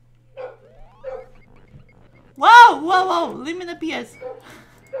works. Whoa! Leave me the PS.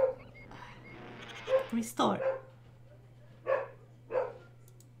 Restore.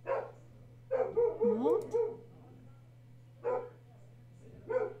 Load.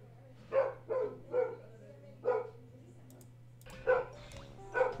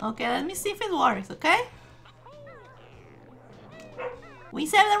 Okay, let me see if it works, okay? We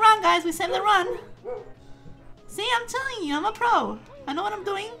saved the run, guys, we saved the run. See, I'm telling you, I'm a pro. I know what I'm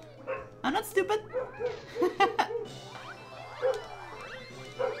doing. I'm not stupid.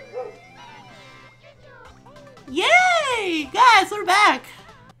 Yay! Guys, we're back.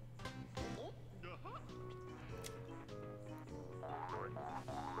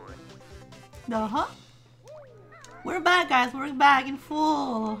 We're back, guys. We're back in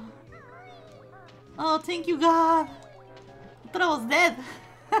full. Oh, thank you, God. I thought I was dead.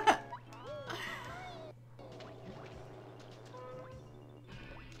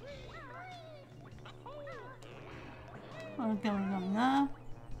 Okay, we're going up.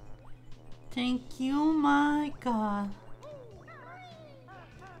 Thank you, my God.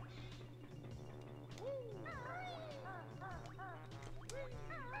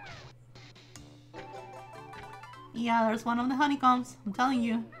 Yeah, there's one of the honeycombs. I'm telling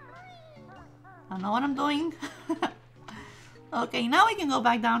you. I know what I'm doing. Okay, now we can go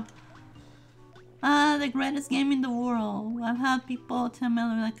back down. The greatest game in the world. I've had people tell me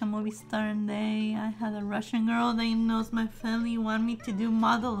like a movie star, and I had a Russian girl that knows my family want me to do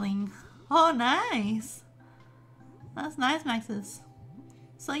modeling. Oh, nice. That's nice, Maxis.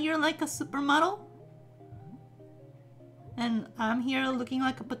 So you're like a supermodel? And I'm here looking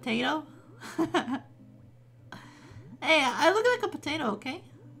like a potato? Hey, I look like a potato, okay?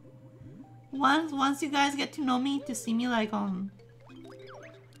 Once you guys get to know me, to see me like on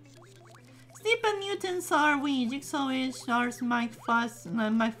Stupid mutants are we? Jigsaw-ish, ours might fuss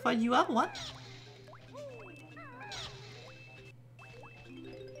you up, what?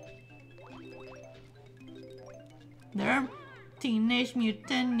 They're Teenage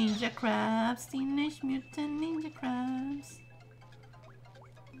Mutant Ninja Crabs. Teenage Mutant Ninja Crabs.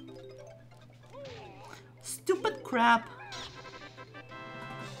 Stupid crap.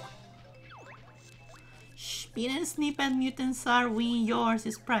 Shh, beat and snippet mutants are we? Yours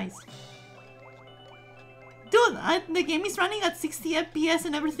is price. Dude, the game is running at 60 FPS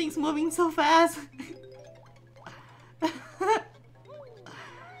and everything's moving so fast.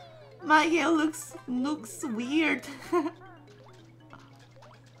 My hair looks weird.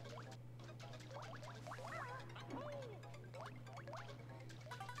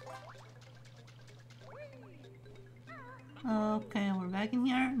 Okay, we're back in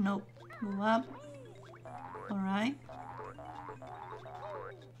here. Nope. Go up. Alright.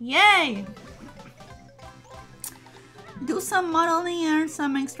 Yay! Do some modeling, earn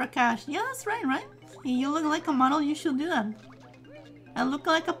some extra cash. Yeah, that's right? You look like a model, you should do that. I look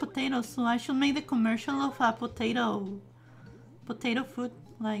like a potato, so I should make the commercial of a potato food.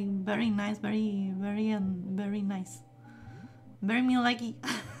 Like, very nice, very nice. Very me-likey.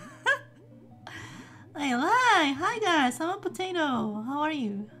 Hey, hi guys, I'm a potato. How are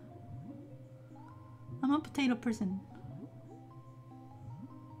you? I'm a potato person.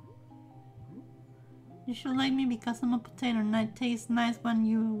 You should like me because I'm a potato and I taste nice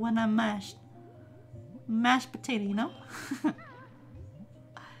when I'm mashed. Mashed potato, you know?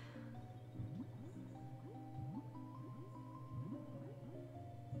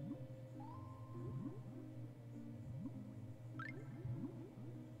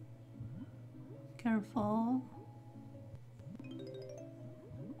 Careful.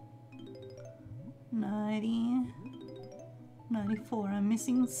 90. 94. I'm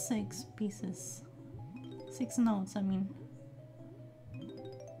missing 6 pieces. 6 notes, I mean.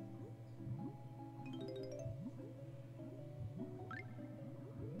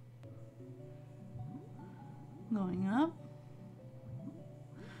 Going up.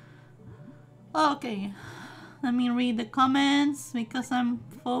 Okay. Let me read the comments because I'm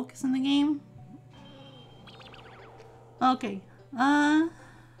focused on the game. Okay. That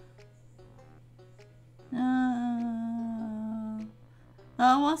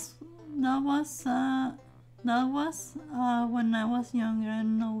was when I was younger. I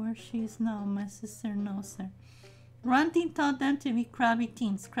don't know where she is now. My sister knows her. Ranting taught them to be crabby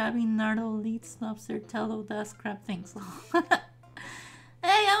teens. Crabby, Nardo, Leeds, Lobster, Tello, does crab things.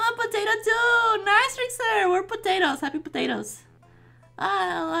 Hey, I'm a potato too! Nice, Rixer! We're potatoes. Happy potatoes.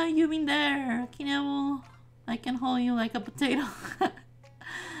 Ah, you been there. I can hold you like a potato.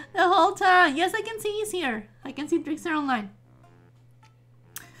 The whole time. Yes, I can see he's here. I can see Drixer online.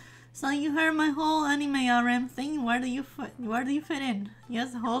 So you heard my whole anime RM thing. Where do you fit in?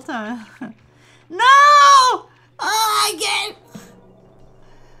 Yes, the whole time. No! Oh, I can't.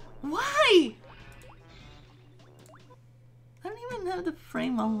 Why? I don't even have the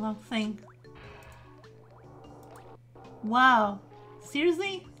frame unlock thing. Wow.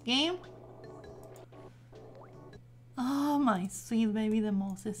 Seriously? Game? Oh my sweet baby the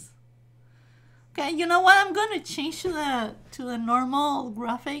Moses. Okay, you know what? I'm gonna change to the normal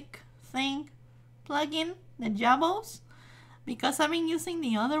graphic thing plugin, the Jabos, because I've been using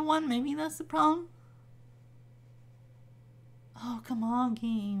the other one. Maybe that's the problem. Oh, come on,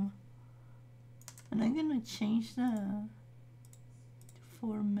 game. And I'm gonna change the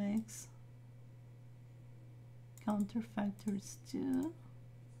 4 megs counter factors to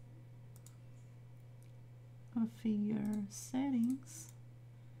configure settings.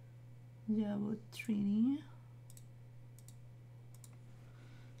 Java 3D.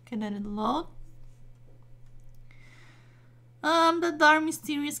 Okay, let it load. The dark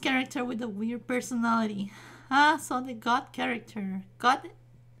mysterious character with a weird personality. Ah, so the god character. God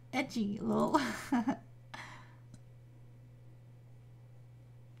edgy, lol.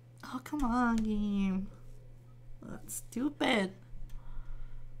 Oh, come on, game. That's stupid.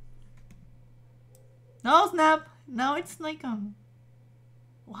 No, snap. Now it's like,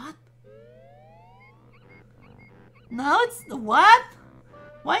 what? Now it's, what?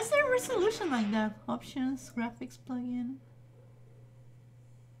 Why is there a resolution like that? Options, graphics plugin.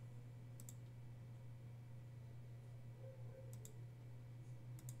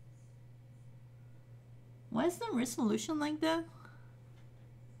 Why is the resolution like that?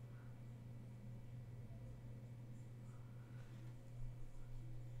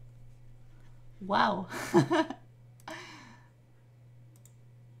 Wow.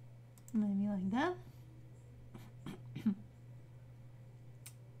 Maybe like that.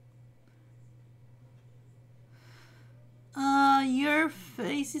 Your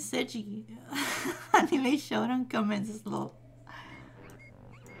face is edgy. Anime showdown comments is low.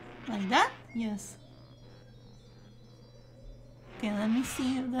 Like that? Yes. Okay, let me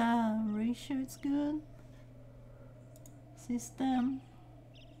see if the ratio is good. System.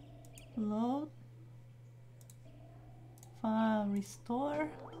 Load. File restore.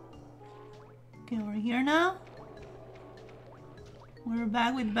 Okay, we're here now. We're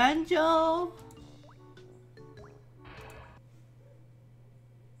back with Banjo.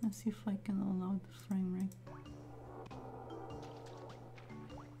 Let's see if I can unlock the frame rate.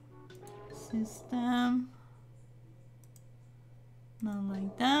 System. Not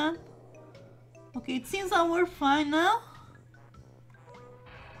like that. Okay, it seems that we're fine now.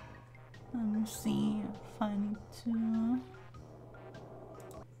 Let me see if I need to...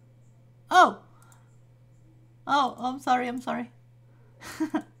 Oh! Oh, I'm sorry, I'm sorry.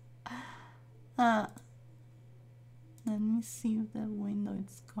 Let me see if the window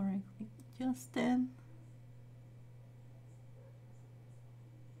is correctly adjusted.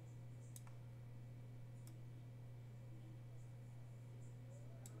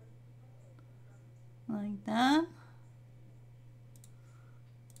 Like that.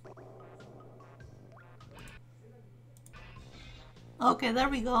 Okay, there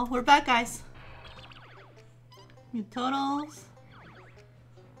we go. We're back, guys. New totals.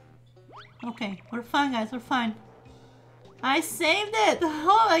 Okay, we're fine, guys. We're fine. I saved it!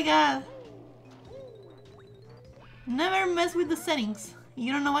 Oh my god! Never mess with the settings.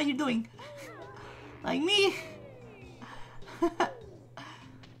 You don't know what you're doing. Like me.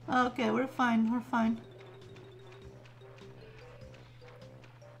 Okay, we're fine. We're fine.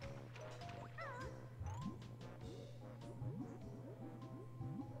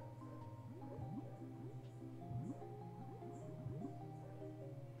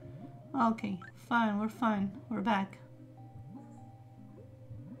 Okay, fine, we're fine. We're back.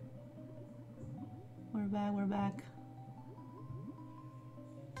 We're back.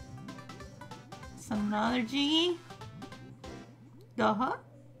 It's another G.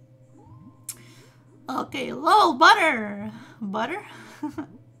 Okay, lol, butter! Butter?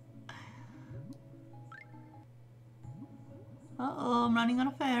 Uh-oh, I'm running out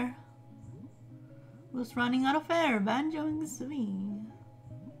of air. Who's running out of air? Banjo and Kazooie.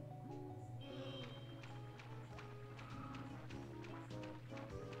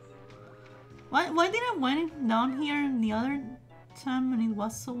 Why did I went down here the other time and it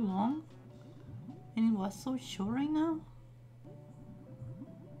was so long? And it was so short right now?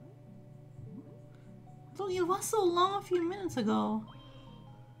 So it was so long a few minutes ago.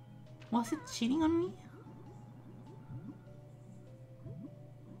 Was it cheating on me?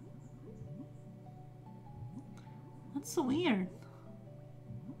 That's so weird.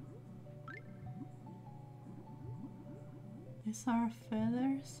 These are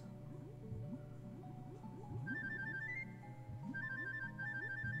feathers.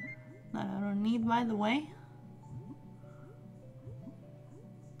 That I don't need, by the way.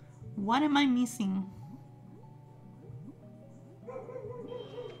 What am I missing?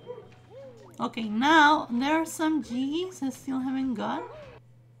 Okay, now there are some G's I still haven't got.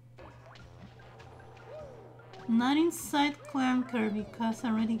 Not inside Clanker because I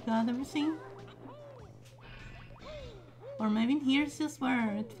already got everything. Or maybe here's just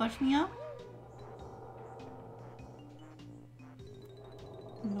where it fudged me up.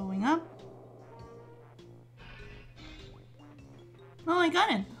 Going up. Oh, I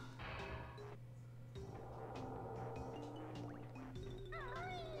got it.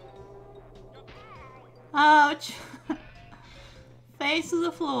 Ouch! Face to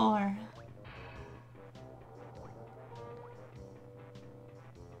the floor.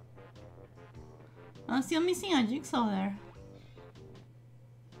 I'm still missing a jigsaw there.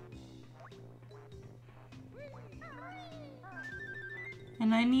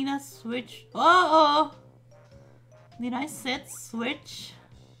 And I need a switch. Oh! Did I set switch?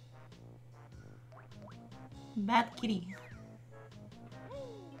 Bad kitty.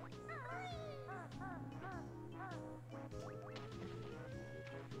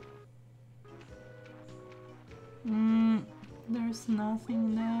 There's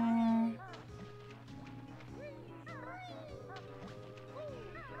nothing there.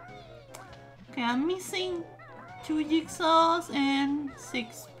 Okay, I'm missing 2 jigsaws and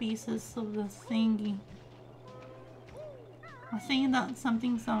 6 pieces of the thingy. I think that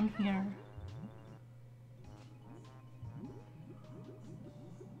something's down here.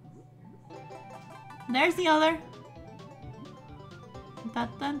 There's the other.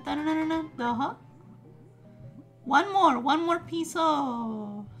 One more piece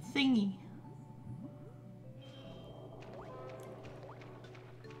of thingy.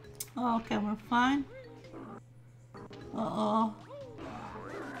 Okay, we're fine. Uh-oh.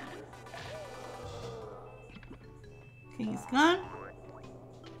 Okay, he's gone.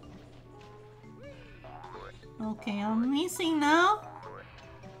 Okay, I'm missing now.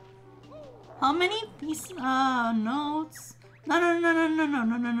 How many pieces? Notes.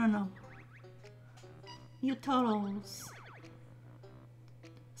 No. You totals.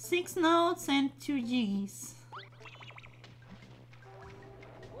 6 notes and 2 G's.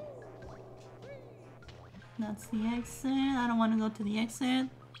 That's the exit. I don't want to go to the exit.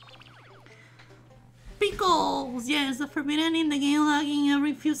 Pickles! Yes, the forbidden in the game lagging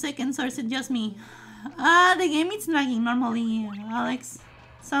every few seconds, or is it just me? The game is lagging normally, Alex.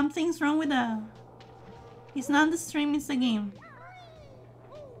 Something's wrong with the... It's not the stream, it's the game.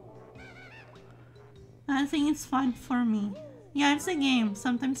 I think it's fine for me. Yeah, it's a game.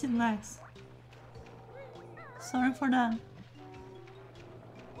 Sometimes it lags. Sorry for that.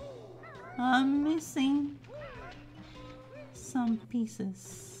 I'm missing some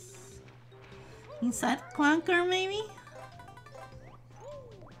pieces. Inside Clanker, maybe?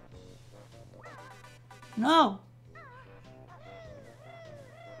 No!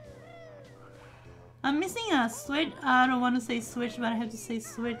 I'm missing a switch. I don't want to say switch, but I have to say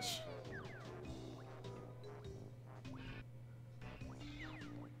switch.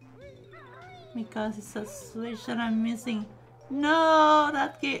 Because it's a switch that I'm missing. No,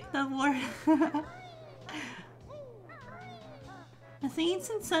 that word. I think it's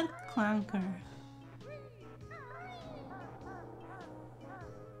inside Clanker.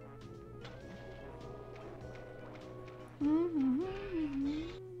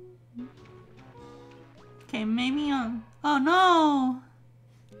 Okay, maybe on. Oh no!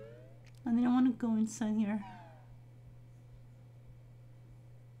 I didn't want to go inside here.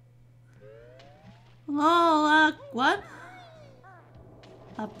 Oh, what?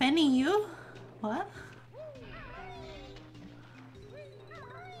 A penny you? What?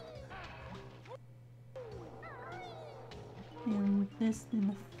 And this in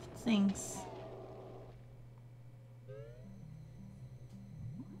the things.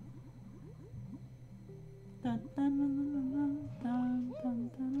 Dun, dun, dun, dun,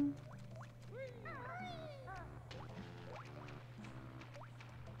 dun, dun.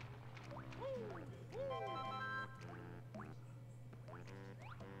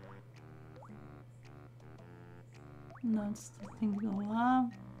 Notes the thing go up.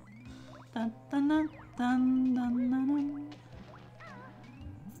 Dun, dun, dun, dun, dun, dun, dun.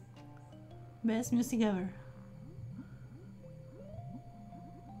 Best music ever.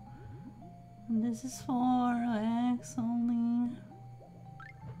 And this is for X only.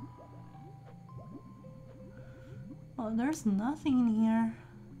 Oh, there's nothing in here.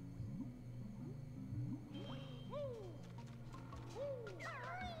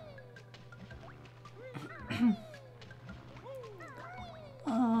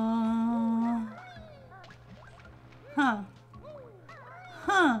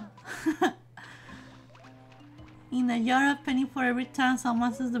 Huh. In a jar, a penny for every time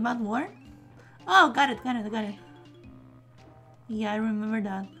someone says the bad word? Oh, got it. Yeah, I remember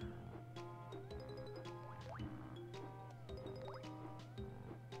that.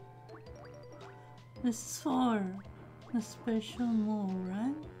 This is for a special move,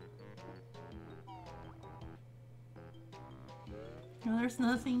 right? No, there's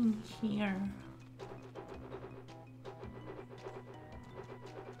nothing here.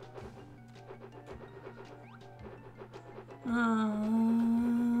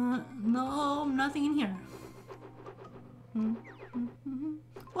 No, nothing in here.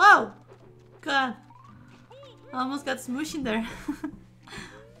 Wow! God! I almost got smooshed in there.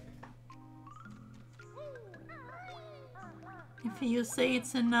 If you say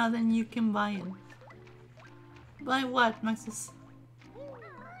it's enough, then you can buy it. Buy what, Maxis?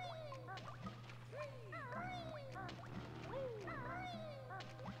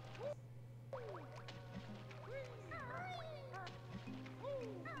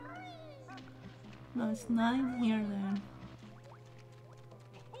 No, it's not in here then.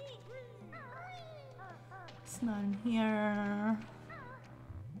 It's not in here.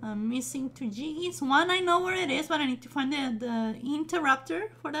 I'm missing 2 jiggies. One I know where it is, but I need to find the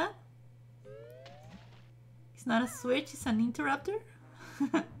interrupter for that. It's not a switch, it's an interrupter.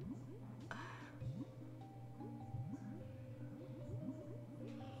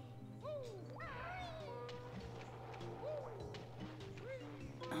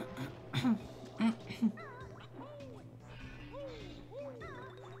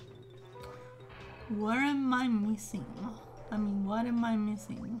 Where am I missing? I mean, what am I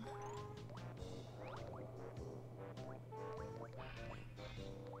missing?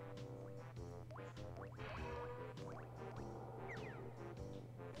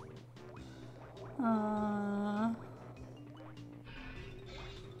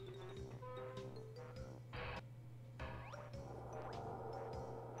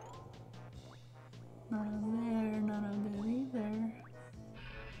 Not up there either.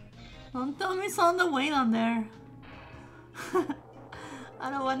 Don't tell me it's on the way down there. I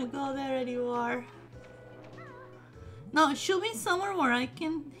don't want to go there anymore. No, it should be somewhere where I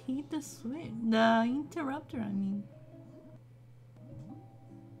can hit the switch, the interrupter, I mean.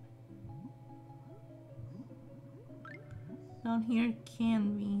 Down here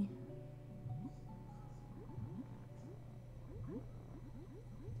can be.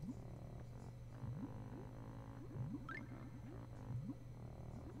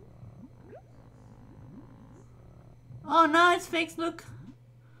 Oh no, it's fixed, look.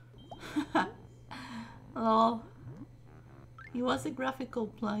 Oh, it was a graphical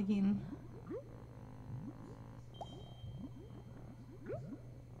plugin.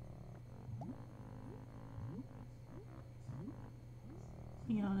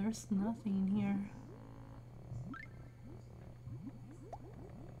 Yeah, there's nothing here.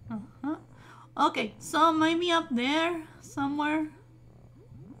 Okay, so maybe up there somewhere.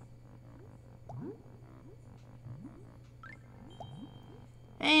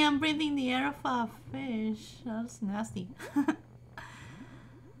 Hey, I'm breathing the air of a fish. That's nasty.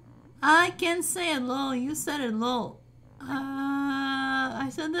 I can say it low. You said it low. I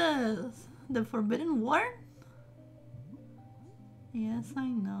said the forbidden word? Yes, I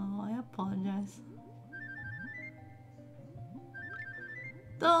know. I apologize.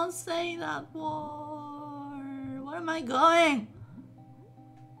 Don't say that word. Where am I going?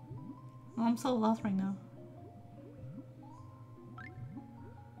 Oh, I'm so lost right now.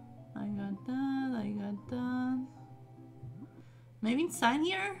 I got that. I got that. Maybe inside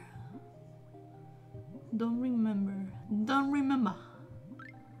here? Don't remember. Don't remember.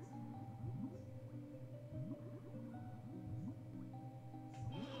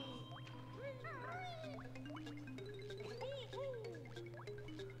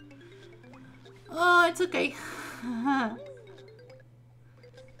 Oh, it's okay.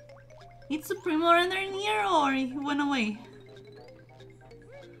 Is Supremo Render in here or he went away?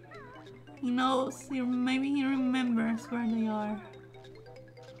 He knows, maybe he remembers where they are.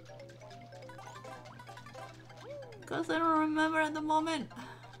 Because I don't remember at the moment.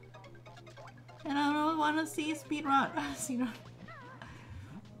 And I don't want to see speedrun.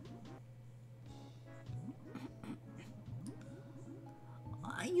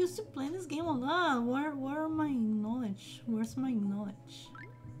 I used to play this game a lot. Where my knowledge? Where's my knowledge?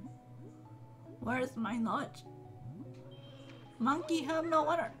 Where's my knowledge? Monkey have no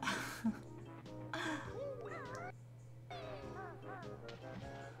water.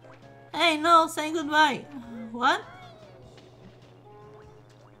 Hey, no, say goodbye. What?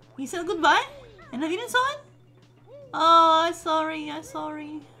 He said goodbye? And I didn't saw it? Oh, I'm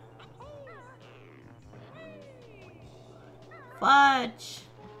sorry. Fudge.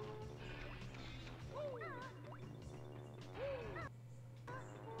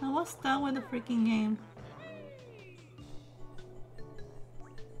 I was stuck with the freaking game.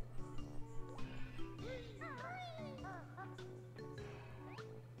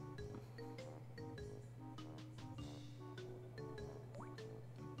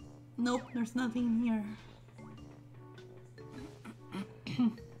 Nope, there's nothing here.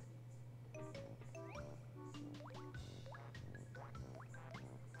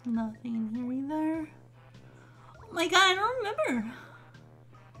 Nothing in here either. Oh my god, I don't remember.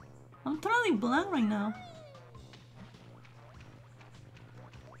 I'm totally blank right now.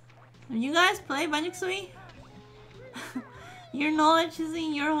 Have you guys played Banjo-Kazooie? Your knowledge is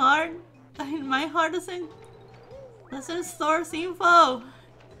in your heart. My heart doesn't store info.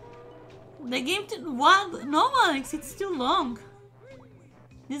 The game what? No, Alex, it's too long.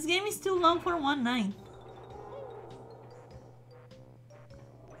 This game is too long for one night.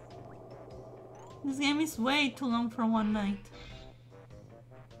 This game is way too long for one night.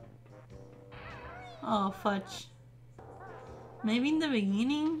 Oh, fudge. Maybe in the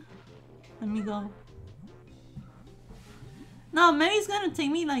beginning? Let me go. No, maybe it's gonna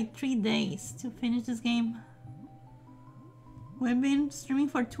take me like 3 days to finish this game. We've been streaming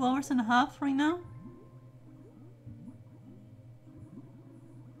for 2 hours and a half right now.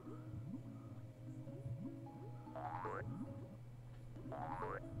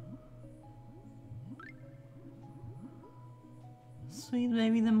 Sweet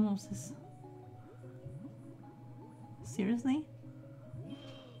baby the Moses. Seriously?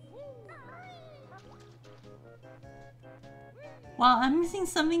 Wow, I'm missing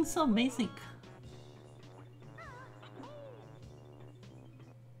something so basic.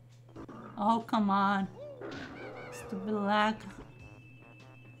 Oh, come on. Stupid lag.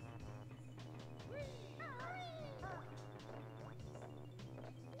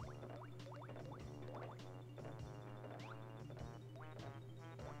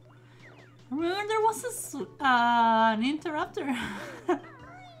 Remember there was an interrupter.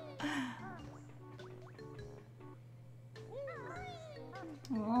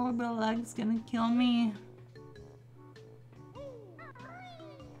 Oh, the lag's gonna kill me.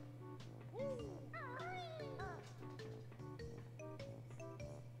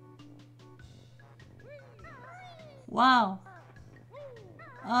 Wow.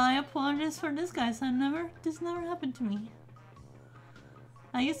 I apologize for this, guys. This never happened to me.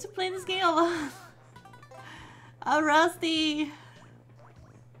 I used to play this game a lot. I'm rusty.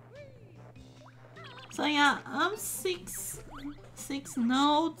 So yeah, I'm six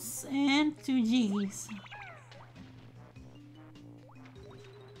notes and 2 Gs.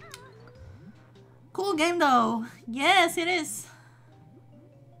 Cool game though. Yes, it is.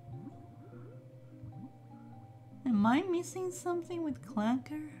 Am I missing something with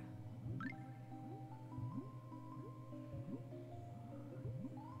Clanker?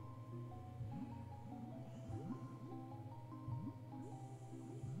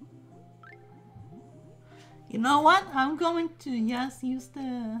 You know what? I'm going to just use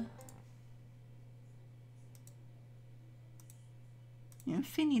the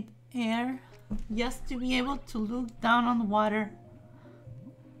infinite air just to be able to look down on the water.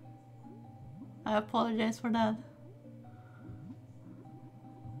 I apologize for that.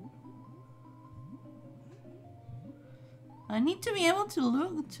 I need to be able to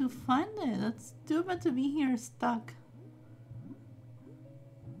look to find it. That's too bad to be here stuck.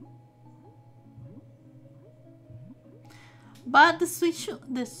 But the switch,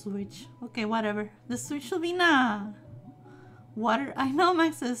 okay, whatever. The switch should be in a water. I know,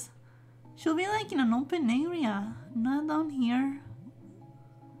 Max says. Should be like in an open area, not down here.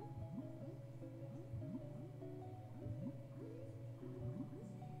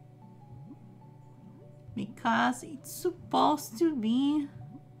 Because it's supposed to be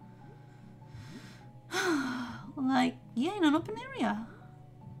like, yeah, in an open area.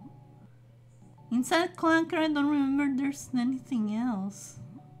 Inside Clanker, I don't remember there's anything else.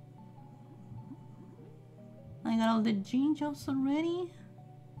 I got all the gene jobs already.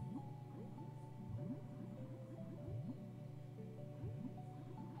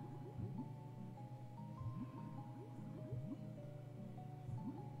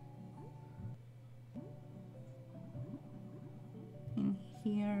 In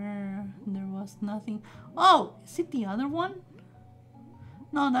here, there was nothing. Oh, is it the other one?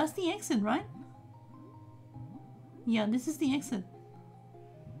 No, that's the exit, right? Yeah, this is the exit.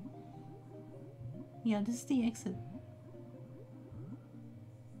 Yeah, this is the exit.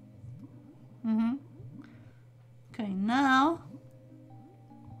 Okay, now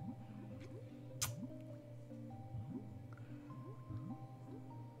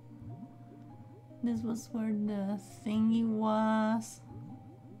this was where the thingy was.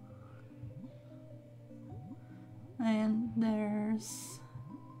 And there's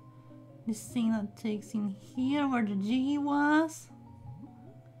this thing that takes in here where the Jiggy was.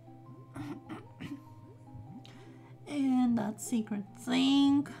 And that secret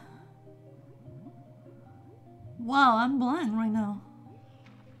thing. Wow, I'm blind right now.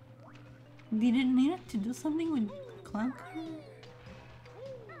 Did it need to do something with Clanker?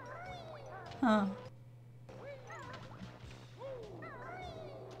 Huh.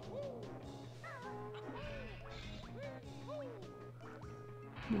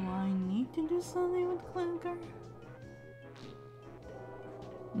 Do I need to do something with Clanker?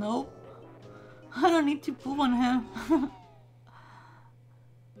 Nope. I don't need to poop on him.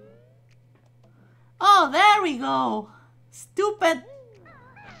 Oh, there we go! Stupid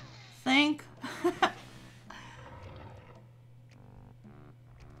thing.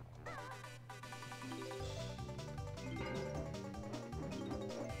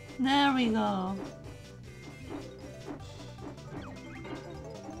 There we go.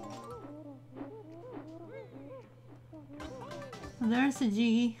 There's a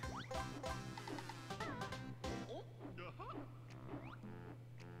G.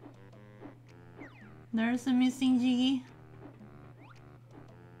 There's a missing G.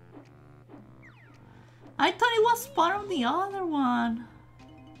 I thought it was part of the other one.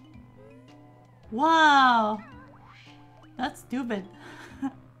 Wow. That's stupid.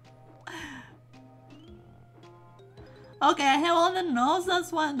 Okay, I have all the notes.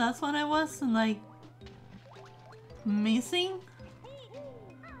 That's what I was like missing.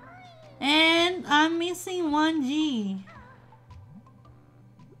 And I'm missing one G.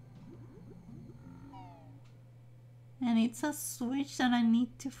 And it's a switch that I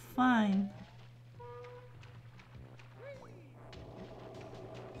need to find.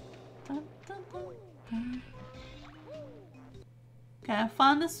 Okay, I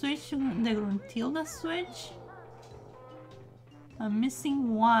found the switch, the Gruntilda switch. I'm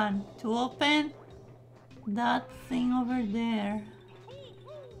missing one to open that thing over there.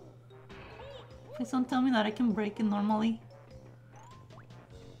 Please don't tell me that I can break it normally.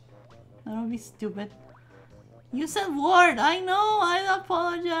 That would be stupid. You said word! I know! I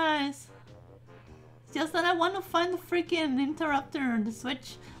apologize! It's just that I want to find the freaking interrupter, the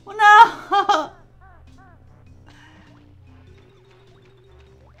switch. Oh no!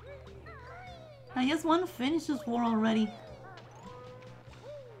 I just want to finish this war already.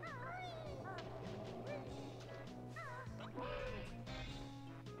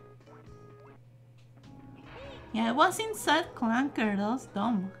 Yeah, it was inside Clanker. That was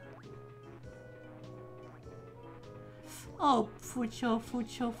dumb. Oh, fooch, oh,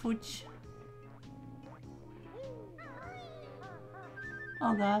 fooch, oh, fooch.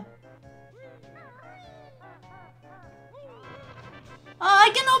 Oh god. Oh, I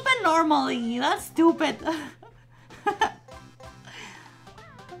can open normally. That's stupid.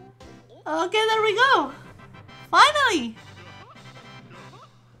 Okay, there we go. Finally.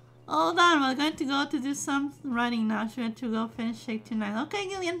 Hold on, we're going to go to do some writing now. She had to go finish Shake tonight. Okay,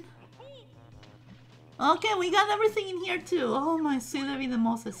 Gillian. Okay, we got everything in here too. Oh my sweet David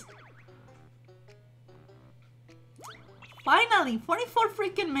Moses. Finally, 44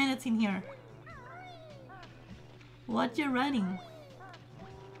 freaking minutes in here. What you writing?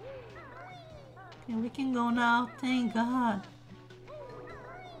 Okay, we can go now. Thank God.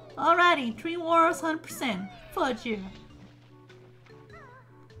 Alrighty, 3 wars, 100%. Fudge you.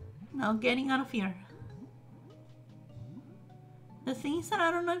 Now getting out of here. The thing is that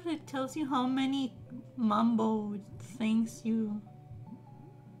I don't know if it tells you how many mambo things you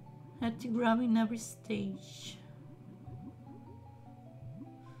had to grab in every stage.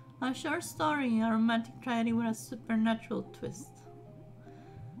 A short story, a romantic tragedy with a supernatural twist.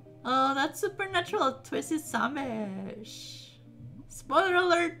 Oh, that supernatural twist is savage. Spoiler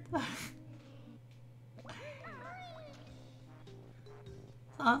alert!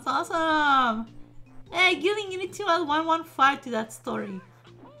 Sounds awesome! Hey, Gilling, you need to add 115 to that story.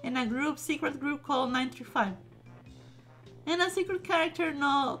 And a secret group called 935. And a secret character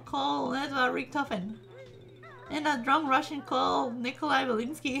called Edvard Richtofen. And a drunk Russian called Nikolai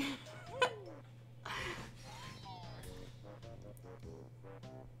Belinsky.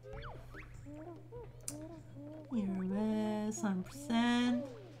 Your best, 100%.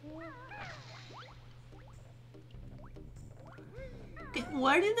 Okay,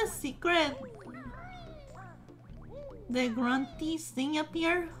 where did the secret... the grunty thing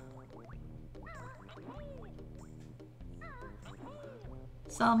appear?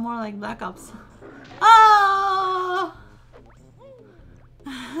 Sound more like Black Ops. Oh!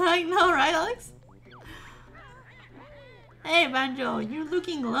 I know, right, Alex? Hey, Banjo, you're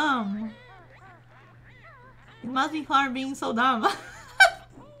looking glum. It must be hard being so dumb.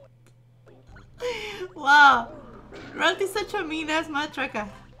 Wow, Grunt is such a mean-ass matraca.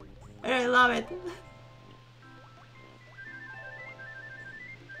 I love it.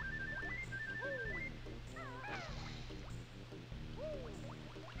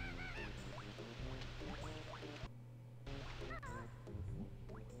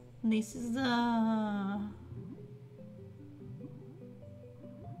 This is the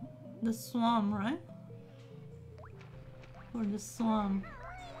swamp, right? Or the swamp.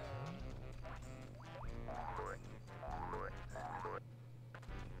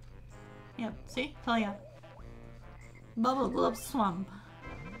 Yep, see? Tell ya. Bubble Glove Swamp.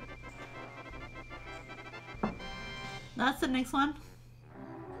 That's the next one.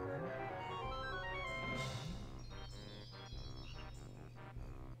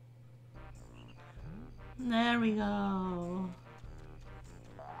 There we go.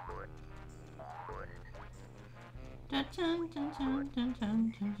 Dun, dun, dun, dun, dun,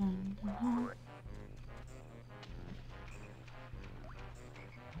 dun, dun, dun, dun.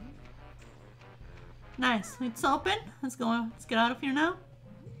 Nice, it's open. Let's go. Let's get out of here now.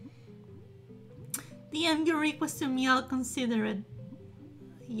 DM your request to me, I'll consider it.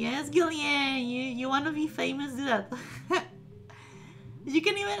 Yes, Gillian, you want to be famous? Do that. You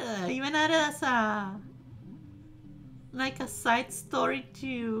can even add it as a like a side story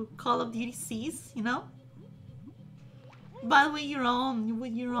to Call of Duty Seas, you know? But with your own,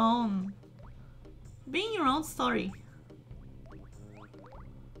 being your own story.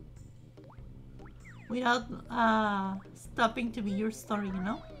 Without stopping to be your story, you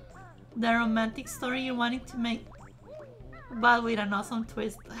know? The romantic story you're wanting to make, but with an awesome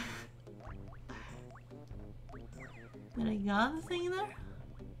twist. Did I got the thing there?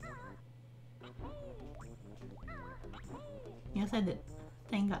 Yes, I did.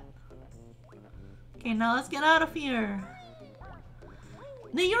 Thank God. Okay, now let's get out of here.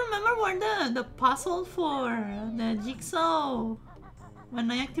 Do you remember where the puzzle for the jigsaw when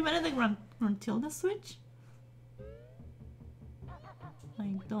I activated the Gruntilda switch?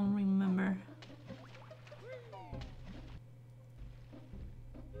 I don't remember.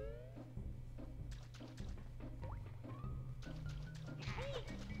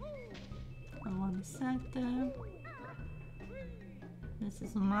 I want to set them. This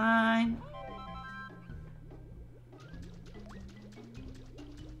is mine.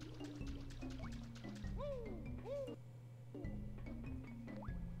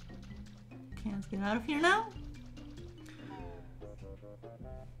 Okay, let's get out of here now.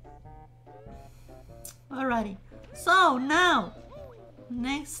 Alrighty. So now,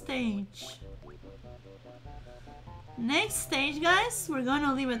 next stage. Next stage, guys. We're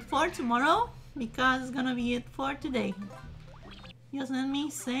gonna leave it for tomorrow because it's gonna be it for today. Just let me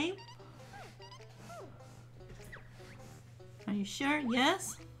save. Are you sure?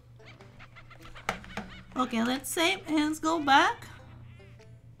 Yes. Okay, let's save and let's go back.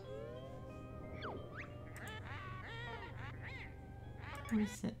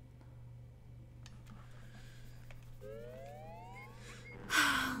 Reset.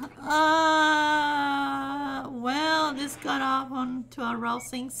 Well, this got off onto a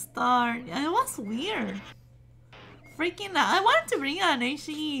rousing start. It was weird. Freaking out. I wanted to bring an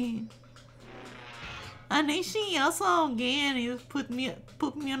Aishi also gay and it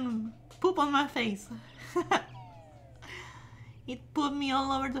poop on my face. It put me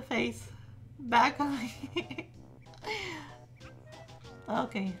all over the face. Back on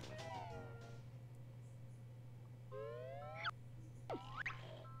Okay.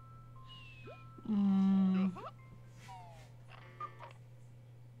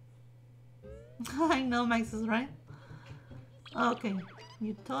 I know Max is right. Okay.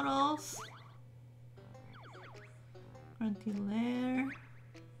 New totals. Grunty Lair.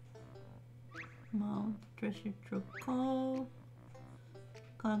 Mount Treasure Trove Cove.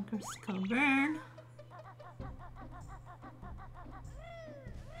 Conquer's Cavern.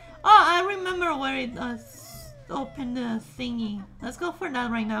 Oh, I remember where it opened the thingy. Let's go for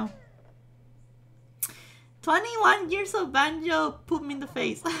that right now. 21 years of banjo put me in the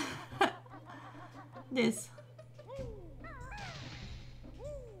face. This.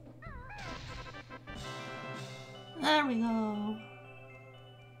 There we go.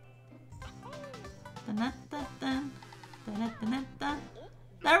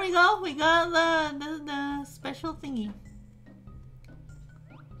 There we go. We got the special thingy.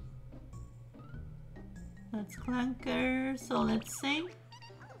 That's Clanker. So let's save.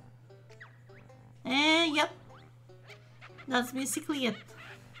 And yep. That's basically it.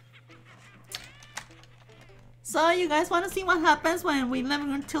 So you guys want to see what happens when we level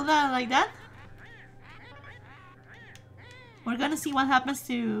Gruntilda like that? We're gonna see what happens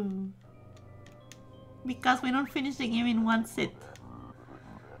to... because we don't finish the game in one sit.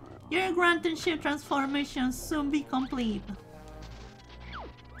 Your Grunting ship transformation soon be complete.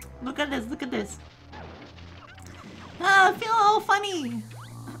 Look at this, look at this. Ah, I feel all funny.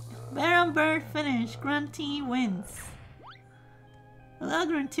 Bear and bird finish. Grunty wins. Look at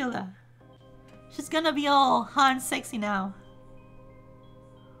Gruntilda. She's gonna be all hot and sexy now.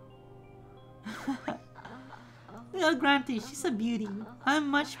 Look at Grunty, she's a beauty. I'm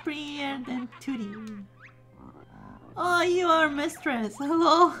much prettier than Tootie. Oh, you are mistress.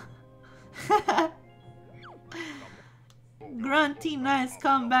 Hello. Grunty, nice.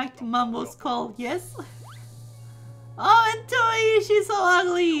 Come back to Mumbo's call. Yes. Oh, and Toy, she's so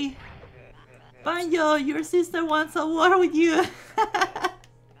ugly. Banjo, your sister wants a war with you.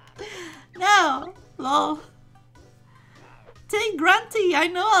 No, lol. Take Grunty. I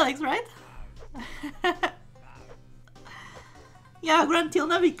know Alex, right? Yeah,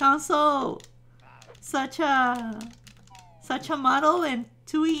 Gruntilda becomes such a model, and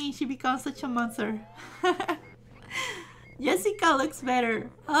Tui, she becomes such a monster. Jessica looks better.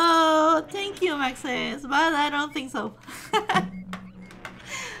 Oh, thank you, Maxis, but I don't think so.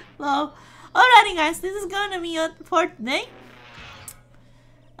 Well, alrighty, guys, this is gonna be it for today.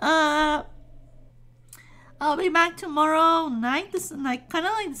 I'll be back tomorrow night. This is like kind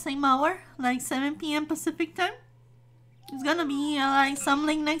of like the same hour, like 7 p.m. Pacific time. It's gonna be like some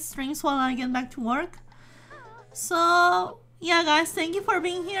late night streams while I get back to work. So yeah, guys, thank you for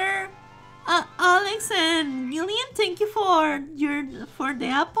being here. Alex and Julian, thank you for the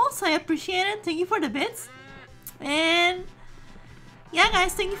apples. I appreciate it. Thank you for the bits. And yeah,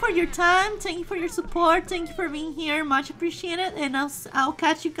 guys, thank you for your time. Thank you for your support. Thank you for being here. Much appreciated. And I'll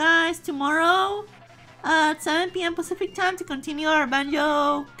catch you guys tomorrow at 7 p.m. Pacific time to continue our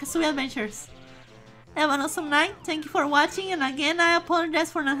Banjo-Kazooie adventures. Have an awesome night. Thank you for watching. And again, I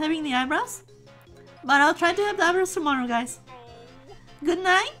apologize for not having the eyebrows. But I'll try to have the eyebrows tomorrow, guys. Good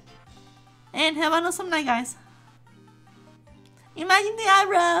night. And have an awesome night, guys. Imagine the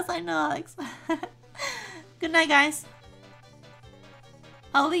eyebrows. I know, Alex. Good night, guys.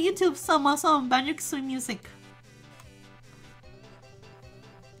 I'll leave YouTube some awesome Banjo-Kazooie music.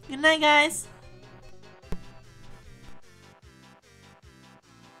 Good night, guys.